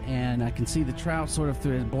rod, and I can see the trout sort of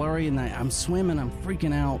through it blurry, and I'm swimming. I'm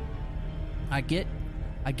freaking out. I get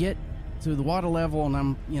to the water level, and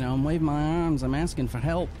I'm waving my arms. I'm asking for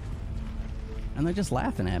help, and they're just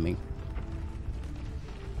laughing at me,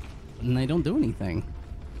 and they don't do anything.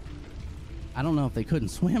 I don't know if they couldn't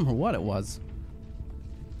swim or what it was,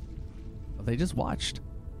 but they just watched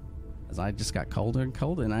as I just got colder and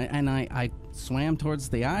colder, and I swam towards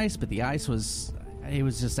the ice, but the ice was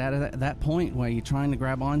just at that point where you're trying to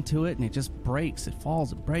grab onto it and it just breaks, it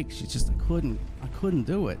falls, it breaks. I couldn't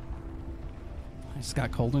do it. I just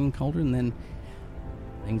got colder and colder, and then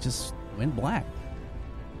things just went black.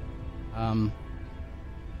 And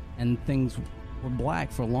things were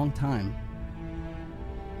black for a long time.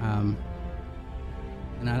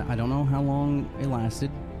 And I don't know how long it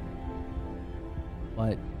lasted,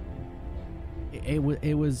 but it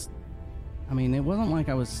was, I mean, it wasn't like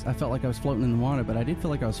I felt like I was floating in the water, but I did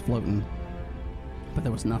feel like I was floating, but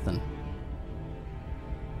there was nothing.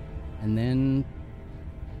 And then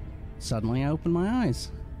suddenly I opened my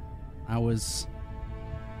eyes. I was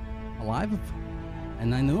alive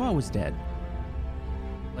and I knew I was dead.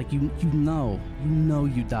 Like, you know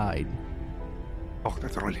you died. Oh,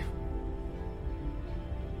 that's really.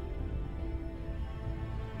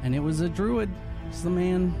 And it was a druid. It's the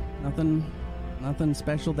man. Nothing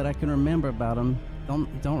special that I can remember about him.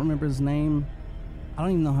 Don't remember his name. I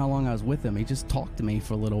don't even know how long I was with him. He just talked to me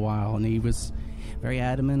for a little while, and he was very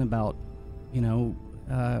adamant about,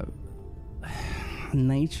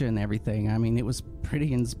 nature and everything. I mean, it was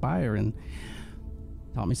pretty inspiring.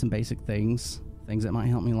 Taught me some basic things that might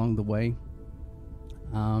help me along the way.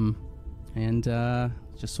 And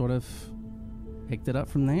just sort of picked it up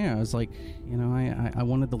from there. I was like, I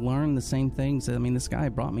wanted to learn the same things. I mean, this guy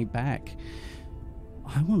brought me back.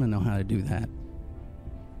 I want to know how to do that.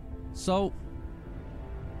 So,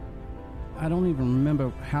 I don't even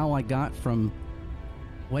remember how I got from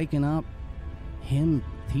waking up, him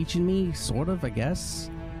teaching me, sort of, I guess,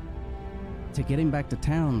 to getting back to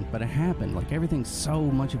town. But it happened. Like, everything's so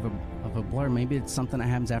much of a blur. Maybe it's something that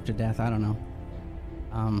happens after death. I don't know.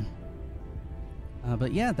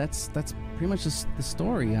 But yeah, that's pretty much the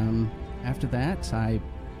story. After that, I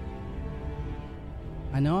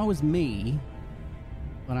know I was me,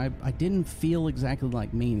 but I didn't feel exactly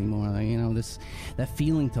like me anymore. That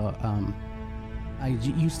feeling to I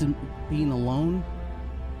used to being alone.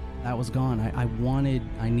 That was gone.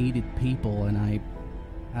 I needed people, and I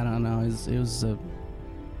don't know. It was a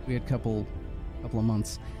weird couple of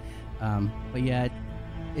months. But yeah.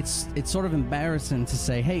 It's sort of embarrassing to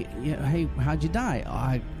say, hey, how'd you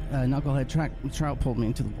die? Knucklehead trout pulled me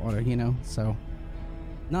into the water, So,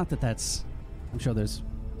 not that's. I'm sure there's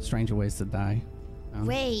stranger ways to die.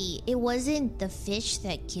 Ray, it wasn't the fish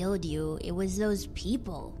that killed you. It was those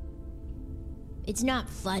people. It's not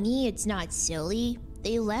funny. It's not silly.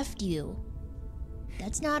 They left you.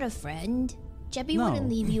 That's not a friend. Jeppy wouldn't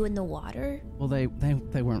leave you in the water. Well, they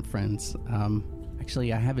weren't friends.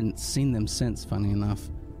 Actually, I haven't seen them since, funny enough.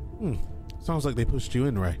 Sounds like they pushed you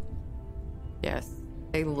in, Ray. Yes.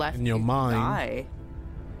 They left in your you mind. To die.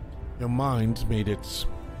 Your mind made it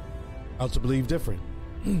out to believe different.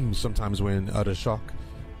 Sometimes we're in utter shock.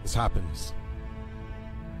 This happens.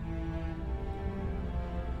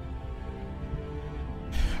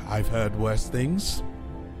 I've heard worse things.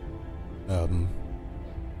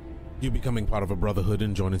 You becoming part of a brotherhood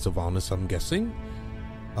and joining Sylvanas, I'm guessing.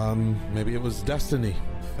 Maybe it was destiny.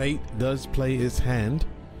 Fate does play its hand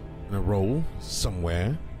in a role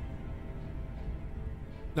somewhere.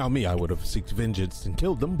 Now, me, I would have sought vengeance and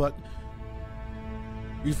killed them, but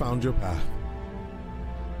you found your path.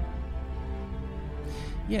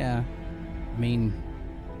 Yeah, I mean,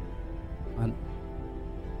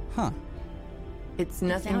 It's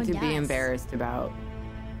nothing to be embarrassed about.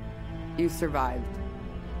 You survived.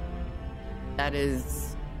 That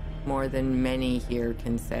is more than many here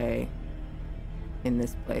can say in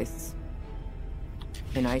this place.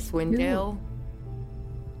 In Icewind Dale.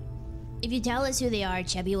 If you tell us who they are,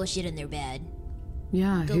 Chubby will shit in their bed.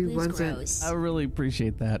 Yeah, who was gross. I really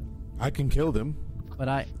appreciate that. I can kill them, but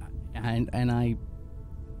I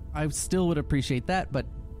still would appreciate that. But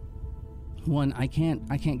one, I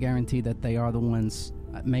can't guarantee that they are the ones.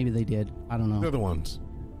 Maybe they did. I don't know. They're the ones.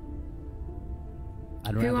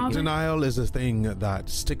 Denial is a thing that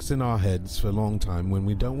sticks in our heads for a long time. When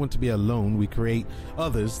we don't want to be alone, we create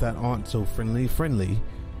others that aren't so friendly.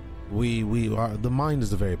 We are. The mind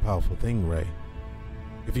is a very powerful thing, Ray.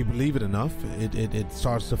 If you believe it enough, it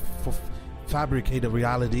starts to fabricate a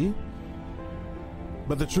reality.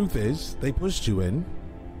 But the truth is, they pushed you in.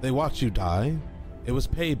 They watched you die. It was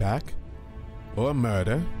payback or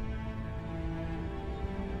murder.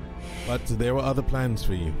 But there were other plans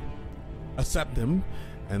for you. Accept them,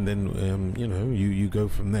 and then you go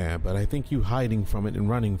from there. But I think you hiding from it and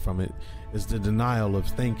running from it is the denial of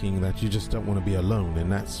thinking that you just don't want to be alone, and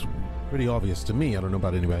that's pretty obvious to me. I don't know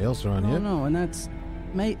about anybody else around here. No, and that's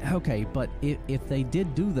okay. But if they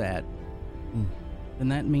did do that, then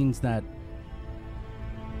that means that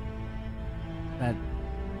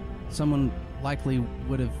someone likely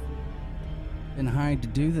would have been hired to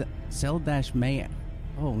do that. Zeldash may.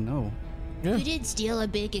 Oh no. Yeah. You did steal a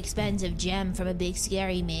big expensive gem from a big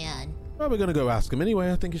scary man. Well, we're gonna go ask him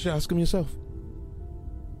anyway. I think you should ask him yourself.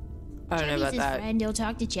 I don't know about his that. Friend, he'll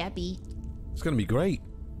talk to Chappie. It's gonna be great.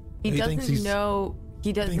 He doesn't know.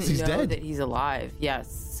 He doesn't know dead. that he's alive.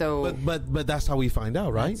 Yes. So. But that's how we find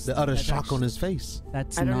out, right? The utter shock on his face. I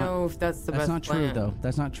don't know if that's the best not true, plan. though.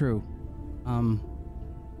 That's not true.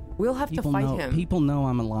 We'll have to fight him. People know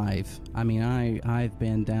I'm alive. I mean, I've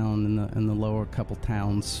been down in the lower couple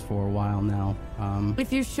towns for a while now.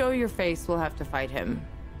 If you show your face, we'll have to fight him.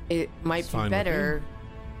 It might be better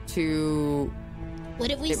to What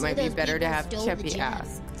if we It say might be those better to people have stole the Cheppy gem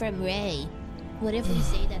ask. from Ray? What if we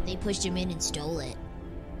say that they pushed him in and stole it?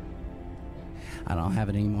 I don't have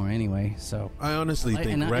it anymore anyway, so. I honestly think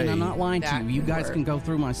and Ray. and I'm not lying to That you. You could guys work. can go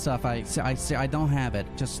through my stuff. I don't have it.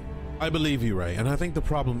 Just. I believe you, Ray, and I think the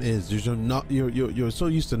problem is you're so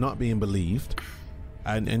used to not being believed,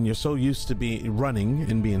 and you're so used to being running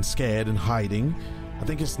and being scared and hiding. I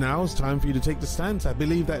think it's time for you to take the stance. I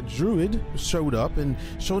believe that druid showed up and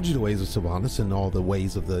showed you the ways of Sylvanas and all the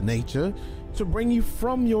ways of the nature to bring you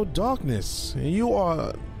from your darkness. And you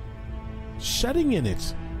are shedding in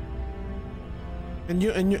it. And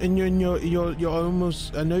you're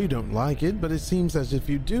almost. I know you don't like it, but it seems as if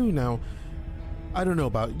you do now. I don't know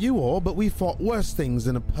about you all, but we fought worse things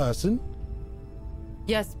than a person.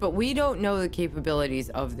 Yes, but we don't know the capabilities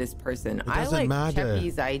of this person. I doesn't like matter.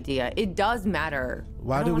 Cheppy's idea. It does matter.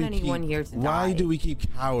 Why I do don't we want anyone keep? here to Why die. do we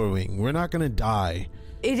keep cowering? We're not going to die.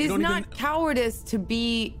 It We is don't not even- cowardice to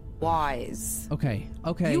be wise. Okay.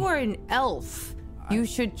 You are an elf. You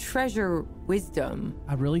should treasure wisdom.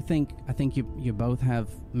 I think you both have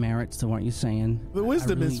merits to what you're saying. The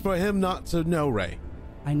wisdom is for him not to know, Ray.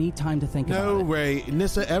 I need time to think about No, it. Ray.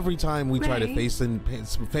 Nissa, every time we try to Ray?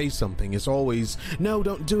 face something, it's always, no,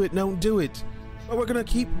 don't do it, don't do it. But we're going to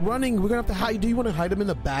keep running. We're going to have to hide. Do you want to hide him in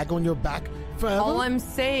the bag on your back forever? All I'm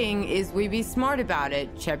saying is we be smart about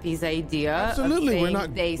it. Cheppy's idea. Absolutely, Of we're saying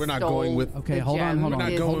not- they we're not stole going with- Okay, the hold on, gem hold on.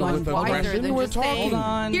 is We're not going with wiser aggression, than we're just saying, talking. Hold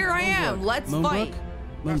on, here I am. Let's Moonbrook? fight.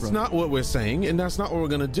 That's not what we're saying, and that's not what we're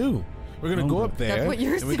going to do. We're going to go up there. That's what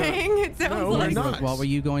you're and we're gonna- saying? It sounds no, like- we're not. What were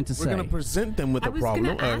you going to We're say? going to present them with I a was problem,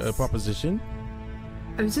 gonna a ask- proposition.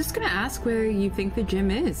 I was just going to ask where you think the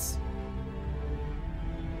gym is.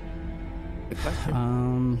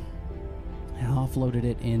 I offloaded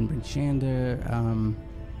it in Brinchander.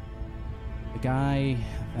 The guy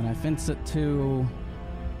that I fenced it to.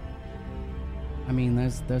 I mean,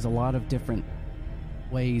 there's a lot of different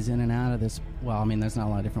ways in and out of this. Well, I mean, there's not a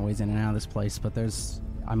lot of different ways in and out of this place, but there's.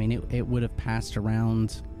 I mean, it would have passed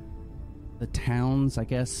around the towns, I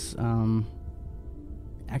guess.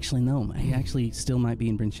 Actually, no. He actually still might be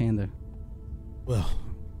in Brinchander. Well,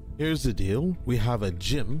 here's the deal. We have a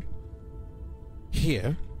gym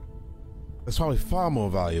here that's probably far more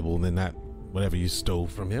valuable than that whatever you stole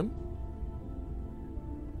from him.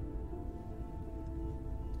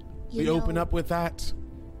 We open up with that.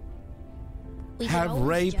 We Have can always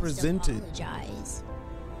Ray just presented. apologize.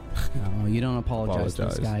 No, you don't apologize to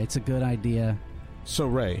this guy. It's a good idea. So,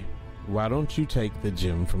 Ray, why don't you take the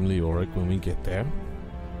gem from Leoric when we get there,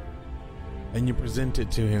 and you present it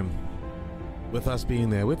to him, with us being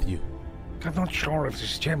there with you? I'm not sure if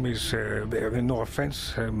this gem is. No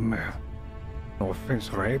offense,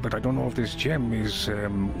 Ray, but I don't know if this gem is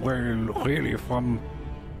really from.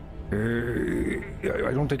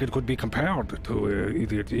 I don't think it could be compared to.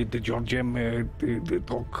 Did your gem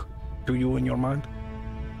talk to you in your mind?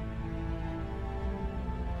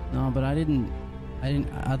 No, but I didn't.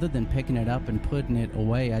 Other than picking it up and putting it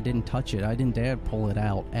away, I didn't touch it. I didn't dare pull it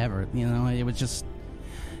out ever. You know, it was just.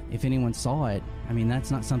 If anyone saw it, I mean,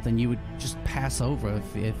 that's not something you would just pass over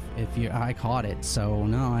if your eye caught it. So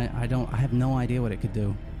no, I don't. I have no idea what it could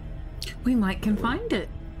do. We might can find it.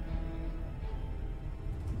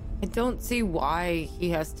 I don't see why he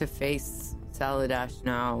has to face Saladash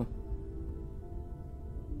now.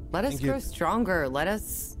 Let us Thank you. grow stronger. Let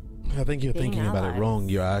us. I think you're Being thinking about it allies. wrong.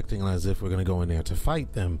 You're acting as if we're going to go in there to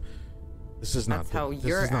fight them. This is not. That's how This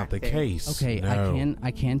you're is not the acting. case. Okay, No.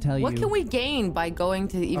 I can tell you. What can we gain by going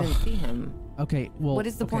to even see him? Okay, well, What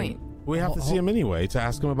is the point? We have to see him anyway to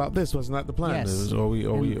ask him about this. Wasn't that the plan? Yes. It was- or we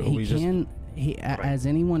And he just. can. As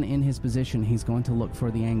anyone in his position, he's going to look for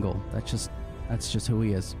the angle. That's just who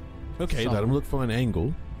he is. Okay, So- let him look for an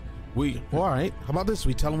angle. All right. How about this?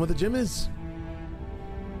 We tell him where the gym is.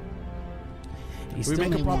 He's We still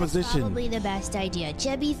make a in- That's proposition. probably the best idea.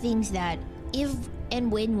 Chebby thinks that if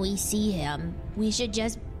and when we see him, we should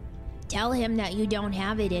just tell him that you don't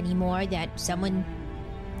have it anymore, that someone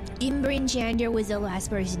in Brinchander was the last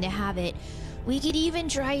person to have it. We could even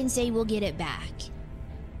try and say we'll get it back.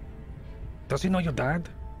 Does he know your dad?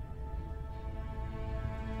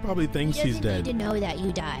 Probably thinks He he's doesn't dead. need to know that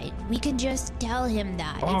you died. We can just tell him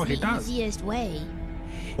that. Oh, it's he the does. easiest way.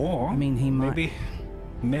 Or I mean, he might.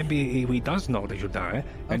 maybe he does know that you die,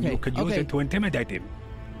 and you Okay, could use okay. it to intimidate him.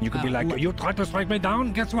 You could be like, look- you tried to strike me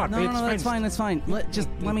down. Guess what? No, It's no, that's fenced." fine. That's fine.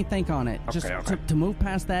 Let me think on it. Just Okay. To move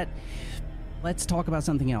past that, let's talk about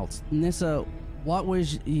something else. Nissa, what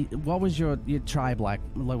was your tribe like?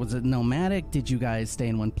 Was it nomadic? Did you guys stay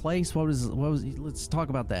in one place? What was? Let's talk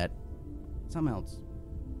about that. Something else.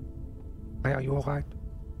 Hey, are you all right?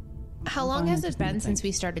 How long has it been since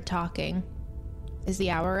we started talking? Is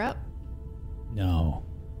the hour up? No.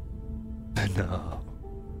 No.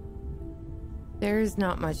 There's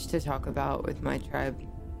not much to talk about with my tribe.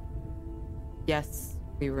 Yes,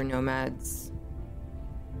 we were nomads.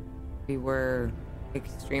 We were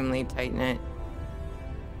extremely tight-knit.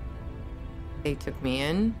 They took me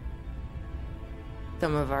in.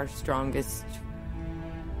 Some of our strongest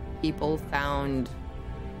people found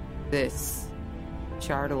this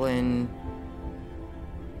Chardalyn,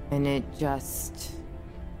 and it just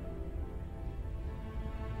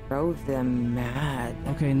drove them mad.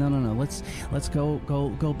 Okay, no. Let's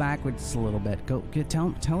go backwards a little bit.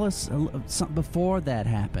 Tell us before that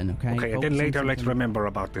happened. Okay. Okay, and then later let's remember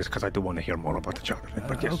about this because I do want to hear more about the Chardalyn.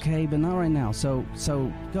 But yes. Okay, but not right now. So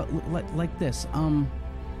go like this.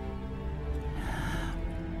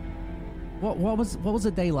 What was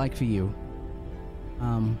a day like for you?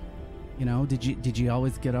 Did you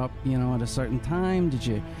always get up, at a certain time? Did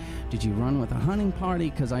you run with a hunting party?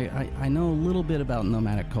 Because I know a little bit about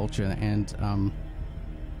nomadic culture, and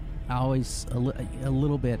I always a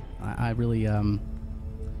little bit. I really I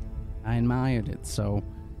admired it. So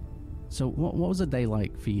what was a day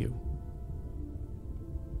like for you?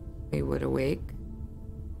 We would awake,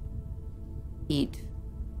 eat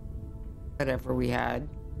whatever we had,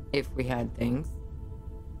 if we had things.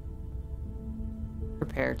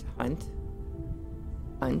 Prepare to hunt,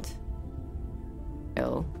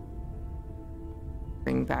 kill,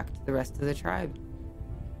 bring back to the rest of the tribe.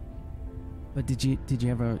 But did you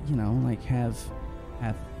ever,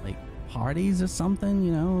 have like parties or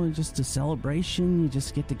something, just a celebration? You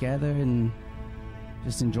just get together and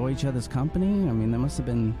just enjoy each other's company? I mean, there must have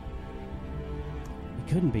been,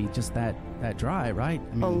 it couldn't be just that dry, right?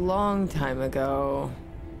 I mean, a long time ago,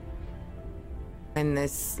 when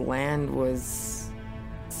this land was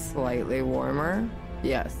slightly warmer,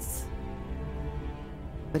 yes.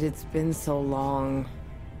 But it's been so long.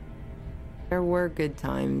 There were good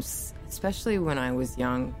times, especially when I was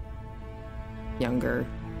younger.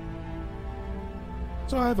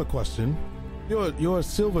 So I have a question. You're a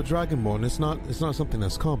silver dragonborn. It's not something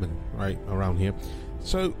that's common, right, around here.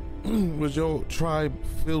 So was your tribe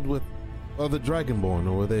filled with other dragonborn,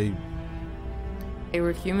 or were they? They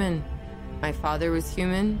were human. My father was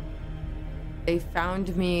human. They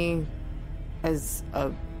found me as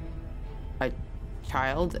a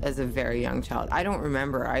child, as a very young child. I don't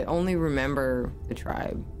remember. I only remember the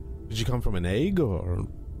tribe. Did you come from an egg, or?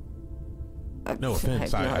 No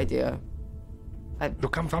offense. I have no idea. You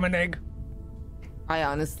come from an egg? I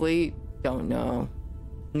honestly don't know.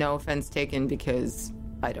 No offense taken, because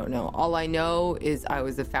I don't know. All I know is I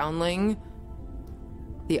was a foundling.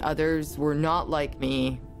 The others were not like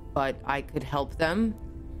me, but I could help them,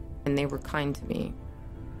 and they were kind to me.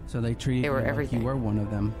 So they treated you like you were one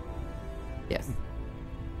of them. Yes.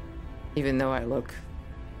 Even though I look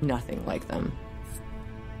nothing like them.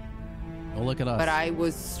 Well, look at us. But I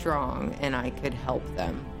was strong, and I could help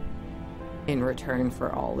them in return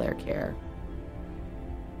for all their care.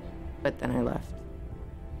 But then I left.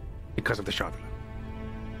 Because of the Chardalyn.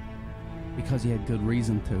 Because you had good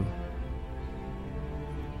reason to.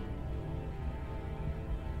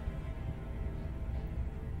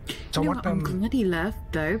 So I'm glad he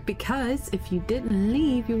left, though, because if you didn't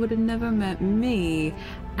leave, you would have never met me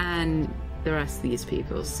and the rest of these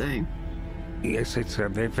people. So, yes, it's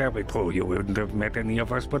very true. You wouldn't have met any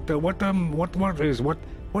of us. But what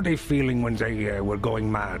were they feeling when they were going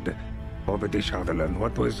mad over the Chardalyn?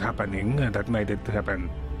 What was happening that made it happen?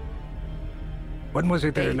 When was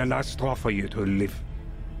it the last straw for you to live?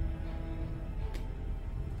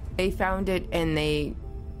 They found it and they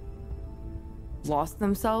lost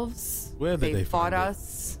themselves. Where did they fought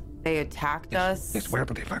us? They attacked us. Yes, where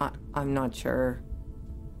did they find it? I'm not sure.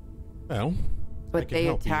 Well, but they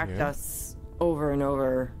attacked us over and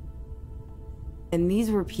over. And these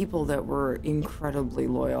were people that were incredibly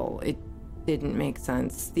loyal. It didn't make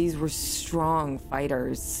sense. These were strong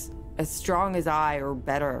fighters, as strong as I or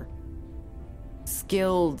better.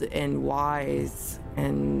 Skilled and wise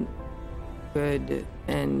and good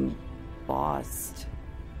and lost.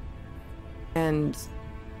 And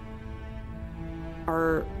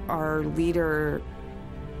our leader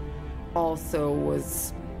also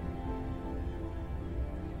was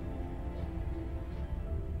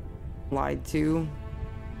lied to.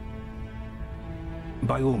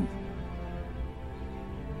 By whom?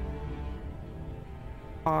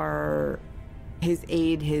 Our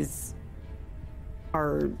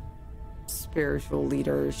spiritual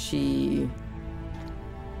leader,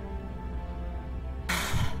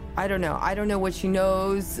 I don't know what she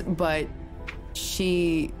knows, but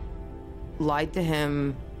she lied to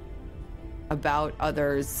him about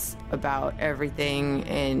others, about everything,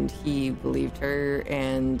 and he believed her,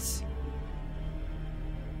 and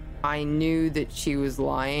I knew that she was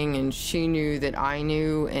lying, and she knew that I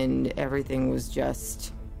knew, and everything was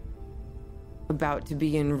just about to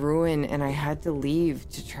be in ruin, and I had to leave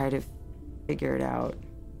to try to figure it out.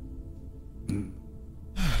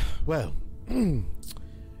 Well, I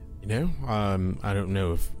don't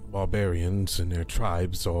know if barbarians and their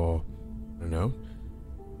tribes or, I don't know,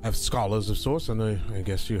 have scholars of sorts, and I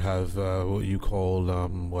guess you have what you call,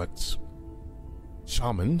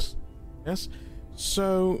 shamans, yes?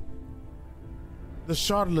 So, the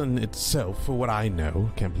Chardalyn itself, for what I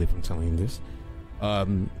know, can't believe I'm telling you this,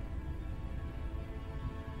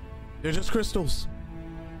 they're just crystals.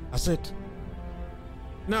 That's it.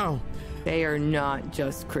 No. They are not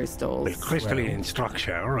just crystals. Well, crystalline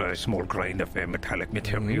structure, a small grain of metallic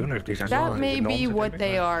material. That may be what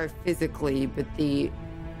they are physically, but the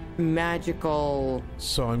magical...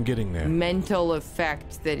 So I'm getting there. ...mental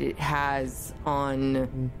effect that it has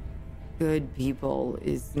on good people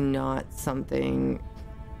is not something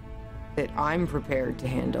that I'm prepared to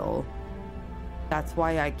handle. That's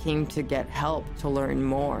why I came to get help, to learn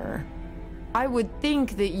more. I would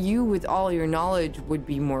think that you, with all your knowledge, would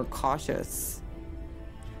be more cautious.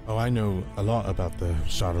 Oh, I know a lot about the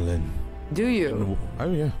Chardalyn. Do you?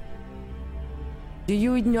 Oh, yeah. Do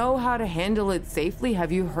you know how to handle it safely?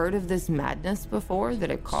 Have you heard of this madness before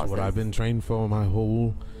that it causes? That's what I've been trained for my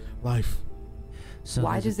whole life. So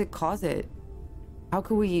why does it cause it? How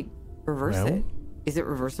can we reverse it? Is it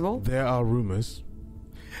reversible? There are rumors.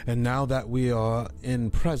 And now that we are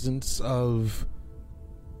in presence of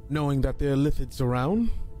knowing that there are lithids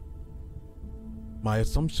around, my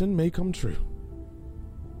assumption may come true.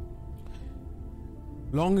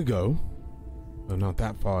 Long ago, well, not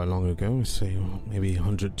that far long ago, say maybe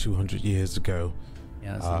 100, 200 years ago,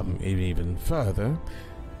 maybe even further,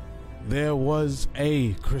 there was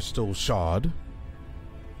a crystal shard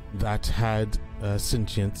that had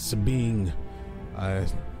sentience being.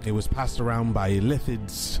 It was passed around by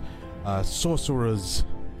lithids, sorcerers,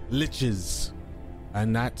 liches,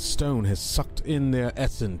 and that stone has sucked in their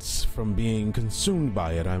essence from being consumed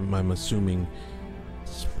by it. I'm assuming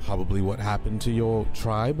it's probably what happened to your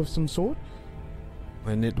tribe of some sort.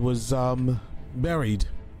 And it was buried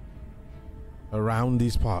around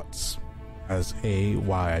these parts as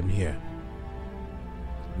why I'm here.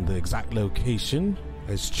 The exact location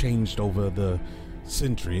has changed over the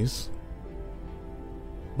centuries.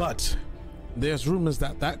 But there's rumors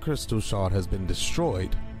that that crystal shard has been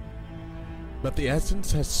destroyed. But the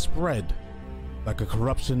essence has spread like a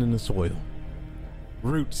corruption in the soil.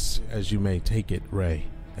 Roots, as you may take it, Ray.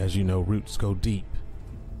 As you know, roots go deep.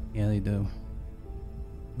 Yeah, they do.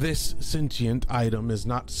 This sentient item is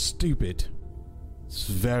not stupid. It's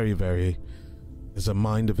very, very... has a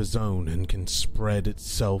mind of its own and can spread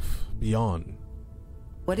itself beyond.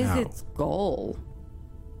 What is its goal?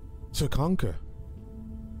 To conquer.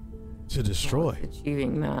 To destroy.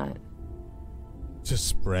 Achieving that. To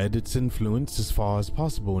spread its influence as far as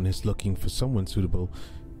possible, and it's looking for someone suitable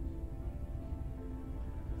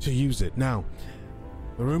to use it. Now,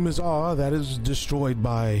 the rumors are that it was destroyed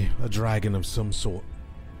by a dragon of some sort.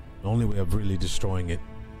 The only way of really destroying it.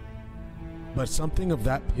 But something of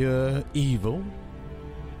that pure evil,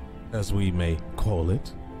 as we may call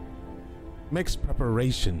it, makes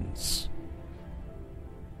preparations,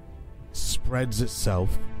 spreads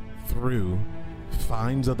itself through,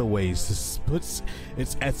 finds other ways, puts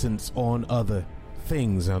its essence on other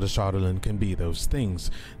things. Now the Chardalyn can be those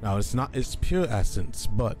things. Now it's not its pure essence,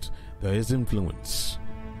 but there is influence.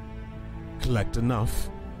 Collect enough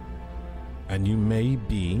and you may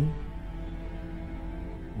be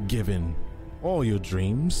given all your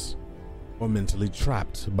dreams or mentally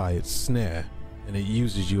trapped by its snare, and it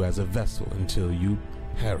uses you as a vessel until you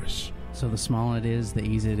perish. So the smaller it is, the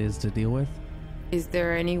easier it is to deal with? Is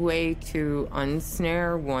there any way to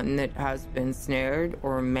unsnare one that has been snared,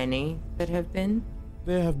 or many that have been?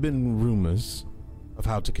 There have been rumors of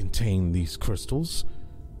how to contain these crystals,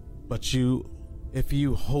 but if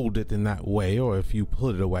you hold it in that way, or if you pull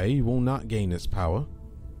it away, you will not gain its power,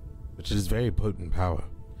 which is very potent power.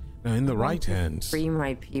 Now, in the right hands... Free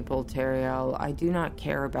my people, Teriel. I do not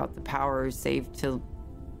care about the power save to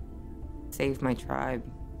save my tribe.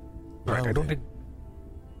 Right, I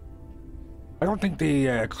don't think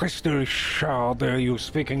the crystal shard you're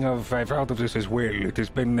speaking of, I've heard of this as well. It has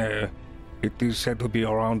been, it is said to be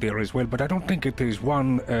around there as well, but I don't think it is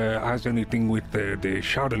one has anything with the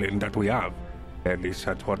Chardalyn that we have. At least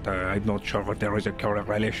that's what, I'm not sure if there is a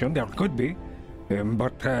correlation. There could be.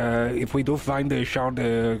 But if we do find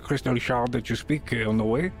the crystal shard that you speak on the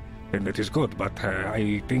way, then it is good. But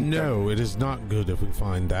I think no, it is not good if we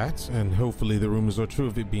find that, and hopefully the rumors are true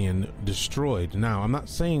of it being destroyed. Now, I'm not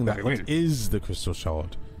saying that it is the crystal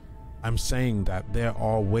shard. I'm saying that there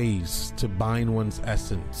are ways to bind one's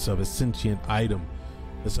essence of a sentient item.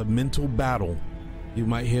 It's a mental battle. You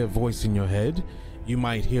might hear a voice in your head. You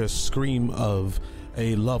might hear a scream of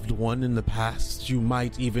a loved one in the past. You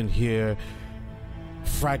might even hear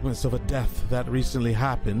fragments of a death that recently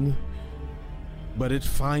happened. But it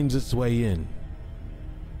finds its way in.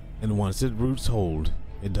 And once it roots hold,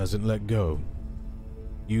 it doesn't let go.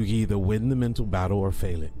 You either win the mental battle or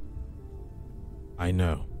fail it. I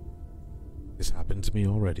know. This happened to me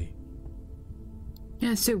already.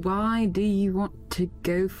 Yeah, so why do you want to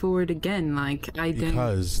go for it again? Like, I don't...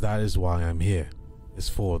 Because that is why I'm here. It's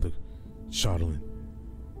for the Chardalyn.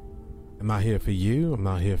 I'm not here for you. I'm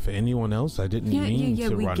not here for anyone else. I didn't mean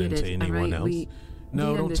to run into anyone else.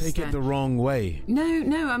 No, don't take it the wrong way.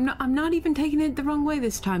 No, I'm not even taking it the wrong way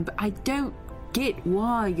this time, but I don't get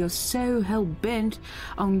why you're so hell-bent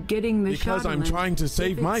on getting the Because I'm trying to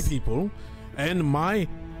save my people, and my...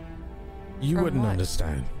 You wouldn't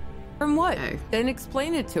understand. From what? No. Then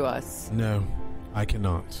explain it to us. No, I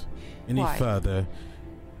cannot. Any further.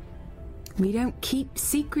 We don't keep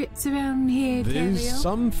secrets around here, There's Teriel.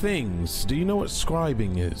 some things. Do you know what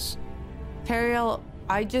scribing is? Teriel,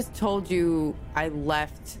 I just told you I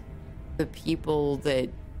left the people that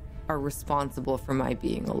are responsible for my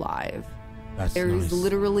being alive. There is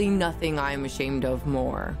literally nothing I'm ashamed of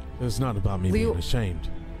more. It's not about me being ashamed.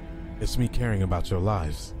 It's me caring about your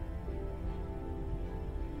lives.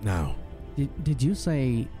 Now. Did you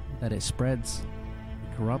say that it spreads,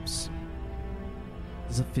 it corrupts?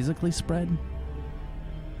 Does it physically spread?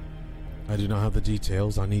 I do not have the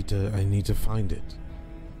details. I need to find it.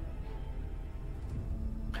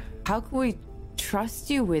 How can we trust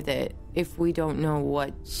you with it if we don't know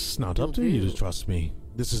what? It's not up to you to trust me.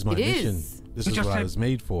 This is my mission. This is what I was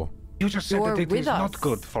made for. You just said that it is not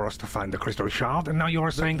good for us to find the crystal shard, and now you are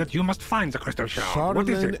saying that you must find the crystal shard. What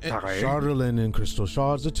is it, Chardalyn and crystal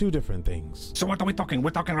shards are two different things. So what are we talking? We're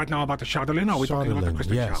talking right now about the Chardalyn, or are we talking about the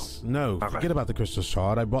crystal shard? Yes. No, forget about the crystal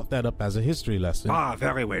shard. I brought that up as a history lesson. Ah,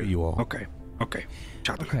 very well. You all. Okay.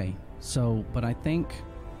 Chardalyn. Okay, so, but I think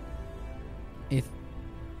if...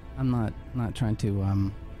 I'm not trying to,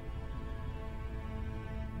 I'm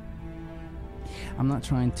not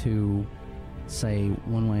trying to say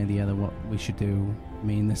one way or the other what we should do. I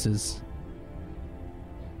mean, we're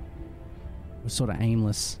sort of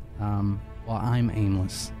aimless. Well, I'm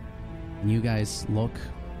aimless. And you guys look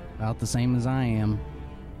about the same as I am.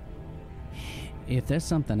 If there's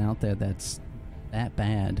something out there that's that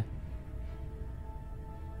bad,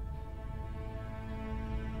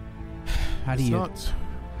 how do you...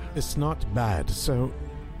 It's not bad. So,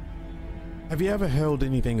 have you ever held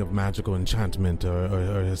anything of magical enchantment or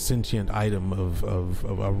a sentient item of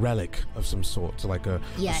a relic of some sort, like a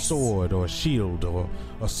sword or a shield or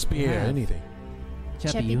a spear, anything?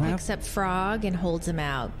 Cheppy picks up Frog and holds him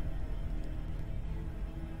out.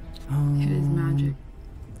 It is magic.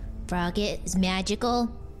 Frog, it is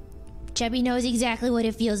magical. Cheppy knows exactly what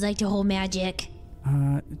it feels like to hold magic.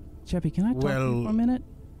 Cheppy, can I talk to you for a minute?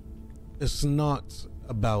 It's not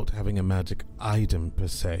about having a magic item per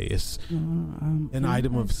se. It's an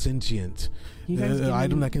item of sentient, an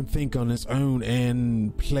item that can think on its own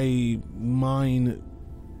and play mind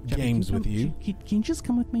games with you. Can you just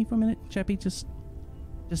come with me for a minute, Cheppy? Just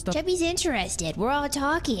Cheppy's interested. We're all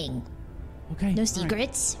talking. Okay. No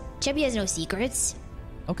secrets. Cheppy has no secrets.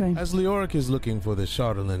 Okay. As Leoric is looking for the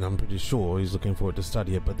Chardalyn, I'm pretty sure he's looking for it to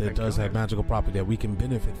study it, but it does have magical property that we can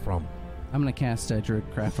benefit from. I'm gonna cast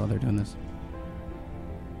Druid Craft while they're doing this.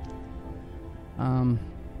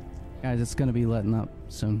 Guys, it's gonna be letting up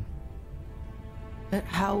soon. But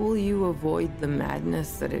how will you avoid the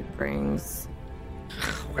madness that it brings?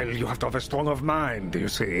 Well, you have to have a strong of mind, you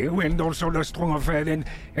see, and also the strong of faith,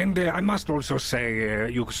 and I must also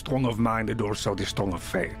say, you strong of mind and also the strong of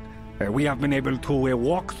faith. We have been able to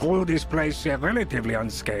walk through this place relatively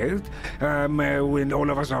unscathed, when all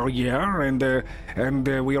of us are here,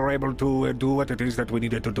 and we are able to do what it is that we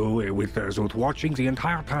needed to do with Zoot watching the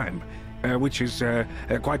entire time. Which is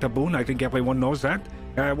quite a boon. I think everyone knows that.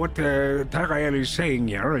 What Teriel is saying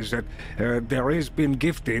here is that there has been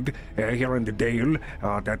gifted here in the Dale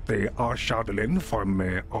that they are Chardalyn from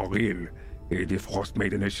Auril, the Frost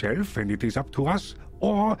Maiden herself, and it is up to us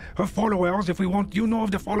or her followers if we want. You know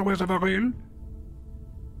of the followers of Auril?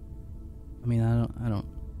 I mean, I don't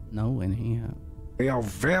know any. They are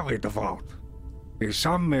very devout.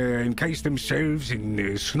 Some encase themselves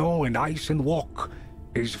in snow and ice and walk.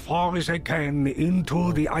 as far as they can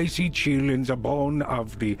into the icy chill in the bone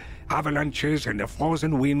of the avalanches and the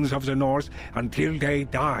frozen winds of the north until they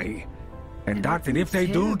die. And if they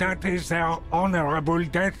do, that is their honorable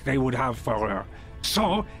death they would have for her.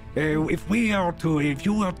 So, if you are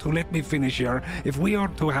to let me finish here, if we are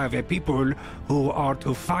to have a people who are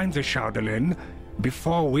to find the Shardolin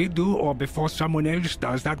before we do or before someone else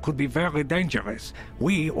does, that could be very dangerous.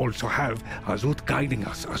 We also have Azut guiding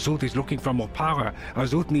us. Azut is looking for more power.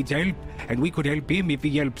 Azut needs help, and we could help him if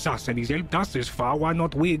he helps us, and he's helped us this far. Why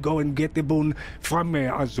not we go and get the boon from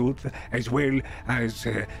Azut, as well as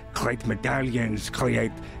create medallions,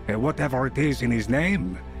 create whatever it is in his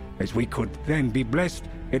name, as we could then be blessed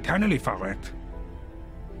eternally for it.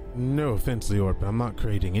 No offense, Lior, but I'm not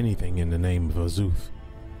creating anything in the name of Azuth.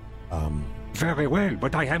 Very well,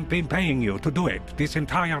 but I have been paying you to do it this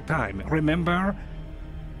entire time. Remember?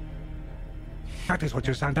 That is what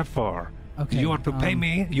you signed up for. Okay, you are to pay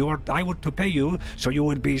me. I would to pay you, so you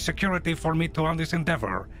would be security for me to on this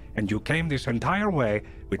endeavor. And you came this entire way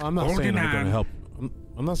with I'm not golden saying I'm going hand. to help.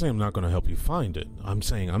 I'm not saying I'm not going to help you find it. I'm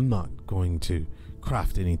saying I'm not going to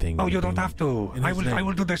craft anything. Oh, you don't have to. in I his will. name. I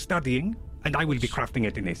will do the studying, and I will be crafting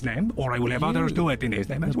it in his name, or I will have others do it in his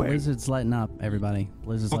name as well. Blizzard's lighting up, everybody.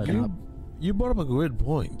 Blizzard's lighting up. You brought up a good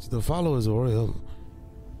point. The followers of Oriel.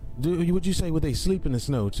 Would you say would they sleep in the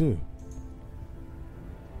snow too?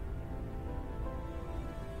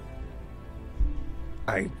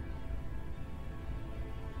 They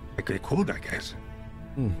could, I guess.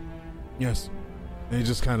 Yes. And he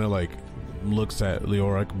just kind of like looks at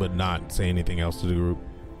Leoric, but not say anything else to the group.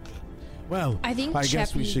 Well, I think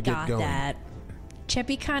guess we Cheppy should get got going. that.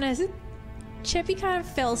 Cheppy kind of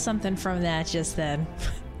felt something from that just then.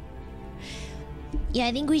 Yeah,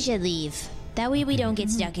 I think we should leave. That way we don't get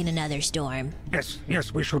stuck in another storm.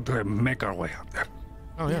 Yes, we should make our way out there.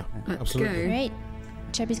 Oh yeah, absolutely. All right.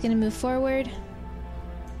 Cheppy's gonna move forward.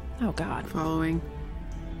 Oh God. Following.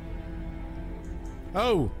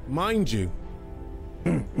 Oh, mind you,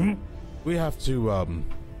 we have to.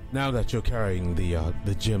 Now that you're carrying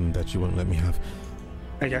the gem that you won't let me have.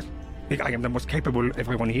 Yes, I am the most capable.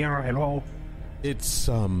 Everyone here, hello. It's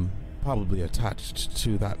probably attached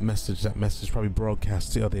to that message. That message probably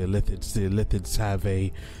broadcast to other Illithids. The Illithids have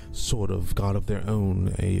a sort of god of their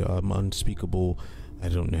own, a unspeakable, I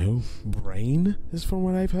don't know, brain is from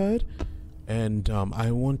what I've heard. And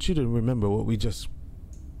I want you to remember what we just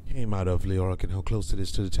came out of, Leoric, and how close it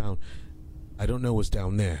is to the town. I don't know what's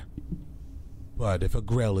down there, but if a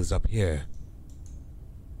Grell is up here,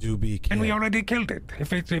 do be careful. And we already killed it.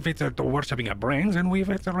 If it's worshipping our brains, and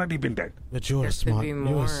it's already been dead. But you're a smart.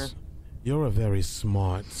 You're a very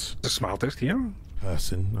smart. The smartest here.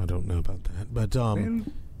 Person. I don't know about that, but Well,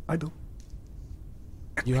 I do.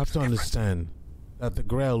 You have to understand that the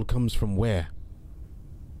Grell comes from where?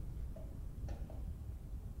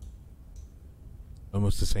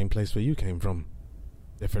 Almost the same place where you came from.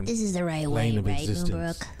 Different. This is the right plane way, of right, existence.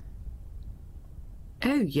 Moonbrook?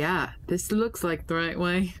 Oh yeah, this looks like the right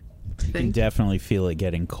way. You can definitely feel it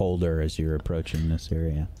getting colder as you're approaching this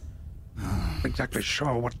area. Exactly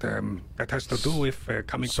sure what that has to do with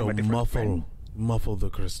coming So from a different plane. muffle the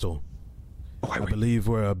crystal. I believe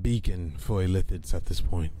we're a beacon for Illithids at this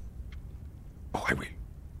point. Oh, I will.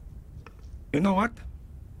 You know what?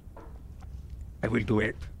 I will do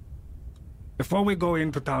it. Before we go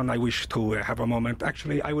into town, I wish to have a moment.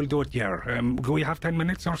 Actually, I will do it here. Do we have 10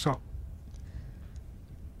 minutes or so?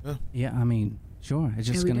 Yeah, I mean, sure. It's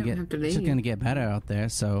just we gonna don't get have to it's just leave. gonna get better out there.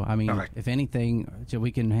 So I mean, if anything,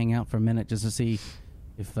 we can hang out for a minute just to see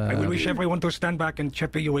if. I will wish everyone to stand back and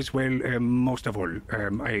Cheppy you as well. Most of all,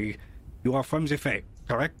 you are from the Fae,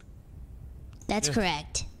 correct? That's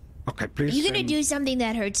correct. Okay, Are please. you gonna do something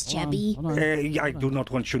that hurts Chubby? I do not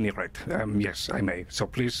want you near it. Yes, I may. So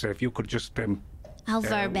please, if you could just How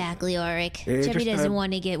far back, Leoric? just, Chubby doesn't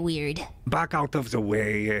want to get weird. back out of the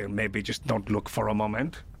way. Maybe just don't look for a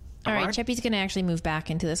moment. All right, Cheppy's gonna actually move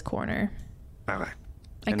back into this corner. All right.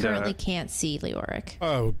 I currently can't see Leoric.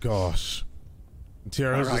 Oh gosh.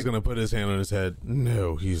 Tierra's All right. is going to put his hand on his head.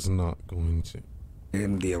 No, he's not going to.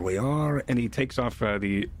 And there we are. And he takes off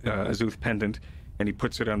the Azuth pendant and he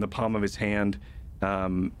puts it on the palm of his hand.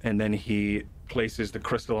 And then he places the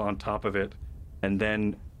crystal on top of it. And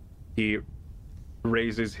then he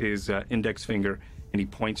raises his index finger and he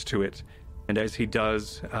points to it. And as he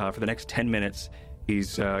does, for the next 10 minutes,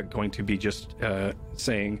 he's going to be just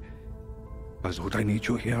saying, Azuth, I need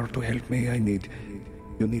you here to help me.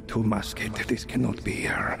 You need to mask it. This cannot be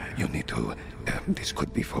here. You need to... this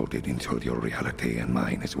could be folded into your reality and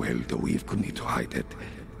mine as well. The weave could need to hide it.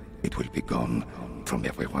 It will be gone from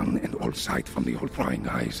everyone, and all sight from the all prying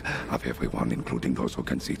eyes of everyone, including those who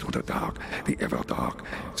can see through the dark, the ever dark,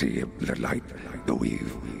 the light, the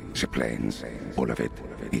weave, the planes, all of it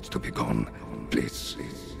needs to be gone. Please,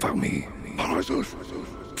 for me,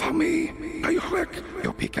 for me,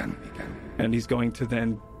 your pecan. And he's going to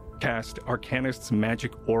then cast Arcanist's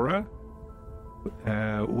Magic Aura,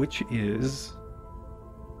 which is...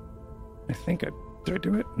 did I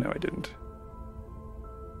do it? No, I didn't.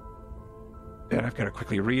 And I've got to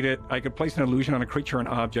quickly read it. I could place an illusion on a creature or an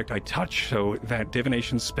object I touch so that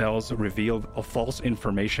divination spells reveal a false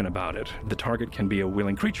information about it. The target can be a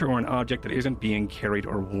willing creature or an object that isn't being carried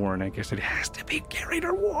or worn. I guess it has to be carried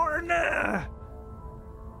or worn. I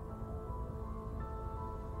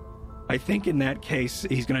think in that case,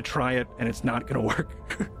 he's going to try it, and it's not going to work.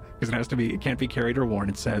 Because it can't be carried or worn,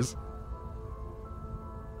 it says.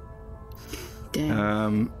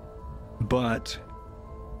 Damn. But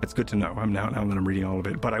that's good to know. Now that I'm reading all of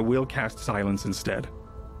it. But I will cast Silence instead.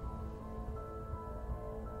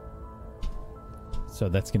 So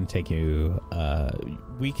that's going to take you...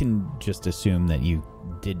 we can just assume that you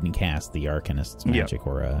didn't cast the Arcanist's Magic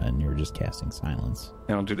Aura, and you're just casting Silence.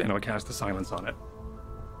 And I'll cast the Silence on it.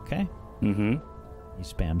 Okay. Mm-hmm. You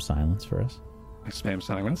spam Silence for us? I spam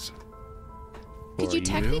Silence. Could you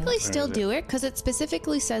technically still do it? Because it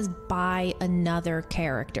specifically says by another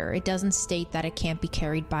character. It doesn't state that it can't be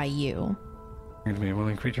carried by you. Going to be a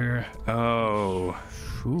willing creature. Oh.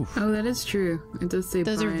 Oof. Oh, that is true. It does say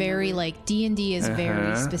those are very, like, D&D is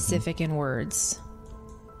very specific in words.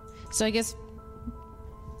 So I guess...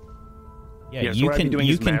 Yeah, you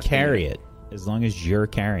can carry it. As long as you're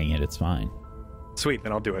carrying it, it's fine. Sweet,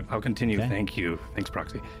 then I'll do it. I'll continue. Okay. Thank you. Thanks,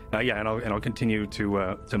 Proxy. And I'll continue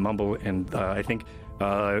to mumble, and I think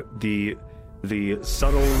the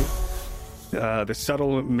subtle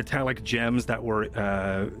metallic gems that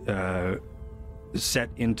were set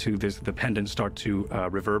into the pendant start to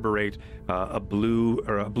reverberate. A blue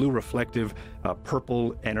reflective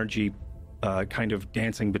purple energy kind of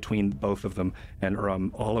dancing between both of them and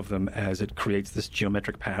all of them as it creates this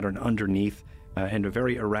geometric pattern underneath. And a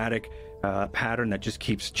very erratic pattern that just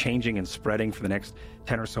keeps changing and spreading for the next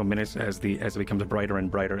 10 or so minutes as it becomes brighter and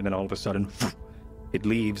brighter, and then all of a sudden it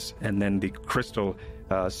leaves, and then the crystal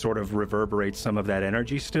sort of reverberates some of that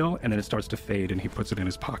energy still, and then it starts to fade, and he puts it in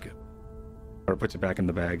his pocket. Or puts it back in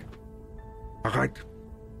the bag. All right,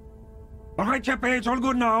 Cheppy, it's all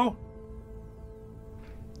good now.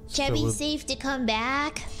 Cheppy's safe to come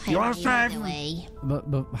back. You are safe. But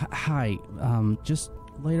hi, just...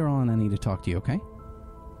 Later on, I need to talk to you, okay?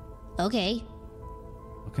 Okay.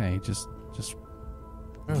 Okay, just...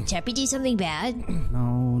 Did Cheppy do something bad?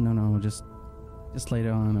 No, just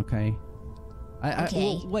later on, okay?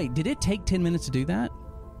 Okay. Wait, did it take 10 minutes to do that?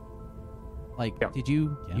 Like, did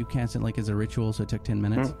you cast it like as a ritual, so it took 10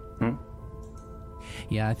 minutes?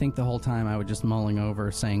 Mm-hmm. Yeah, I think the whole time I was just mulling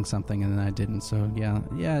over saying something and then I didn't, so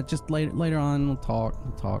yeah, just later on, we'll talk.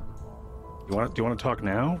 Do you want to talk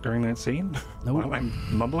now during that scene? Nope. While I'm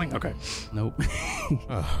mumbling? Okay. Nope.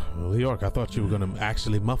 Well, York, I thought you were going to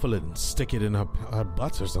actually muffle it and stick it in her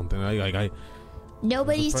butt or something.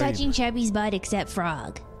 Nobody's touching Cheppy's butt except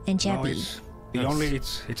Frog and Cheppy. No,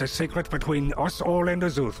 it's a secret between us all and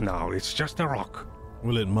Azuth now. It's just a rock.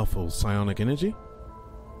 Will it muffle psionic energy?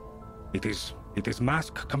 It is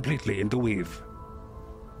masked completely in the weave.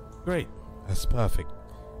 Great. That's perfect.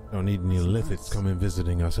 Don't need any lithics coming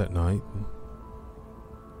visiting us at night.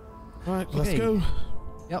 All right, let's go.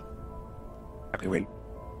 Yep. Okay, wait.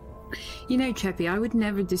 You know, Cheppy, I would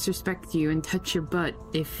never disrespect you and touch your butt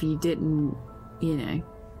if you didn't,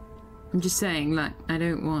 I'm just saying, like, I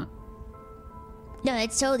don't want... No,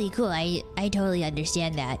 it's totally cool. I totally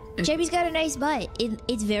understand that. Cheppy's got a nice butt.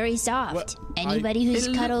 It's very soft. Anybody who's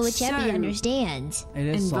cuddled with Cheppy understands. It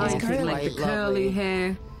is soft. It's like the curly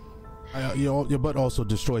hair. Your butt also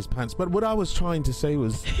destroys pants. But what I was trying to say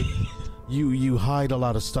was... You hide a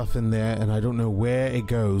lot of stuff in there, and I don't know where it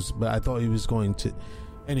goes, but I thought he was going to...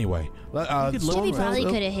 Anyway. Cheppy probably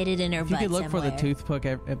could have hid it in her butt somewhere. If you could look for the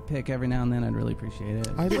toothpick every now and then, I'd really appreciate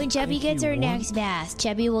it. When Cheppy gets her next bath,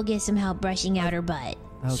 Cheppy will get some help brushing out her butt.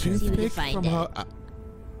 Okay. See if we can find it.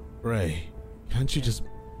 Ray, can't you just...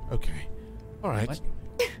 Okay. All right. What?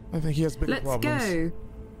 I think he has bigger problems. Let's go.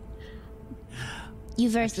 You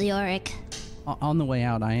first, Leoric. On the way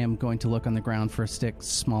out, I am going to look on the ground for a stick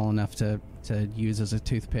small enough to use as a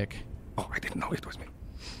toothpick. Oh, I didn't know it was me.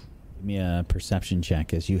 Give me a perception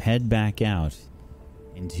check as you head back out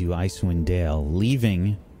into Icewind Dale,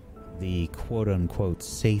 leaving the quote-unquote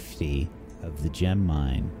safety of the gem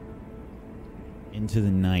mine. Into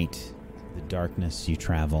the night, the darkness you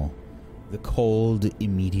travel, the cold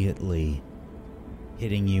immediately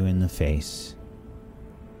hitting you in the face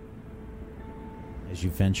as you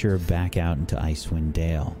venture back out into Icewind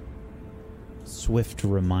Dale. Swift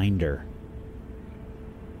reminder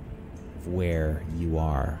of where you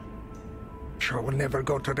are. Sure we'll never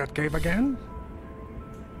go to that cave again?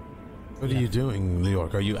 What are you doing,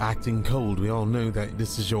 Leorc? Are you acting cold? We all know that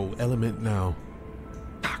this is your element now.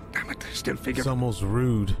 Ah, damn it. Still figure. It's almost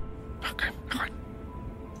rude. Okay, fine.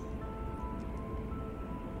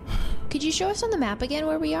 Could you show us on the map again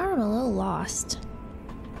where we are? I'm a little lost.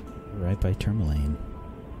 Right by Tourmaline.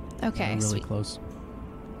 Okay, really sweet. close.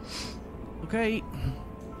 Okay.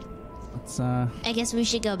 Let's I guess we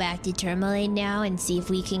should go back to Tourmaline now and see if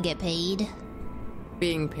we can get paid.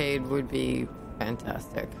 Being paid would be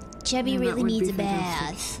fantastic. Chubby really needs a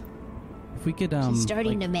bath. If we could She's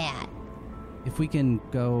starting to mat. If we can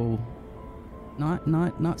go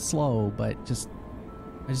not slow, but I just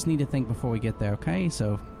need to think before we get there, okay?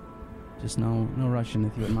 So just no rushing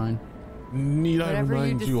if you wouldn't mind. Need I Whatever you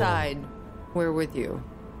remind you all? decide, we're with you.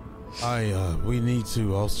 We need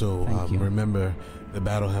to also remember the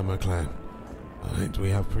Battlehammer clan. We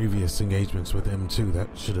have previous engagements with them too. That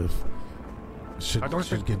should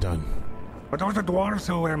get done. But those the dwarves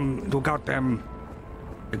who got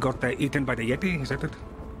eaten by the Yeti, is that it?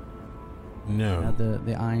 No.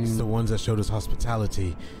 The iron. It's the ones that showed us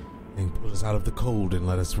hospitality and put us out of the cold and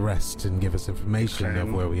let us rest and give us information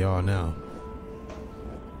of where we are now.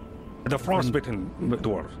 The frostbitten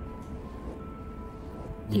dwarves.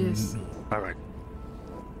 Yes. All right.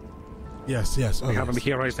 Yes. We have them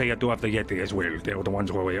here as they do have the Yeti as well. They were the ones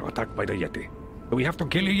who were attacked by the Yeti. Do we have to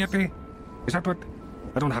kill a Yeti? Is that what?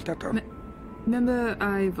 I don't have that term. Remember,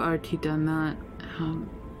 I've already done that.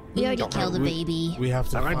 We already killed the baby. We have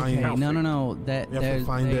to find. Okay, no. We have to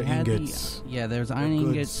find the ingots. There's iron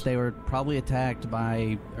ingots. They were probably attacked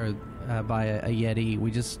by a Yeti.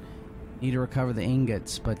 We just need to recover the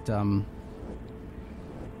ingots, but We don't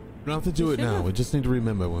have to do it now. We just need to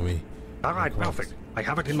remember when we. All right, perfect. I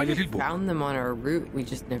have it in my little book. Found them on our route. We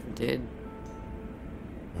just never did.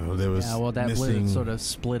 Oh, there was that missing... sort of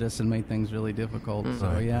split us and made things really difficult. So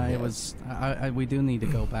it was. We do need to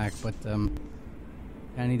go back, but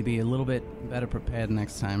I need to be a little bit better prepared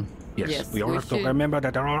next time. Yes, we all have to remember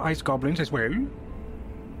that there are ice goblins as well.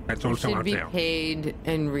 That's also should out be there. paid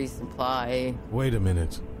and resupply. Wait a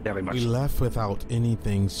minute. Very much. We left without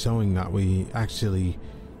anything showing that we actually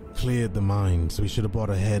cleared the mines. We should have bought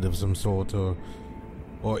a head of some sort or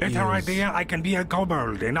Better ears. idea. I can be a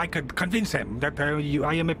kobold and I could convince him that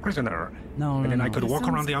I am a prisoner. No, and then I could walk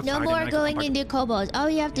around the outside. No more going into kobolds. All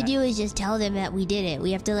you have to do is just tell them that we did it.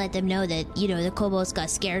 We have to let them know that, the kobolds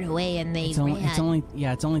got scared away and they ran.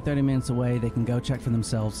 It's only 30 minutes away. They can go check for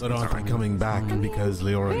themselves. But aren't they coming back because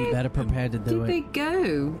Leora... Be better prepared to do Where did they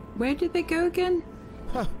go? Where did they go again?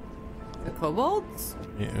 The kobolds?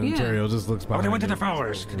 Yeah, Ontario just looks behind they went to the him.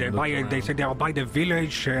 forest. They said they were by the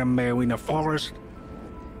village in the forest.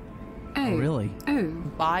 Oh, really? Oh.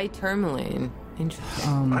 By Tourmaline.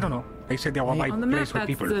 Interesting. I don't know. They said they were by On the map, place with that's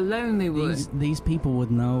people. the Lonely Wood. These people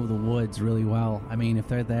would know the woods really well. I mean, if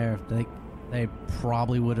they're there, they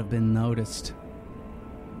probably would have been noticed.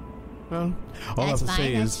 Well, all I have to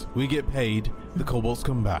say is, we get paid, the kobolds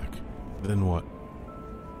come back. Then what?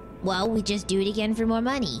 Well, we just do it again for more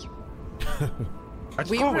money.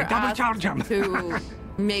 We were asked to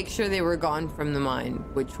make sure they were gone from the mine,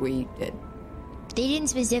 which we did. They didn't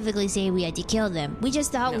specifically say we had to kill them. We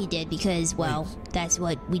just thought we did because, that's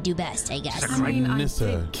what we do best, I guess. I mean, I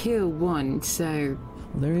did kill one, so...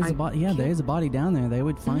 There is a body. Yeah, there is a body down there. They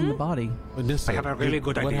would find the body. Nissa, I have a really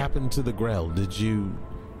good What idea. happened to the Grell? Did you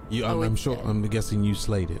I'm sure. I'm guessing you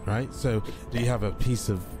slayed it, right? So, do you have a piece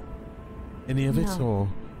of any of it, No.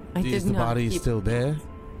 or is the body still there?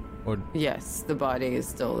 Or Yes, the body is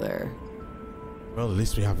still there. well, at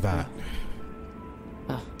least we have that.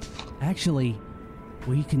 Actually,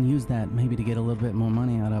 we can use that maybe to get a little bit more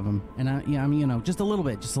money out of them. And just a little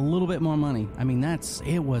bit more money. I mean,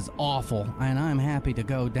 it was awful, and I'm happy to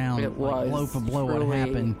go down blow for blow what truly.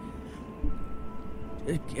 happened.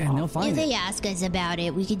 And they'll find If it. they ask us about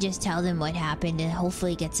it, we could just tell them what happened and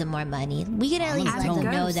hopefully get some more money. We could at least let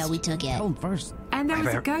them know that we took it. Tell them first. And there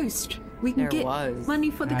was a ghost. We can get money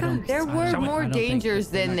for the ghost. There were more dangers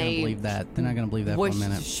than They're they not going to believe that for would a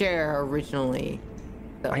minute. share originally.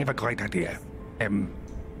 I have a great idea.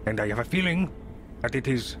 And I have a feeling that it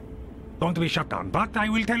is going to be shut down. But I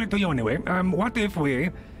will tell it to you anyway. What if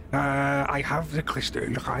I have the crystal,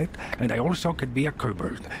 right? And I also could be a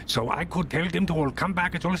kobold. So I could tell them to all come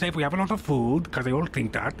back. It's all safe. We have a lot of food, because they all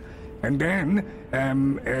think that. And then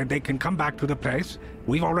they can come back to the place.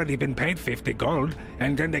 We've already been paid 50 gold.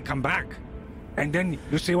 And then they come back. And then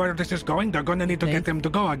you see where this is going? They're going to need to get them to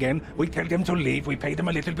go again. We tell them to leave. We pay them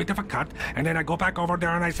a little bit of a cut. And then I go back over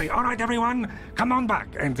there and I say, all right, everyone, come on back.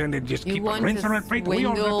 And then they just keep on rinsing and repeat. We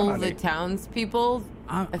all swindle the townspeople?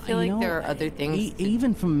 I feel like there are other things.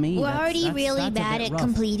 Even from me. We're already really bad at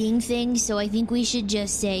completing things, so I think we should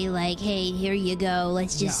just say, like, hey, here you go.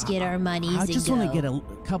 Let's just get our monies I and just go. want to get a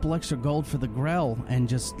couple extra gold for the Grell and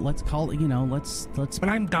just let's call it, let's. But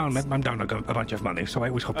I'm down a bunch of money, so I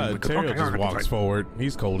was hoping we could. Teriel just walks forward.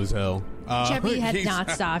 He's cold as hell. Chevy had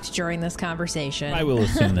not stopped during this conversation. I will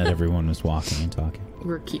assume that everyone was walking and talking.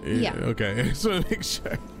 We're keeping. Yeah. Okay, so make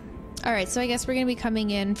sure. All right, so I guess we're going to be coming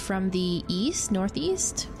in from the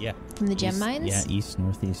northeast? Yeah. From the gem East, mines? Yeah, east,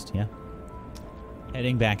 northeast, yeah.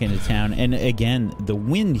 Heading back into town. And again, the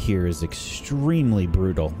wind here is extremely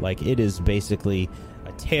brutal. Like, it is basically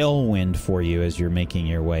a tailwind for you as you're making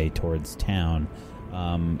your way towards town.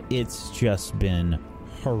 It's just been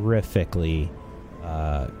horrifically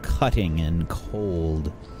cutting and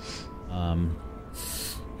cold.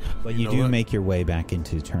 But you do make your way back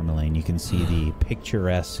into Tourmaline. You can see the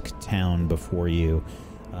picturesque town before you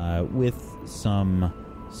with some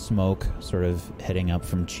smoke sort of heading up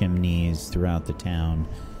from chimneys throughout the town.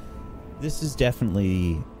 This is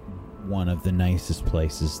definitely one of the nicest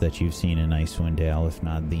places that you've seen in Icewind Dale, if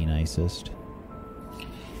not the nicest.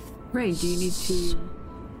 Ray, do you need to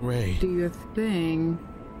do your thing?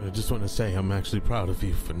 I just want to say I'm actually proud of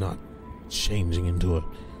you for not changing into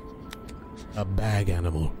a bag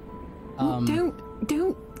animal.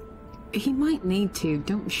 Don't. He might need to.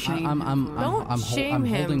 Don't shame him. Don't shame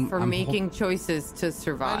him for making choices to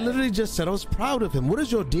survive. I literally just said I was proud of him. What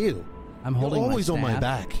is your deal? I'm holding You're always my on my staff,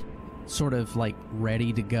 back. sort of like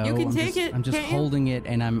ready to go. You can take it, I'm just can't you? holding it,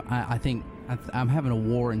 and I think I'm having a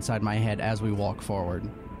war inside my head as we walk forward.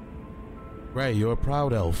 Ray, you're a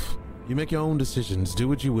proud elf. You make your own decisions. Do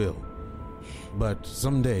what you will. But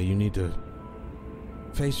someday you need to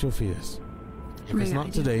face your fears. If it's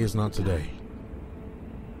not today, it's not today.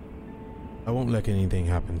 I won't let anything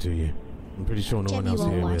happen to you. I'm pretty sure no one else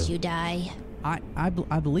won't here watch will. you die. I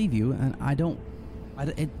believe you, and I don't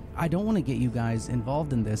want to get you guys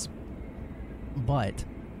involved in this, but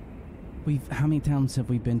how many towns have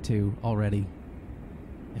we been to already?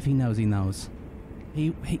 If he knows, he knows.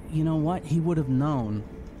 He you know what? He would have known.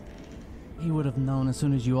 He would have known as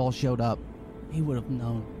soon as you all showed up. He would have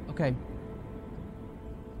known. Okay.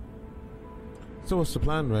 So what's the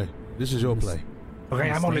plan, Ray? This is your play. Okay,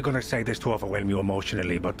 I'm only going to say this to overwhelm you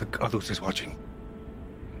emotionally, but the others is watching.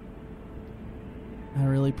 I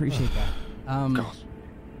really appreciate that.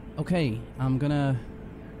 Okay, I'm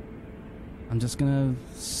just gonna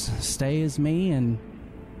stay as me and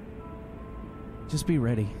just be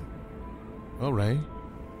ready. All right.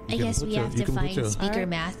 I guess we have to find Speaker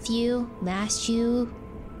Matthew. Matthew.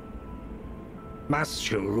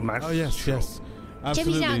 Oh, yes.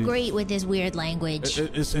 Absolutely. Jimmy's not great with his weird language.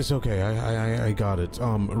 It's okay. I got it.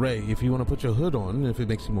 Ray, if you want to put your hood on, if it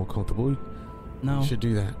makes you more comfortable, you should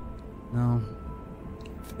do that. No.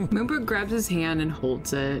 Moonbrook grabs his hand and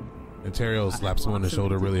holds it. And Teriel slaps him on the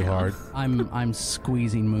shoulder really hard. I'm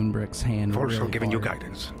squeezing Moonbrook's hand. Also really giving hard. you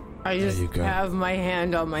guidance. I just have my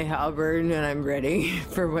hand on my halberd and I'm ready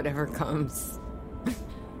for whatever comes.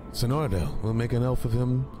 Sonoradale, we'll make an elf of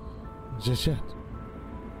him just yet.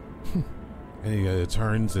 And he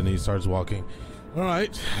turns and he starts walking. All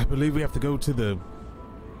right, I believe we have to go to the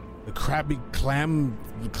crabby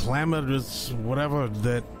clamorous whatever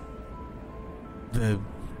that I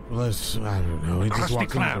don't know. He just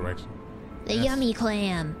walks in that direction. The yummy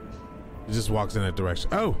clam. He just walks in that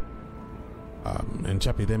direction. Oh, and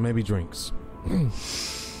Cheppy, there may be drinks.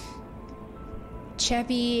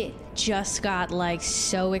 Cheppy just got like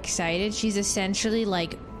so excited. She's essentially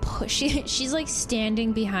like she's like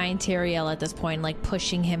standing behind Teriel at this point, like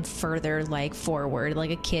pushing him further like forward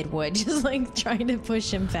like a kid would, just like trying to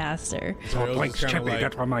push him faster. Oh, thanks, Cheppy.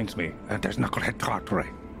 That reminds me. There's Knucklehead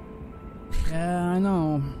Cartwright. Yeah, I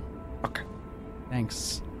know. Okay.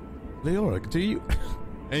 Than's. Leoric, do you?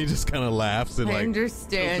 And he just kind of laughs and I like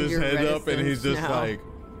understand tilts his your head up, and he's just now. like,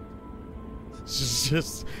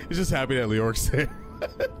 he's just happy that Leoric's there.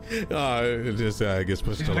 I guess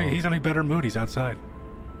pushed along. He's in a better mood. He's outside.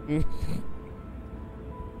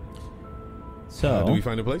 So, do we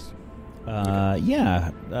find a place?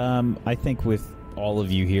 Yeah. I think with all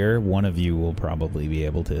of you here, one of you will probably be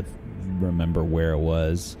able to remember where it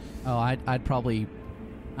was. Oh, I'd probably.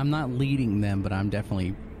 I'm not leading them, but I'm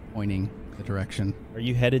definitely pointing the direction. Are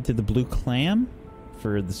you headed to the Blue Clam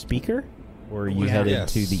for the speaker, or are you headed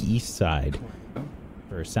to the east side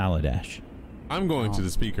for Saladash? I'm going to the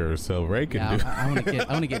speaker, so Ray can do. I want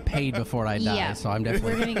to get paid before I die. Yeah. So I'm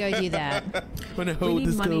definitely. We're gonna go do that. I'm gonna We hold need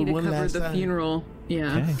this money girl to one cover last the time. funeral.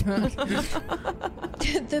 Yeah.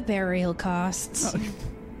 The burial costs.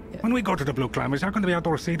 When we go to the Blue Clam, is there going to be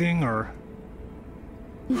outdoor seating or?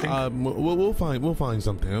 We'll find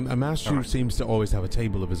something. Mashu seems to always have a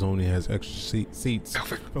table of his own. He has extra seats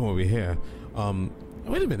from over here.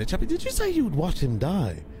 Wait a minute, Chappie. Did you say you would watch him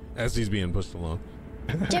die as he's being pushed along?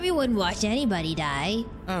 Debbie wouldn't watch anybody die.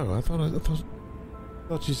 Oh, I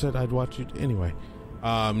thought you said I'd watch you anyway.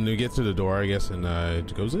 He gets to the door, I guess, and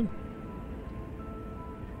goes in.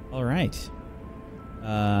 All right.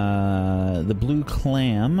 The Blue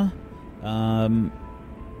Clam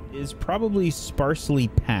is probably sparsely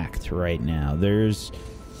packed right now. There's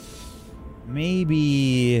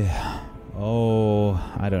maybe,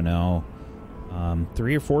 I don't know,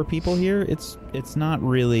 3 or 4 people here. It's not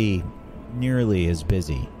really nearly as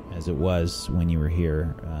busy as it was when you were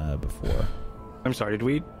here before. I'm sorry.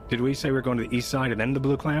 Did we say we're going to the east side and then the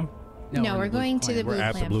Blue Clam? No, we're going to the Blue We're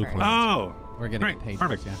at Clam the Blue first. Clam. Oh, We're getting great. paid.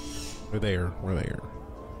 Perfect. Yeah. We're there.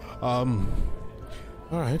 All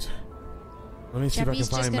right. Let me see Chappie's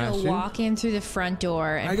if I just can find gonna Mashu. walk in through the front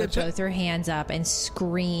door and I put got both her hands up and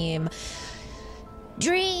scream,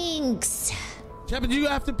 "Drinks!" Chappie, you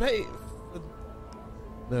have to pay for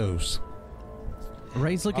those.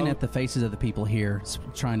 Ray's looking at the faces of the people here,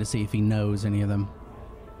 trying to see if he knows any of them.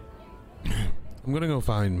 I'm gonna go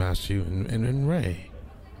find Mashu and Ray.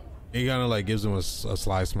 He kind of like gives him a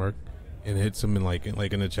sly smirk and hits him in like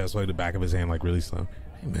in the chest, like the back of his hand, like really slow.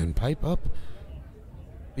 Hey man, pipe up.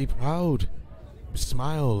 Be proud.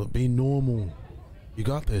 Smile. Be normal. You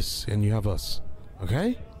got this, and you have us.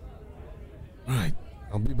 Okay? All right.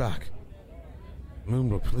 I'll be back.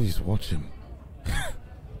 Moonbrook, please watch him.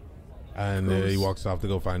 And he walks off to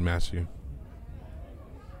go find Mashu.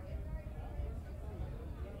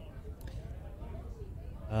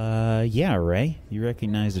 Yeah, Ray. You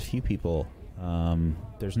recognize a few people.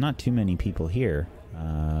 There's not too many people here,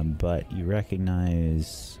 but you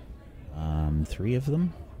recognize 3 of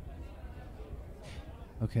them.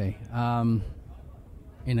 Okay.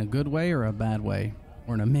 In a good way or a bad way?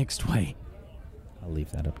 Or in a mixed way? I'll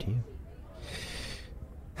leave that up to you.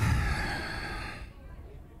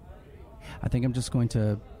 I think I'm just going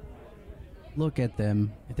to look at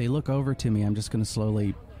them. If they look over to me, I'm just going to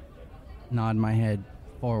slowly nod my head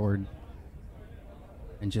forward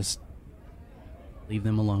and just leave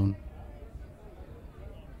them alone.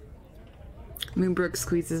 Moonbrook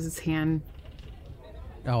squeezes his hand.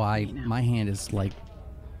 Oh, my hand is like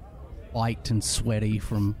white and sweaty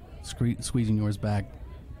from squeezing yours back.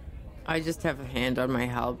 I just have a hand on my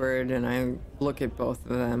halberd and I look at both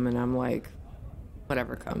of them and I'm like,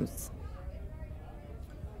 whatever comes.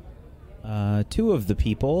 2 of the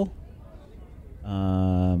people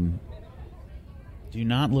do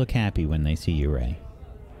not look happy when they see you, Ray.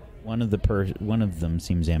 One of them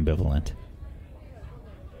seems ambivalent.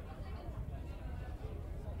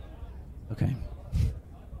 Okay.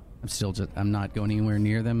 I'm not going anywhere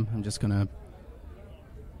near them. I'm just gonna,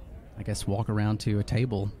 I guess, walk around to a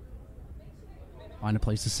table, find a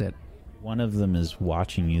place to sit. One of them is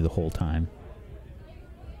watching you the whole time.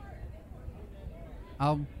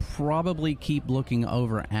 I'll probably keep looking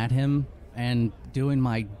over at him and doing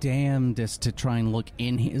my damnedest to try and look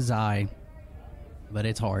in his eye, but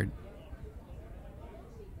it's hard.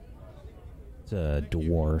 It's a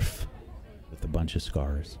dwarf with a bunch of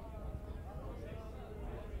scars.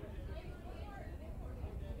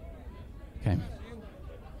 Okay.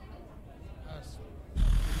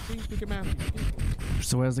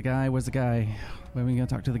 So where's the guy? When are we gonna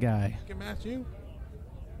talk to the guy? Speaking Matthew?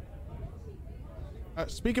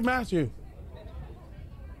 Speaking Matthew.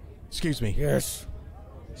 Excuse me. Yes.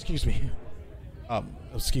 Excuse me.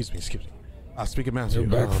 Excuse me. Speaking Matthew. You're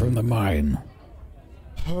back from the mine.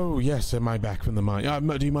 Oh, yes, am I back from the mine?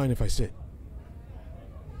 Do you mind if I sit?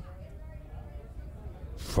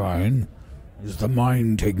 Fine. Is the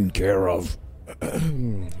mine taken care of?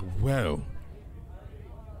 Well,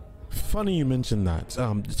 funny you mentioned that.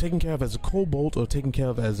 Taken care of as a kobold or taken care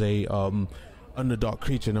of as a underdark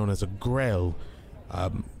creature known as a grail.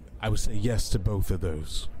 I would say yes to both of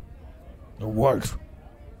those. A what?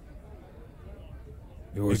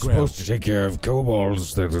 You were A grail. supposed to take care of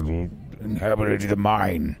kobolds that inhabited the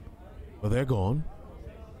mine. Well, they're gone.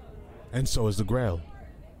 And so is the grail.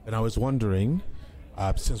 And I was wondering,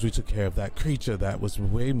 since we took care of that creature that was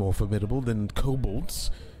way more formidable than kobolds,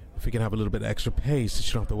 if we can have a little bit extra pace,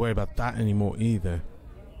 you don't have to worry about that anymore either.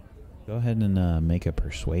 Go ahead and make a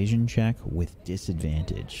persuasion check with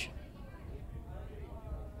disadvantage.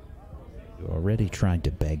 You already tried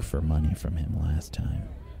to beg for money from him last time.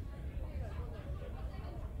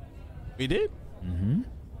 We did? Mm-hmm.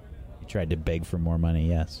 You tried to beg for more money,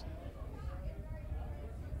 yes.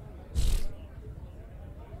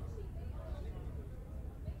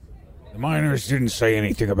 The miners didn't say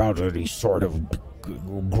anything about any sort of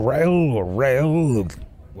grell or rail,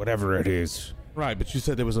 whatever it is. Right, but you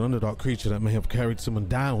said there was an Underdark creature that may have carried someone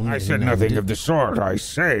down. I said nothing of the sort. I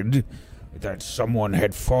said that someone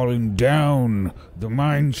had fallen down the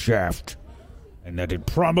mine shaft, and that it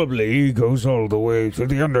probably goes all the way to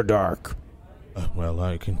the Underdark. Well,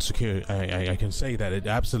 I can say that it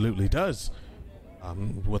absolutely does.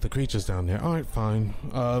 With the creatures down there. All right, fine.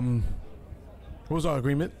 What was our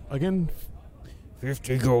agreement again?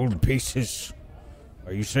 50 gold pieces.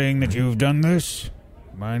 Are you saying that you've done this?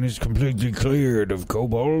 Mine is completely cleared of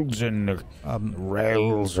kobolds and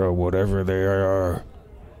rails or whatever they are.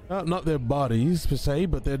 Not their bodies per se,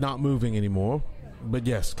 but they're not moving anymore. But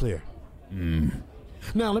yes, clear.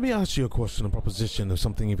 Now, let me ask you a question, a proposition of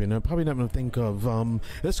something you're probably not going to think of.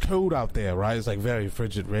 It's cold out there, right? It's like very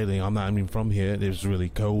frigid, really. I'm not even from here. It's really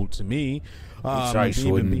cold to me. It's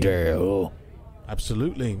Icewind Dale.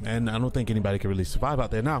 Absolutely. And I don't think anybody can really survive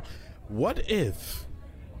out there. Now, what if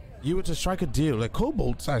you were to strike a deal? Like,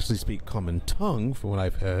 kobolds actually speak common tongue, from what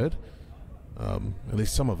I've heard. At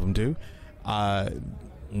least some of them do.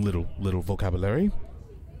 Little vocabulary.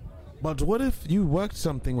 But what if you worked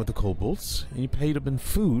something with the kobolds, and you paid them in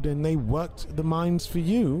food, and they worked the mines for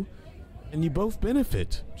you, and you both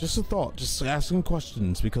benefit? Just a thought, just asking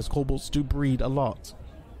questions, because kobolds do breed a lot.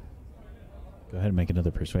 Go ahead and make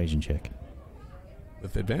another persuasion check.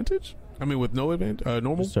 With advantage? I mean, with no advantage?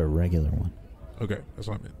 Normal? Just a regular one. Okay, that's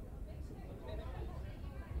what I meant.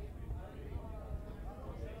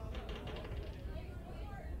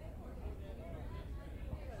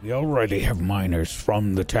 We already have miners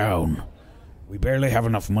from the town. We barely have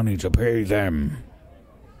enough money to pay them.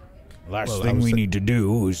 Last thing we need to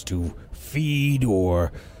do is to feed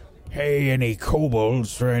or pay any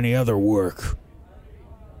kobolds for any other work.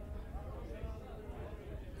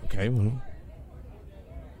 Okay, well.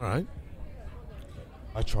 Alright.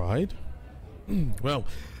 I tried. Well,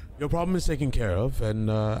 your problem is taken care of, and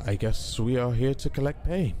I guess we are here to collect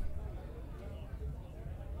pay.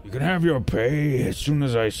 You can have your pay as soon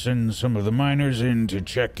as I send some of the miners in to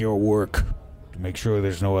check your work, to make sure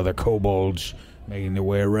there's no other kobolds making their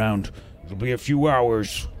way around. It'll be a few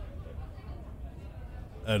hours.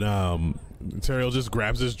 And Teriel just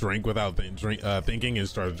grabs his drink without thinking and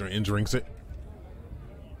starts and drinks it.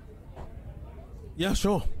 Yeah,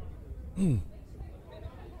 sure. Well,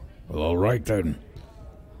 all right then.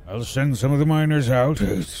 I'll send some of the miners out.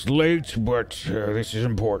 It's late, but this is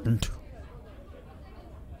important.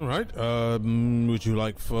 All right. Would you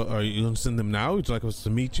like are you going to send them now? Would you like us to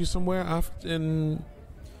meet you somewhere after? I don't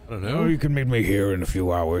know. No, you can meet me here in a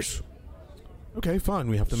few hours. Okay, fine.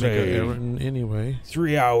 We have to make an errand anyway.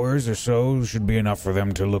 3 hours or so should be enough for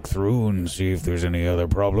them to look through and see if there's any other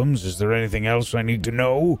problems. Is there anything else I need to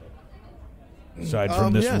know? Aside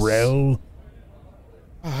from this rel?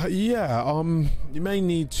 You may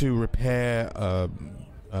need to repair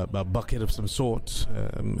a bucket of some sort,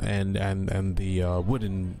 and the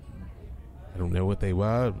wooden, I don't know what they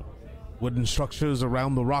were, wooden structures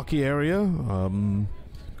around the rocky area.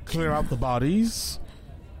 Clear out the bodies,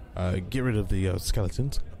 get rid of the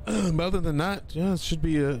skeletons. But other than that, yeah, it should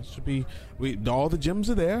be all the gems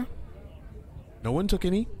are there. No one took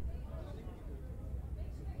any.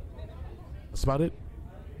 That's about it.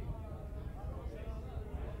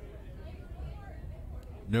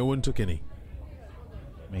 No one took any.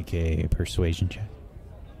 Make a persuasion check.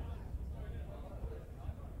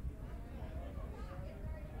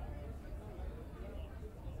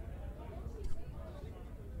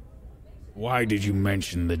 Why did you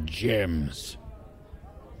mention the gems?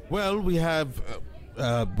 Well, we have...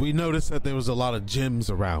 we noticed that there was a lot of gems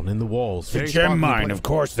around in the walls. The gem mine, of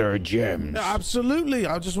course there are gems. Absolutely.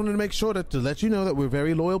 I just wanted to make sure to let you know that we're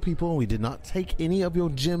very loyal people, and we did not take any of your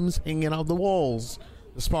gems hanging out of the walls.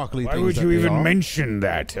 The sparkly things. Why would you even mention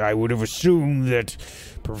that? I would have assumed that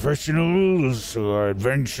professionals or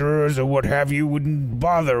adventurers or what have you wouldn't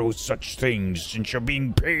bother with such things, since you're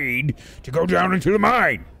being paid to go down into the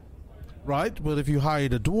mine. Right, well, if you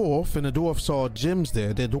hired a dwarf and a dwarf saw gems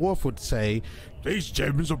there, the dwarf would say, "These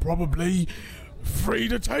gems are probably free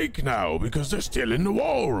to take now because they're still in the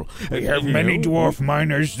wall." We have many dwarf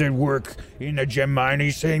miners that work in a gem mine. Are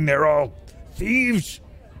you saying they're all thieves?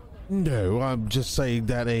 No, I'm just saying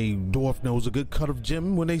that a dwarf knows a good cut of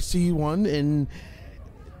gem when they see one, and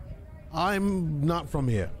I'm not from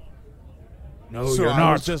here. No, so you're I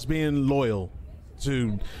not. was just being loyal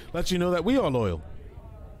to let you know that we are loyal.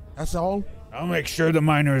 That's all. I'll make sure the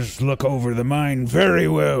miners look over the mine very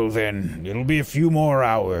well then. It'll be a few more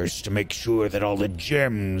hours to make sure that all the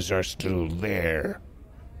gems are still there.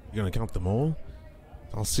 You're gonna count them all?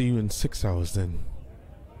 I'll see you in 6 hours then.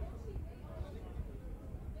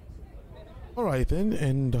 Alright then,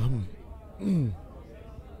 and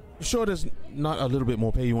sure there's not a little bit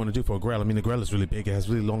more pay you want to do for a Grell? I mean, the Grell is really big. It has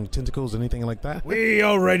really long tentacles, anything like that? We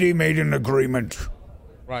already made an agreement.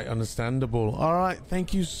 Right, understandable. Alright,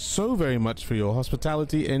 thank you so very much for your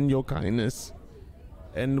hospitality and your kindness.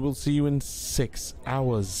 And we'll see you in 6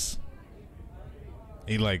 hours.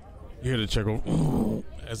 He, you hear the chair go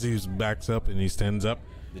as he backs up and he stands up.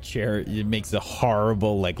 The chair, it makes a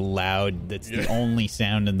horrible, loud, that's the only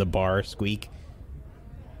sound in the bar squeak.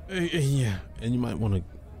 Yeah, and you might want to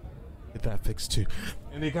get that fixed too.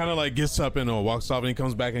 And he kind of gets up and walks off, and he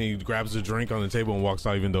comes back and he grabs a drink on the table and walks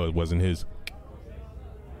out, even though it wasn't his.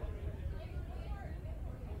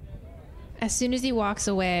 As soon as he walks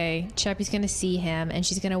away, Cheppy's going to see him, and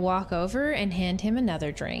she's going to walk over and hand him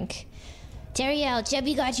another drink. Teriel,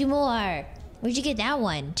 Cheppy got you more. Where'd you get that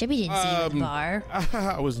one? Cheppy didn't see you at the bar.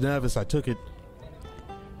 I was nervous. I took it.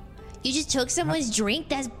 You just took someone's drink?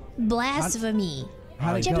 That's blasphemy.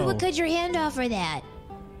 How'd it Cheppy go? would cut your hand off for that.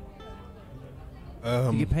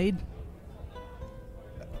 You get paid?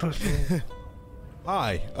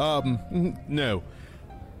 Hi. No,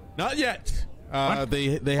 not yet.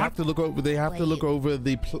 They have to look over. They have to look over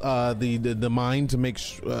the mine to make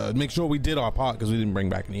sure we did our part, because we didn't bring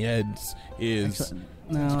back any heads.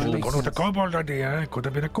 Go with the kobold idea. Could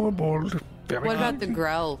have been a kobold. What about the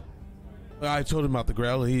Grell? I told him about the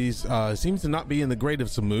Grell. He's seems to not be in the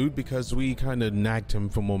greatest of mood because we kind of nagged him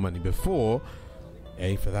for more money before.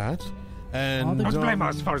 For that. And don't blame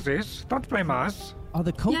us for this. Don't blame us. Are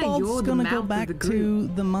the kobolds gonna go back to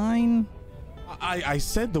the mine? I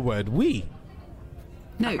said the word we.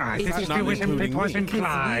 No, it was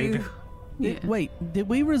implied. Wait, did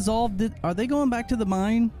we resolve it? Are they going back to the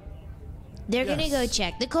mine? They're gonna go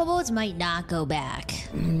check. The kobolds might not go back.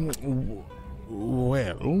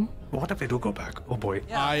 Well, what if they do go back? Oh boy.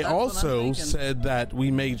 Yeah, I also said that we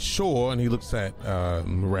made sure, and he looks at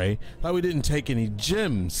Ray, that we didn't take any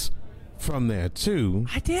gems from there too.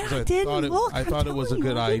 I thought it was a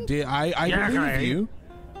good idea. I believe you.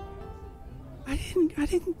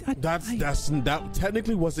 That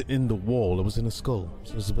technically wasn't in the wall. It was in a skull,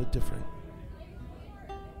 so it was a bit different.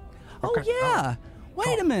 Oh yeah.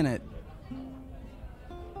 Wait a minute.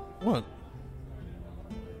 What?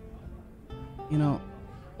 You know,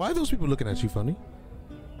 why are those people looking at you funny?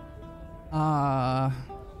 Don't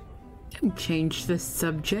change the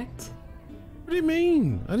subject. What do you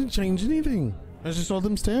mean? I didn't change anything. I just saw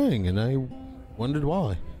them staring, and I wondered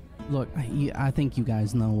why. Look, I think you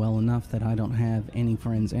guys know well enough that I don't have any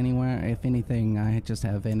friends anywhere. If anything, I just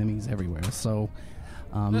have enemies everywhere. So,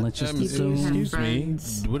 let's just assume.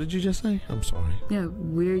 Excuse me. What did you just say? I'm sorry. Yeah,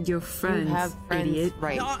 we're your friends. You have friends, idiot.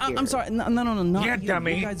 right? No, I'm sorry. No. Yeah,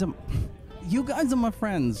 dummy. You guys are my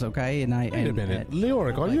friends, okay? And Wait a minute,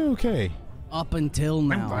 Leoric, are you okay? Up until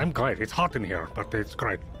now, I'm great. It's hot in here, but it's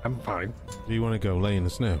great. I'm fine. Do you want to go lay in the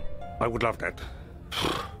snow? I would love that.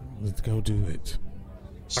 Let's go do it.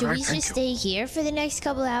 Should we just stay here for the next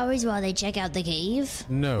couple hours while they check out the cave?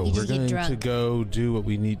 No, we're going to go do what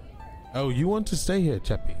we need. Oh, you want to stay here,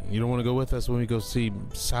 Cheppy? You don't want to go with us when we go see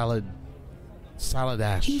Salad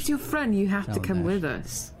Ash? He's your friend. You have to Salad come Ash. with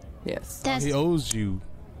us. Yes. He owes you,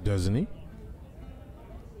 doesn't he?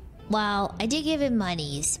 Well, I did give him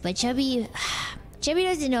monies, but Chubby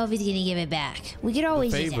doesn't know if he's gonna give it back. We could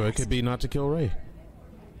always The just favor ask. could be not to kill Ray.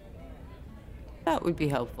 That would be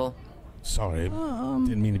helpful. Sorry,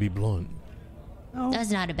 didn't mean to be blunt.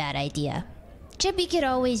 That's not a bad idea. Chubby could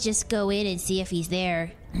always just go in and see if he's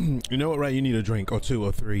there. You know what, Ray? You need a drink, or two,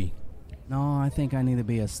 or three. No, I think I need to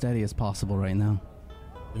be as steady as possible right now.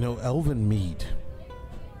 You know, Elven Mead.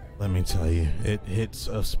 Let me tell you, it hits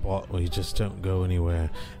a spot where you just don't go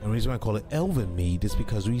anywhere. And the reason why I call it Elven Mead is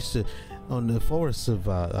because we used to, on the forests of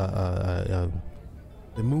the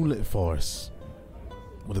Moonlit Forests,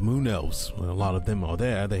 well, the Moon Elves, well, a lot of them are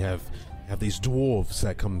there. They have these dwarves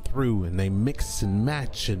that come through, and they mix and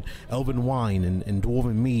match, and Elven wine and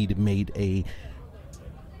Dwarven Mead made a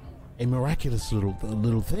miraculous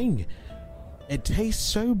little thing. It tastes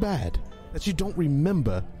so bad that you don't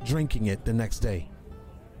remember drinking it the next day.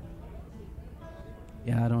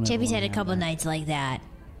 Yeah, I don't know. Chubby's had a couple nights like that.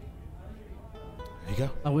 There you go.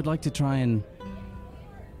 I would like to try and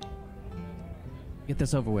get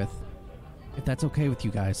this over with, if that's okay with you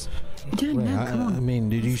guys. Ray, come on. I mean,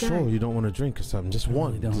 did you Let's sure go. you don't want a drink or something? Just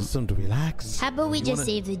one, just something to relax. How about we You just wanna-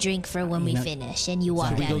 save the drink for when we finish and you walk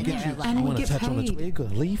Should we out go of get there you? alive? I want to touch on a twig or a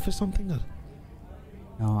leaf or something.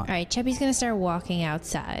 All right, Cheppy's gonna start walking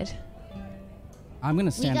outside. I'm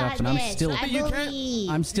gonna stand got up, and I'm this. still, I believe.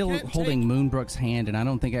 I'm still holding Moonbrook's hand, and I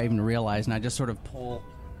don't think I even realized. And I just sort of pull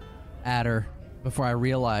at her before I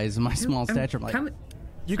realize my small stature. I'm like,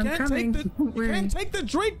 You can't take the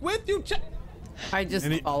drink with you. I just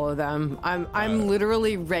follow them. I'm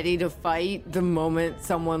literally ready to fight the moment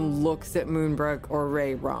someone looks at Moonbrook or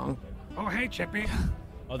Ray wrong. Oh, hey, Chippy.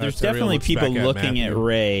 Oh, there's Tyrael definitely looks people back at looking at Matthew.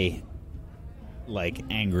 Ray, like,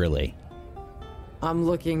 angrily. I'm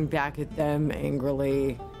looking back at them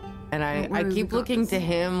angrily, and I keep looking to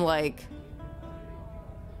him like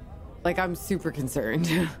I'm super concerned.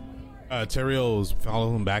 Tyrael's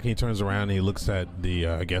following him back, and he turns around and he looks at the,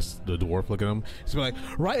 I guess, the dwarf looking at him. He's like,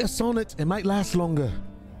 write a sonnet, it might last longer.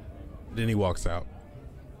 Then he walks out.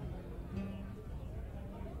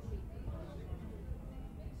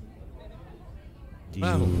 Do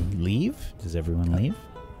you leave? Does everyone leave?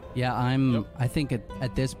 yeah, I think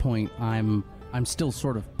at this point, I'm still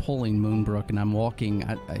sort of pulling Moonbrook, and I'm walking.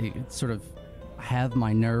 I sort of have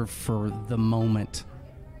my nerve for the moment,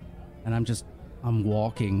 and I'm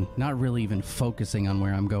walking, not really even focusing on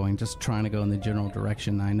where I'm going, just trying to go in the general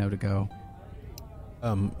direction I know to go.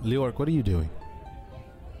 Leoric, what are you doing?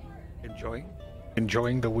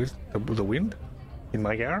 Enjoying the wind in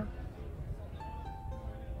my hair.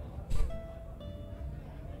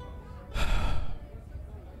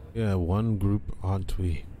 Yeah, one group, aren't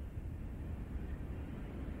we?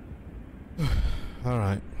 All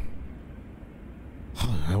right.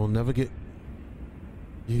 I will never get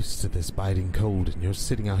used to this biting cold, and you're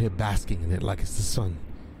sitting out here basking in it like it's the sun.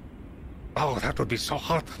 Oh, that would be so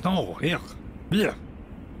hot. No, yeah. Yeah.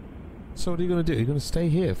 So what are you going to do? You're going to stay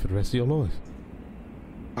here for the rest of your life?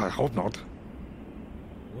 I hope not.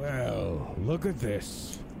 Well, look at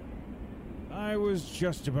this. I was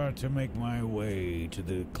just about to make my way to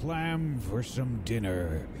the clam for some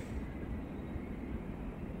dinner.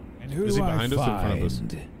 And who Is he do I behind us or in front of us?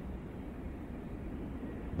 find?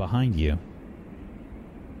 Behind you.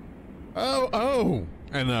 Oh!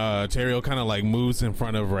 And Tyrael kind of like moves in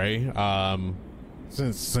front of Ray,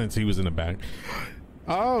 since he was in the back.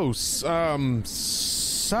 Oh, Saladesh.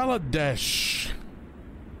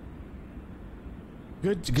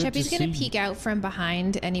 Good Cheppy's to gonna see peek out from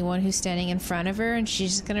behind anyone who's standing in front of her, and she's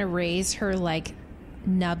just gonna raise her like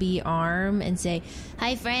nubby arm and say,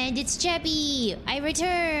 Hi, friend, it's Cheppy. I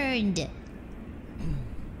returned.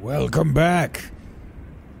 Welcome back.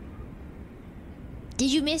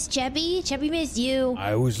 Did you miss Cheppy? Cheppy missed you.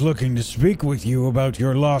 I was looking to speak with you about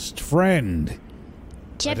your lost friend.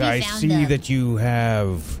 Cheppy But I found see them. that you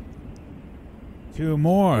have 2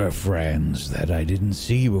 more friends that I didn't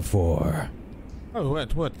see before. Oh,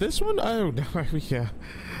 what? This one? Oh, yeah.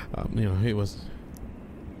 It was.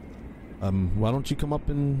 Why don't you come up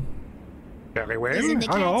and? Very well. Isn't the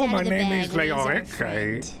cat's Hello, out my of the name bag is when he's our Leoric.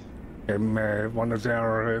 friend? I am one of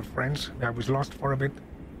their friends. I was lost for a bit.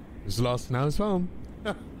 He's lost, now he's found.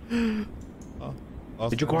 Did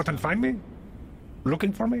you go out and find me?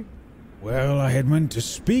 Looking for me? Well, I had meant to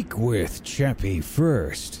speak with Cheppy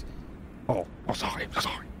first. Oh, sorry.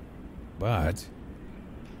 But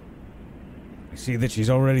I see that she's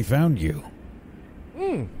already found you.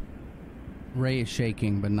 Ray is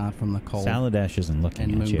shaking, but not from the cold. Saladesh isn't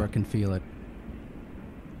looking and at you. Moonbrook can feel it.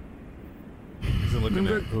 He's looking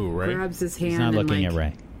at who, Ray? Grabs his hand He's not and, looking like, at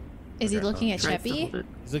Ray. "Is he looking at tries to Cheppy?" hold it.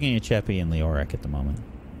 He's looking at Cheppy and Leoric at the moment.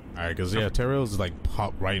 All right, because Tyrael's like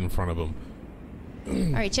popped right in front of him.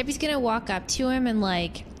 All right, Cheppy's gonna walk up to him and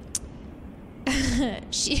like,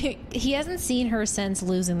 he hasn't seen her since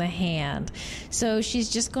losing the hand, so she's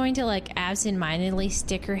just going to like absentmindedly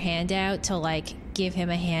stick her hand out to like give him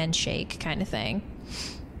a handshake, kind of thing.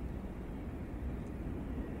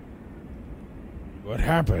 What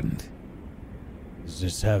happened? Does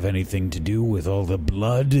this have anything to do with all the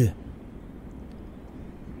blood?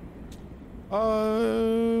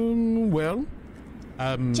 Well,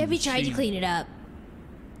 Cheppy tried to clean it up.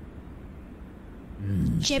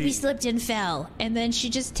 Cheppy slipped and fell, and then she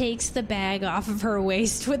just takes the bag off of her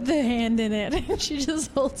waist with the hand in it, and she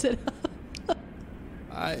just holds it up.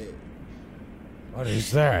 What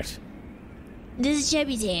is that? This is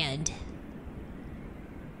Cheppy's hand.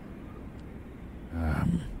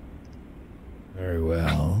 Very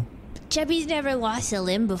well. Cheppy's never lost a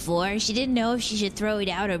limb before. She didn't know if she should throw it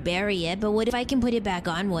out or bury it, but what if I can put it back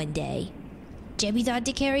on one day? Cheppy thought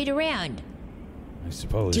to carry it around. I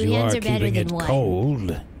suppose 2 you hands are are better keeping than it one.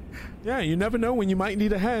 cold. Yeah, you never know when you might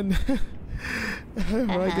need a hand.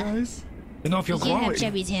 Right, guys? You know, if you You grow can't have it,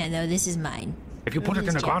 Chubby's hand, though. This is mine. if you put it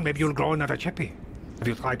in the ground, maybe you'll grow another Chippy. Have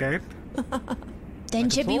you tried that? Then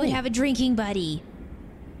Chippy would have a drinking buddy.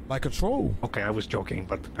 Like a troll. Okay, I was joking,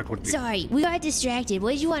 but that would be... Sorry, we got distracted.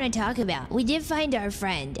 What did you want to talk about? We did find our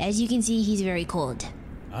friend. As you can see, he's very cold.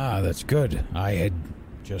 Ah, that's good. I had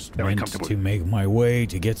just went to make my way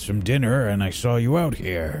to get some dinner, and I saw you out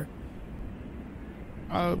here.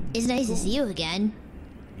 It's nice to see you again.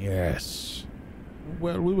 Yes.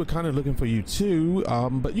 Well, we were kind of looking for you too,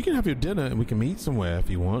 but you can have your dinner and we can meet somewhere if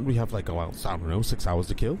you want. We have like, I don't know, 6 hours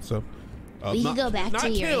to kill, so... we can go back to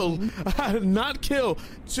your inn. Not kill,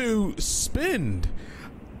 to spend.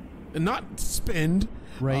 Not spend.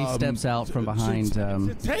 Ray steps out from behind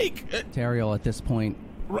take Teriel at this point.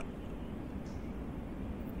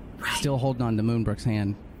 Still holding on to Moonbrook's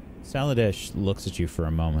hand. Saladesh looks at you for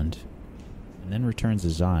a moment, and then returns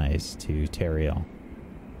his eyes to Teriel.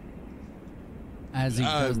 As he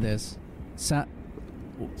does this,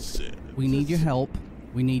 we need your help.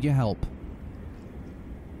 We need your help.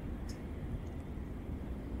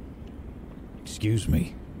 Excuse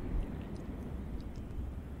me.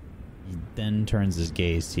 He then turns his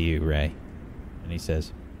gaze to you, Ray, and he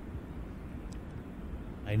says,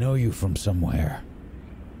 I know you from somewhere.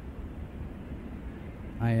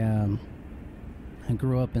 I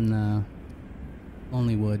grew up in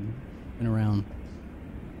Lonelywood. Been around.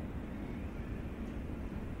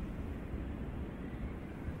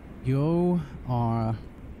 You are...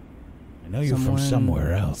 I know you from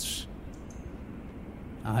somewhere else.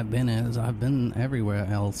 I've been everywhere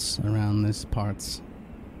else around these parts.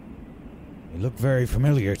 You look very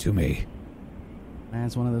familiar to me.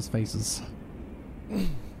 That's one of those faces.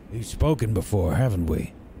 We've spoken before, haven't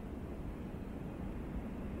we?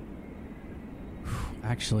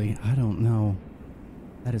 Actually, I don't know.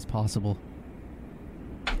 That is possible.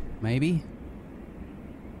 Maybe.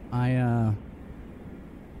 I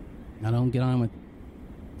don't get on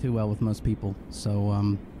too well with most people,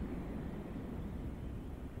 so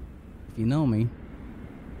if you know me,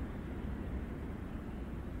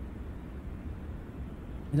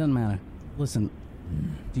 it doesn't matter. Listen,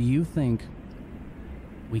 do you think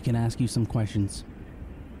we can ask you some questions?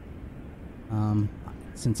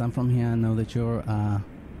 Since I'm from here, I know that you're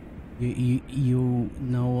you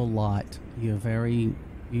know a lot. You're very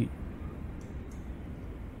we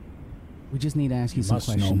just need to ask you some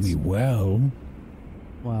questions. You must know me well.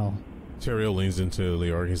 Well, Teriel leans into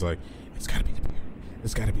Leoric. He's like, it's gotta be the beard.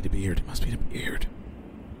 It's gotta be the beard. It must be the beard.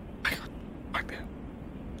 My God, my beard.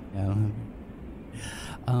 Yeah, I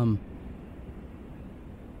don't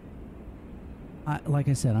have like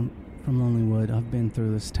I said, I'm from Lonelywood. I've been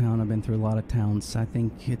through this town. I've been through a lot of towns. I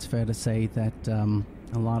think it's fair to say that a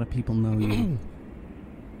lot of people know you.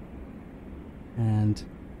 And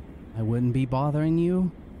I wouldn't be bothering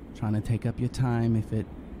you, trying to take up your time if it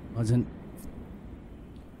wasn't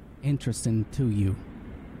interesting to you.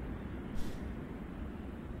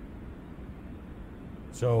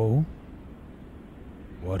 So,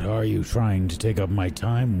 what are you trying to take up my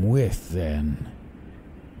time with, then?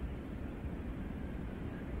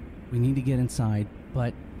 We need to get inside,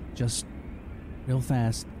 but just real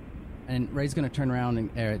fast. And Ray's going to turn around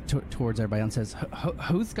and towards everybody and says,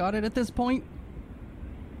 who's got it at this point?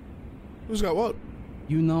 Who's got what?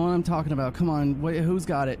 You know what I'm talking about. Come on, who's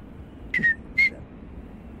got it?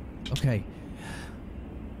 Okay.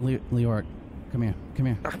 Leoric, come here.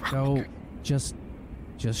 Go, just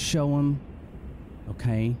show him.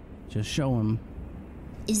 Okay? Just show him.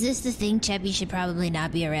 Is this the thing Chubby should probably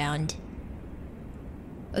not be around?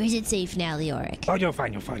 Or is it safe now, Leoric? Oh, you're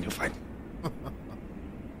fine.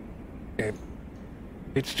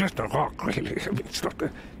 It's just a rock, really. It's not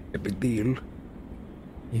a big deal.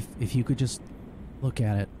 If you could just look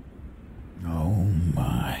at it. Oh,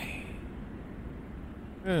 my.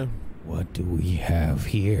 Yeah. What do we have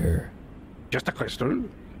here? Just a crystal.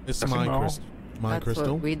 It's my crystal. That's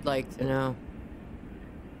what we'd like to know.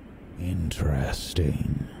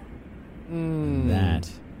 Interesting. And that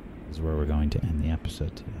is where we're going to end the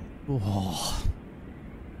episode today. Oh.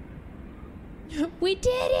 We did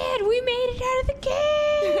it! We made it out of the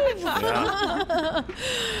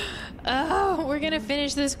cave! Oh, we're gonna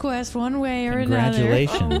finish this quest one way or another.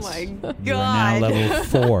 Congratulations. Oh my God. You are now level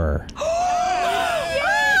 4. It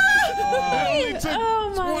only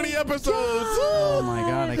took 20 episodes. Oh my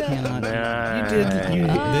God, I cannot.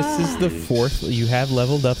 This is the 4th. You have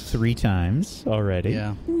leveled up 3 times already.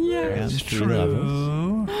 Yeah. Yes. 3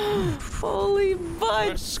 levels. Holy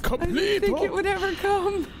fudge! I didn't think it would ever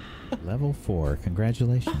come. Level 4.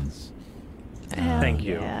 Congratulations. Thank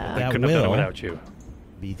you. Yeah. I That couldn't have done it will without you.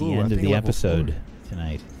 be the end of the episode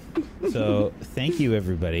tonight. So thank you,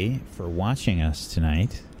 everybody, for watching us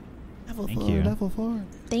tonight. Thank you. Level 4.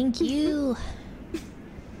 Thank you.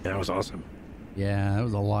 That was awesome. Yeah, that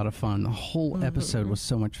was a lot of fun. The whole episode was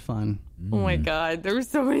so much fun. Oh my god, there were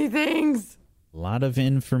so many things. A lot of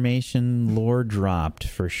information, lore dropped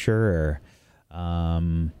for sure.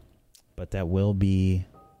 But that will be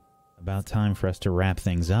about time for us to wrap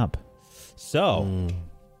things up. So,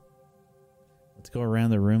 let's go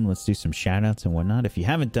around the room. Let's do some shout-outs and whatnot. If you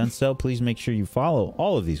haven't done so, please make sure you follow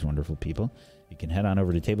all of these wonderful people. You can head on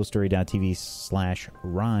over to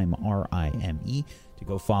tablestory.tv/rime, R-I-M-E, to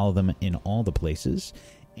go follow them in all the places.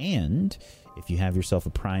 And if you have yourself a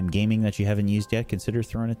Prime Gaming that you haven't used yet, consider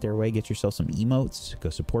throwing it their way. Get yourself some emotes. Go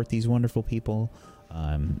support these wonderful people.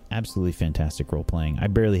 Absolutely fantastic role-playing. I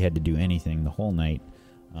barely had to do anything the whole night,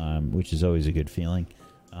 which is always a good feeling.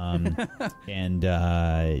 And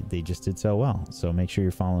they just did so well. So make sure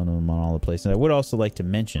you're following them on all the places. I would also like to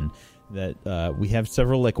mention that we have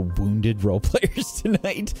several wounded role players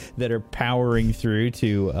tonight that are powering through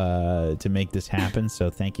to make this happen. So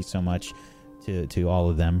thank you so much to all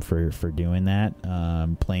of them for doing that.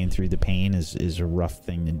 Playing through the pain is a rough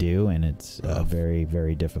thing to do, and it's very,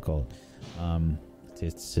 very difficult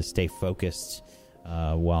to stay focused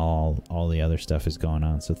while all the other stuff is going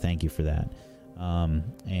on. So thank you for that. Why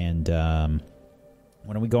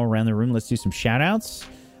don't we go around the room? Let's do some shout outs.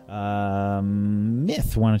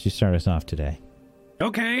 Myth, why don't you start us off today?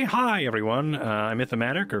 Okay, hi everyone. I'm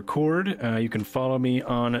Mythomatic or Cord. You can follow me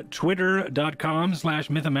on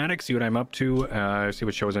twitter.com/Mythomatic. See what I'm up to, see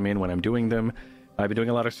what shows I'm in when I'm doing them. I've been doing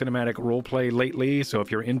a lot of cinematic roleplay lately, so if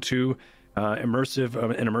you're into an immersive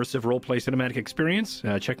roleplay cinematic experience,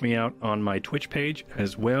 check me out on my Twitch page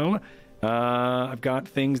as well. I've got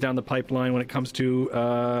things down the pipeline when it comes to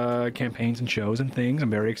campaigns and shows and things. I'm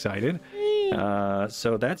very excited.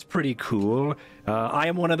 So that's pretty cool. I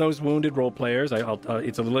am one of those wounded role players.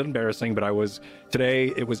 It's a little embarrassing, but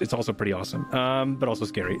it's also pretty awesome, but also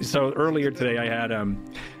scary. So earlier today,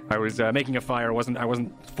 I was making a fire. I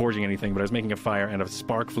wasn't forging anything, but I was making a fire, and a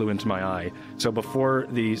spark flew into my eye. So before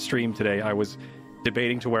the stream today, I was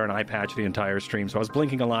debating to wear an eye patch the entire stream. So I was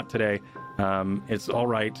blinking a lot today. It's all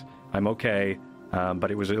right. I'm okay,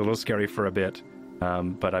 but it was a little scary for a bit.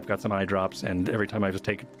 But I've got some eye drops, and every time I was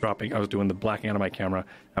doing the blacking out of my camera,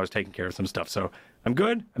 I was taking care of some stuff. So I'm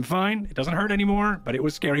good. I'm fine. It doesn't hurt anymore, but it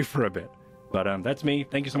was scary for a bit. But that's me.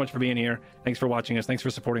 Thank you so much for being here. Thanks for watching us. Thanks for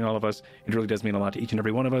supporting all of us. It really does mean a lot to each and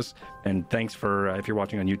every one of us. And thanks for, if you're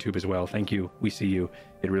watching on YouTube as well, thank you. We see you.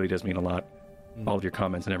 It really does mean a lot. All of your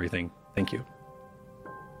comments and everything. Thank you.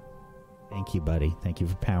 Thank you, buddy. Thank you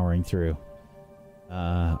for powering through.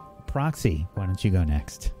 Proxy, why don't you go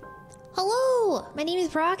next? Hello, my name is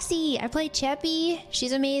Proxy. I play Cheppy.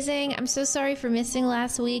 She's amazing. I'm so sorry for missing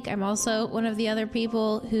last week. I'm also one of the other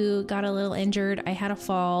people who got a little injured. I had a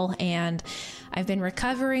fall, and I've been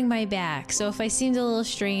recovering my back. So if I seemed a little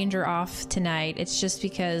strange or off tonight, it's just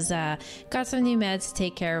because got some new meds to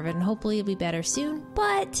take care of it, and hopefully it'll be better soon.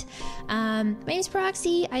 But my name's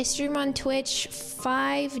Proxy. I stream on Twitch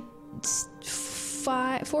 4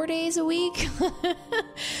 days a week.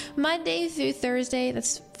 Monday through Thursday.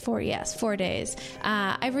 That's 4 days.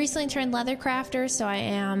 I've recently turned leathercrafter, so I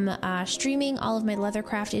am streaming all of my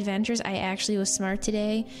leathercraft adventures. I actually was smart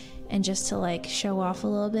today, and just to show off a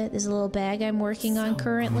little bit, there's a little bag I'm working on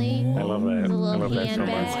currently. I love that. It's a little that so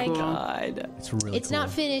handbag. much. God, it's not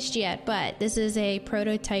finished yet, but this is a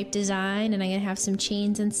prototype design, and I'm gonna have some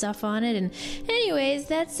chains and stuff on it. And anyways,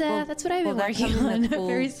 that's what I've been working on. Cool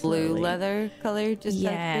Very blue slowly. leather color. Just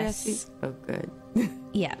Yes. Oh, good.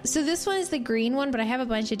 Yeah, so this one is the green one, but I have a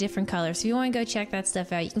bunch of different colors. So if you want to go check that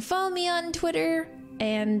stuff out, you can follow me on Twitter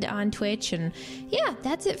and on Twitch. And yeah,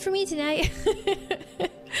 that's it for me tonight.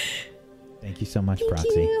 Thank you so much, Thank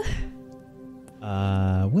Proxy. you.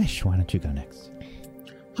 Wish, why don't you go next?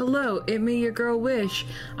 Hello, it me, your girl Wish.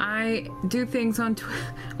 I do things on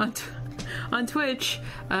Twitch.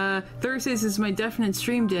 Thursdays is my definite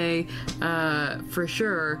stream day, for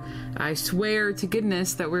sure. I swear to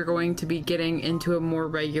goodness that we're going to be getting into a more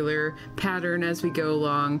regular pattern as we go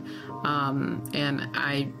along. And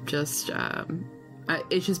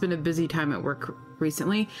it's just been a busy time at work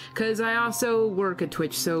recently, because I also work at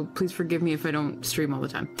Twitch, so please forgive me if I don't stream all the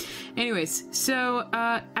time. Anyways, so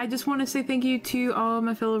I just want to say thank you to all of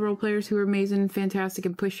my fellow role players who are amazing, fantastic,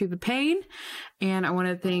 and push through the pain. And I want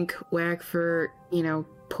to thank WAC for,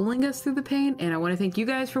 pulling us through the pain. And I want to thank you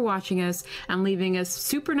guys for watching us and leaving us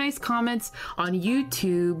super nice comments on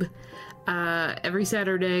YouTube every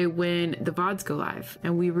Saturday when the VODs go live.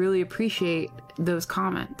 And we really appreciate those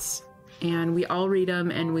comments. and we all read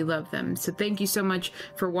them and we love them. So thank you so much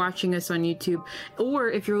for watching us on YouTube. Or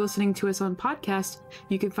if you're listening to us on podcast,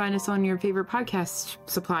 you can find us on your favorite podcast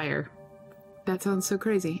supplier. That sounds so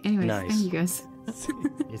crazy. Anyways, Thank you guys.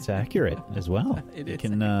 It's accurate as well. You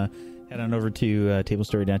can head on over to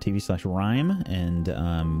tablestory.tv/rhyme,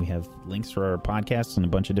 and we have links for our podcasts in a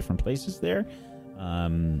bunch of different places there.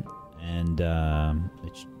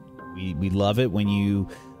 We love it when you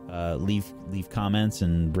leave comments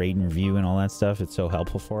and rate and review and all that stuff. It's so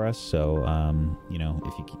helpful for us. So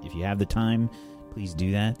if you have the time, please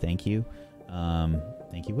do that. Thank you.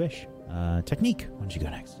 Thank you, Wish. Technique, why don't you go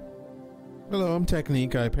next? Hello, I'm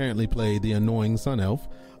Technique. I apparently play the annoying Sun Elf.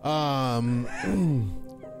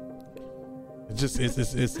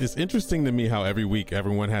 It's interesting to me how every week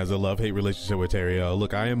everyone has a love-hate relationship with Teriel.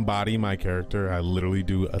 Look, I embody my character. I literally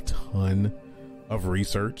do a ton of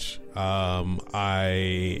research.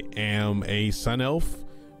 I am a Sun Elf,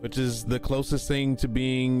 which is the closest thing to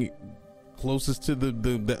being closest to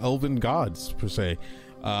the elven gods, per se.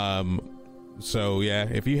 So yeah,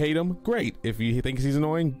 if you hate him, great. If you think he's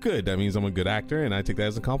annoying, good. That means I'm a good actor, and I take that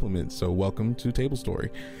as a compliment. So welcome to Table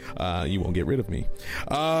Story. You won't get rid of me.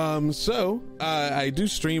 I do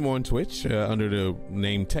stream on Twitch under the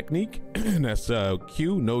name Technique. That's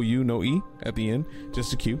Q, no U, no E at the end,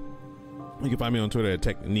 just a Q. You can find me on Twitter at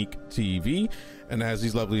Technique TV. And as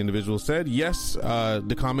these lovely individuals said, yes,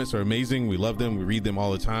 the comments are amazing. We love them. We read them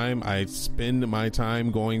all the time. I spend my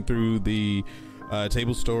time going through the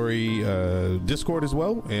Table Story Discord as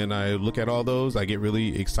well, and I look at all those. I get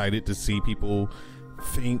really excited to see people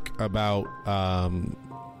think about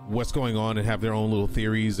what's going on and have their own little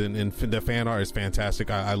theories, and the fan art is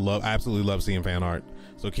fantastic. I absolutely love seeing fan art,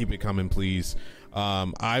 so keep it coming, please.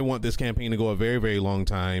 I want this campaign to go a very, very long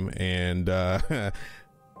time, and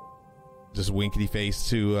just winkety face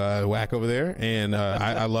to Whack over there, and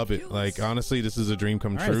I love it. Like, honestly, this is a dream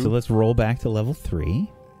come true. Right, so let's roll back to level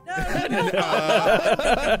 3. I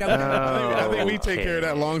think we take care of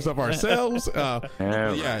that long stuff ourselves.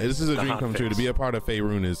 This is a dream come true. To be a part of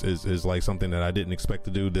Faerun is like something that I didn't expect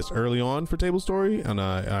to do this early on for Table Story, and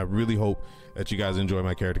I really hope that you guys enjoy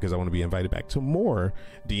my character, because I want to be invited back to more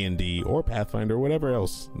D&D or Pathfinder or whatever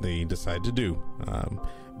else they decide to do.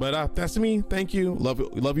 But that's me. Thank you.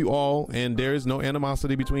 Love you all. And there is no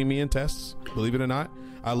animosity between me and Tess, believe it or not.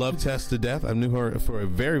 I love Tess to death. I knew her for a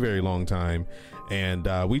very, very long time, and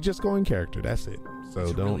we just go in character. That's it.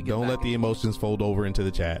 So don't let the emotions fold over into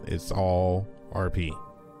the chat. It's all RP.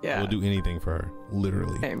 Yeah, we'll do anything for her,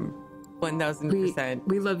 literally. 1000%.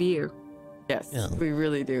 We love you. Yes, we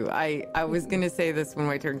really do. I was gonna say this when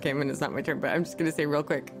my turn came, and it's not my turn, but I'm just gonna say real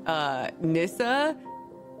quick. Nissa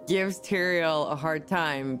gives Teriel a hard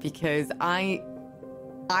time because I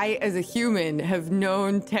as a human have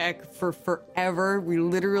known Tech for forever. We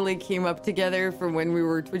literally came up together from when we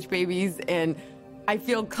were Twitch babies, and I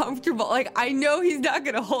feel comfortable. Like, I know he's not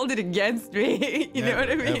going to hold it against me. You know what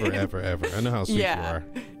I mean? Ever. I know how sweet you are.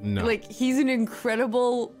 No. Like, he's an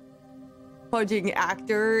incredible fudging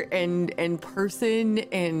actor and person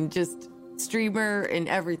and just streamer and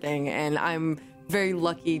everything. And I'm very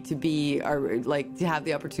lucky to be to have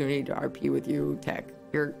the opportunity to RP with you, Tech.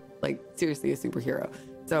 You're like seriously a superhero.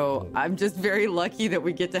 So I'm just very lucky that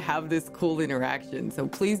we get to have this cool interaction. So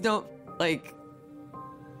please don't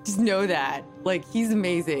just know that he's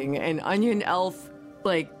amazing, and Onion Elf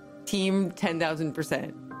team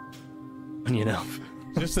 10,000%. Onion Elf.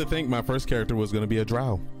 Just to think, my first character was going to be a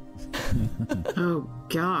drow. Oh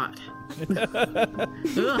God.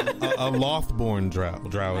 a Lothborn drow.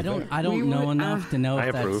 I don't know enough to know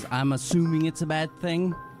if that's. I'm assuming it's a bad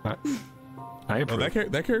thing. I approve.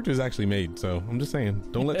 That character is actually made, so I'm just saying,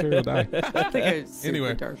 don't let Teriel die. I think I'm super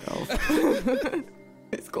anyway. Dark Elf.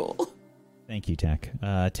 It's cool. Thank you, Tech.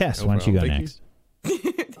 Tess, why don't you go next?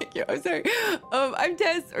 Thank you. I'm sorry. I'm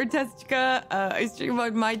Tess, or Tessica. I stream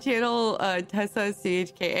on my channel, Tessa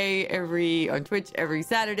CHKA, on Twitch every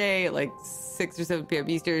Saturday at 6 or 7 p.m.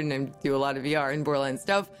 Eastern, and do a lot of VR and Borderlands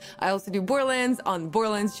stuff. I also do Borderlands on the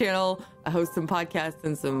Borderlands channel. I host some podcasts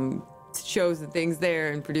and some shows and things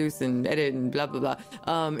there, and produce and edit and blah blah blah.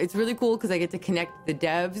 It's really cool because I get to connect the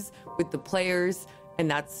devs with the players,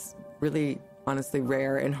 and that's really honestly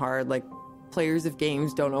rare and hard. Players of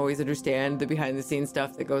games don't always understand the behind the scenes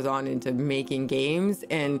stuff that goes on into making games,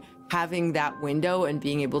 and having that window and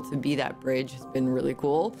being able to be that bridge has been really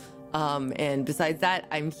cool. And besides that,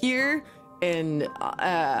 I'm here, and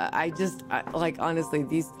honestly,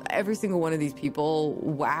 every single one of these people,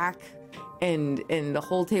 Whack and the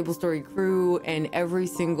whole Table Story crew, and every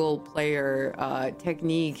single player,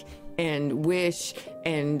 Technique and Wish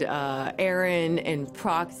and Aaron and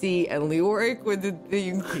Proxy and Leoric with the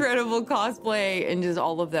incredible cosplay and just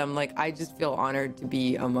all of them. Like, I just feel honored to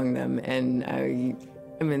be among them, and I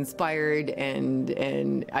am inspired,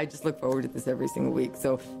 and I just look forward to this every single week.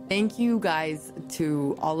 So thank you guys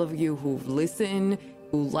to all of you who listen,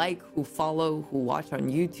 who like, who follow, who watch on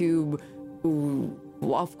YouTube, who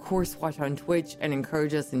of course watch on Twitch and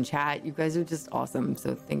encourage us in chat. You guys are just awesome.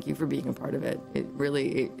 So thank you for being a part of it. It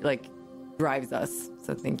really drives us.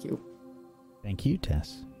 So thank you. Thank you,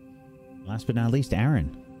 Tess. Last but not least,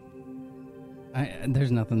 Aaron.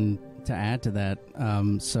 There's nothing to add to that.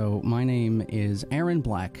 So my name is Aaron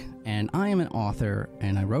Black, and I am an author,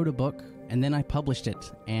 and I wrote a book, and then I published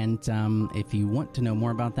it. And if you want to know more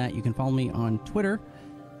about that, you can follow me on Twitter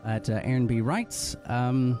at Aaron B. Writes.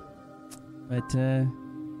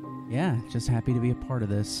 Yeah, just happy to be a part of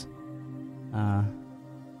this.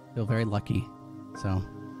 Feel very lucky. So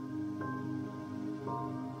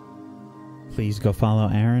please go follow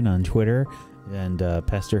Aaron on Twitter and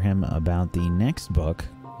pester him about the next book,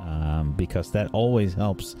 because that always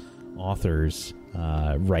helps authors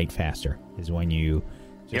write faster, is when you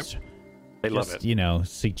just, they love it.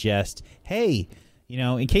 Suggest, hey,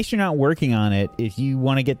 in case you're not working on it, if you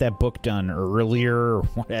want to get that book done earlier or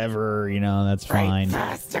whatever, that's fine.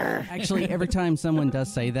 Faster. Actually, every time someone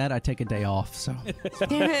does say that, I take a day off. So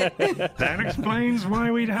that explains why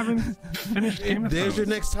we haven't finished Game of There's Thrones. your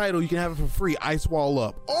next title. You can have it for free. Ice Wall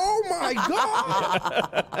Up. Oh my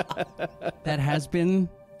god! That has been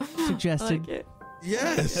suggested. I like it.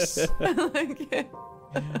 Yes. I like it.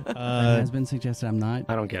 That has been suggested. I'm not.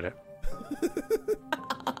 I don't get it.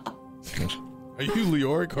 Are you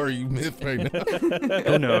Leoric or are you Myth right now?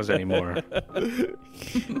 Who knows anymore?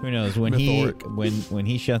 Who knows when when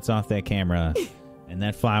he shuts off that camera and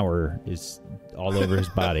that flower is all over his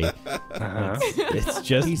body. It's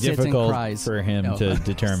just difficult for him to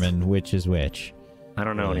determine which is which. I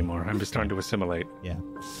don't know anymore. I'm just trying to assimilate. Yeah.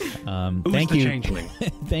 Who's Thank the you. changeling?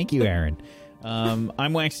 Thank you, Aaron.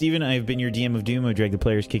 I'm Wax Steven. I've been your DM of Doom. I drag the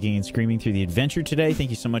players kicking and screaming through the adventure today.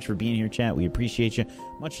 Thank you so much for being here, chat. We appreciate you.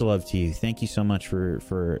 Much love to you. Thank you so much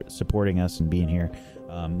for supporting us and being here.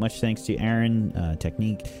 Much thanks to Aaron,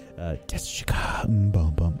 Technique,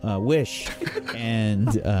 Wish,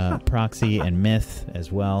 and Proxy and Myth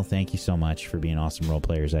as well. Thank you so much for being awesome role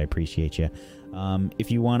players. I appreciate you.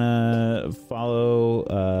 If you want to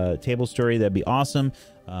follow Table Story, that'd be awesome.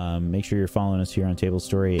 Make sure you're following us here on Table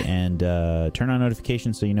Story, and turn on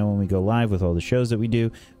notifications so you know when we go live with all the shows that we do.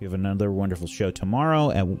 We have another wonderful show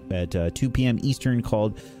tomorrow at 2 p.m. Eastern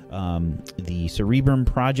called the Cerebrum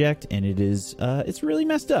Project, and it's really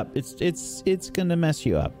messed up. It's gonna mess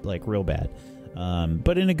you up like real bad,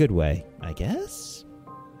 but in a good way, I guess.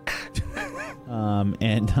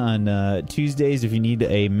 And on Tuesdays, if you need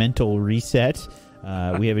a mental reset,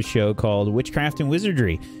 we have a show called Witchcraft and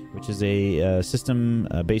Wizardry, which is a system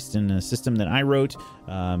based in a system that I wrote.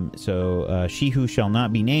 So She Who Shall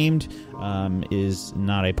Not Be Named is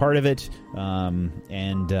not a part of it. Yeah,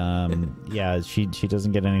 she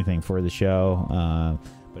doesn't get anything for the show.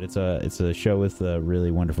 But it's a show with a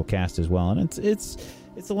really wonderful cast as well, and it's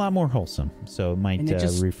a lot more wholesome. So it might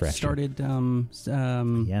refresh. Started.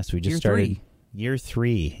 Yes, we just started year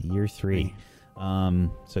three.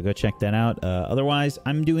 So go check that out. Otherwise,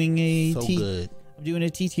 I'm doing a I'm doing a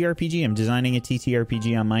TTRPG. I'm designing a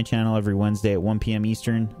TTRPG on my channel every Wednesday at 1 p.m.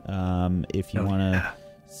 Eastern. If you want to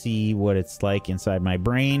see what it's like inside my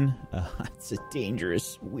brain, it's a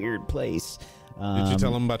dangerous, weird place. Did you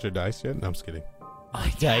tell them about your dice yet? No, I'm just kidding. My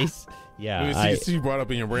dice? Yeah, you brought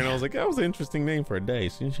up in your brain. I was like, that was an interesting name for a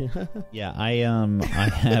dice. Yeah, I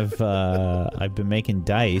have I've been making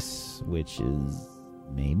dice, which is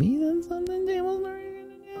maybe that's something Table Story.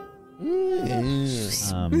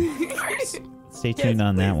 Stay tuned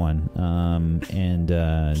on that one. And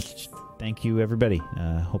thank you, everybody.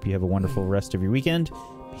 Hope you have a wonderful rest of your weekend.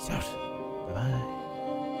 Peace out. Bye.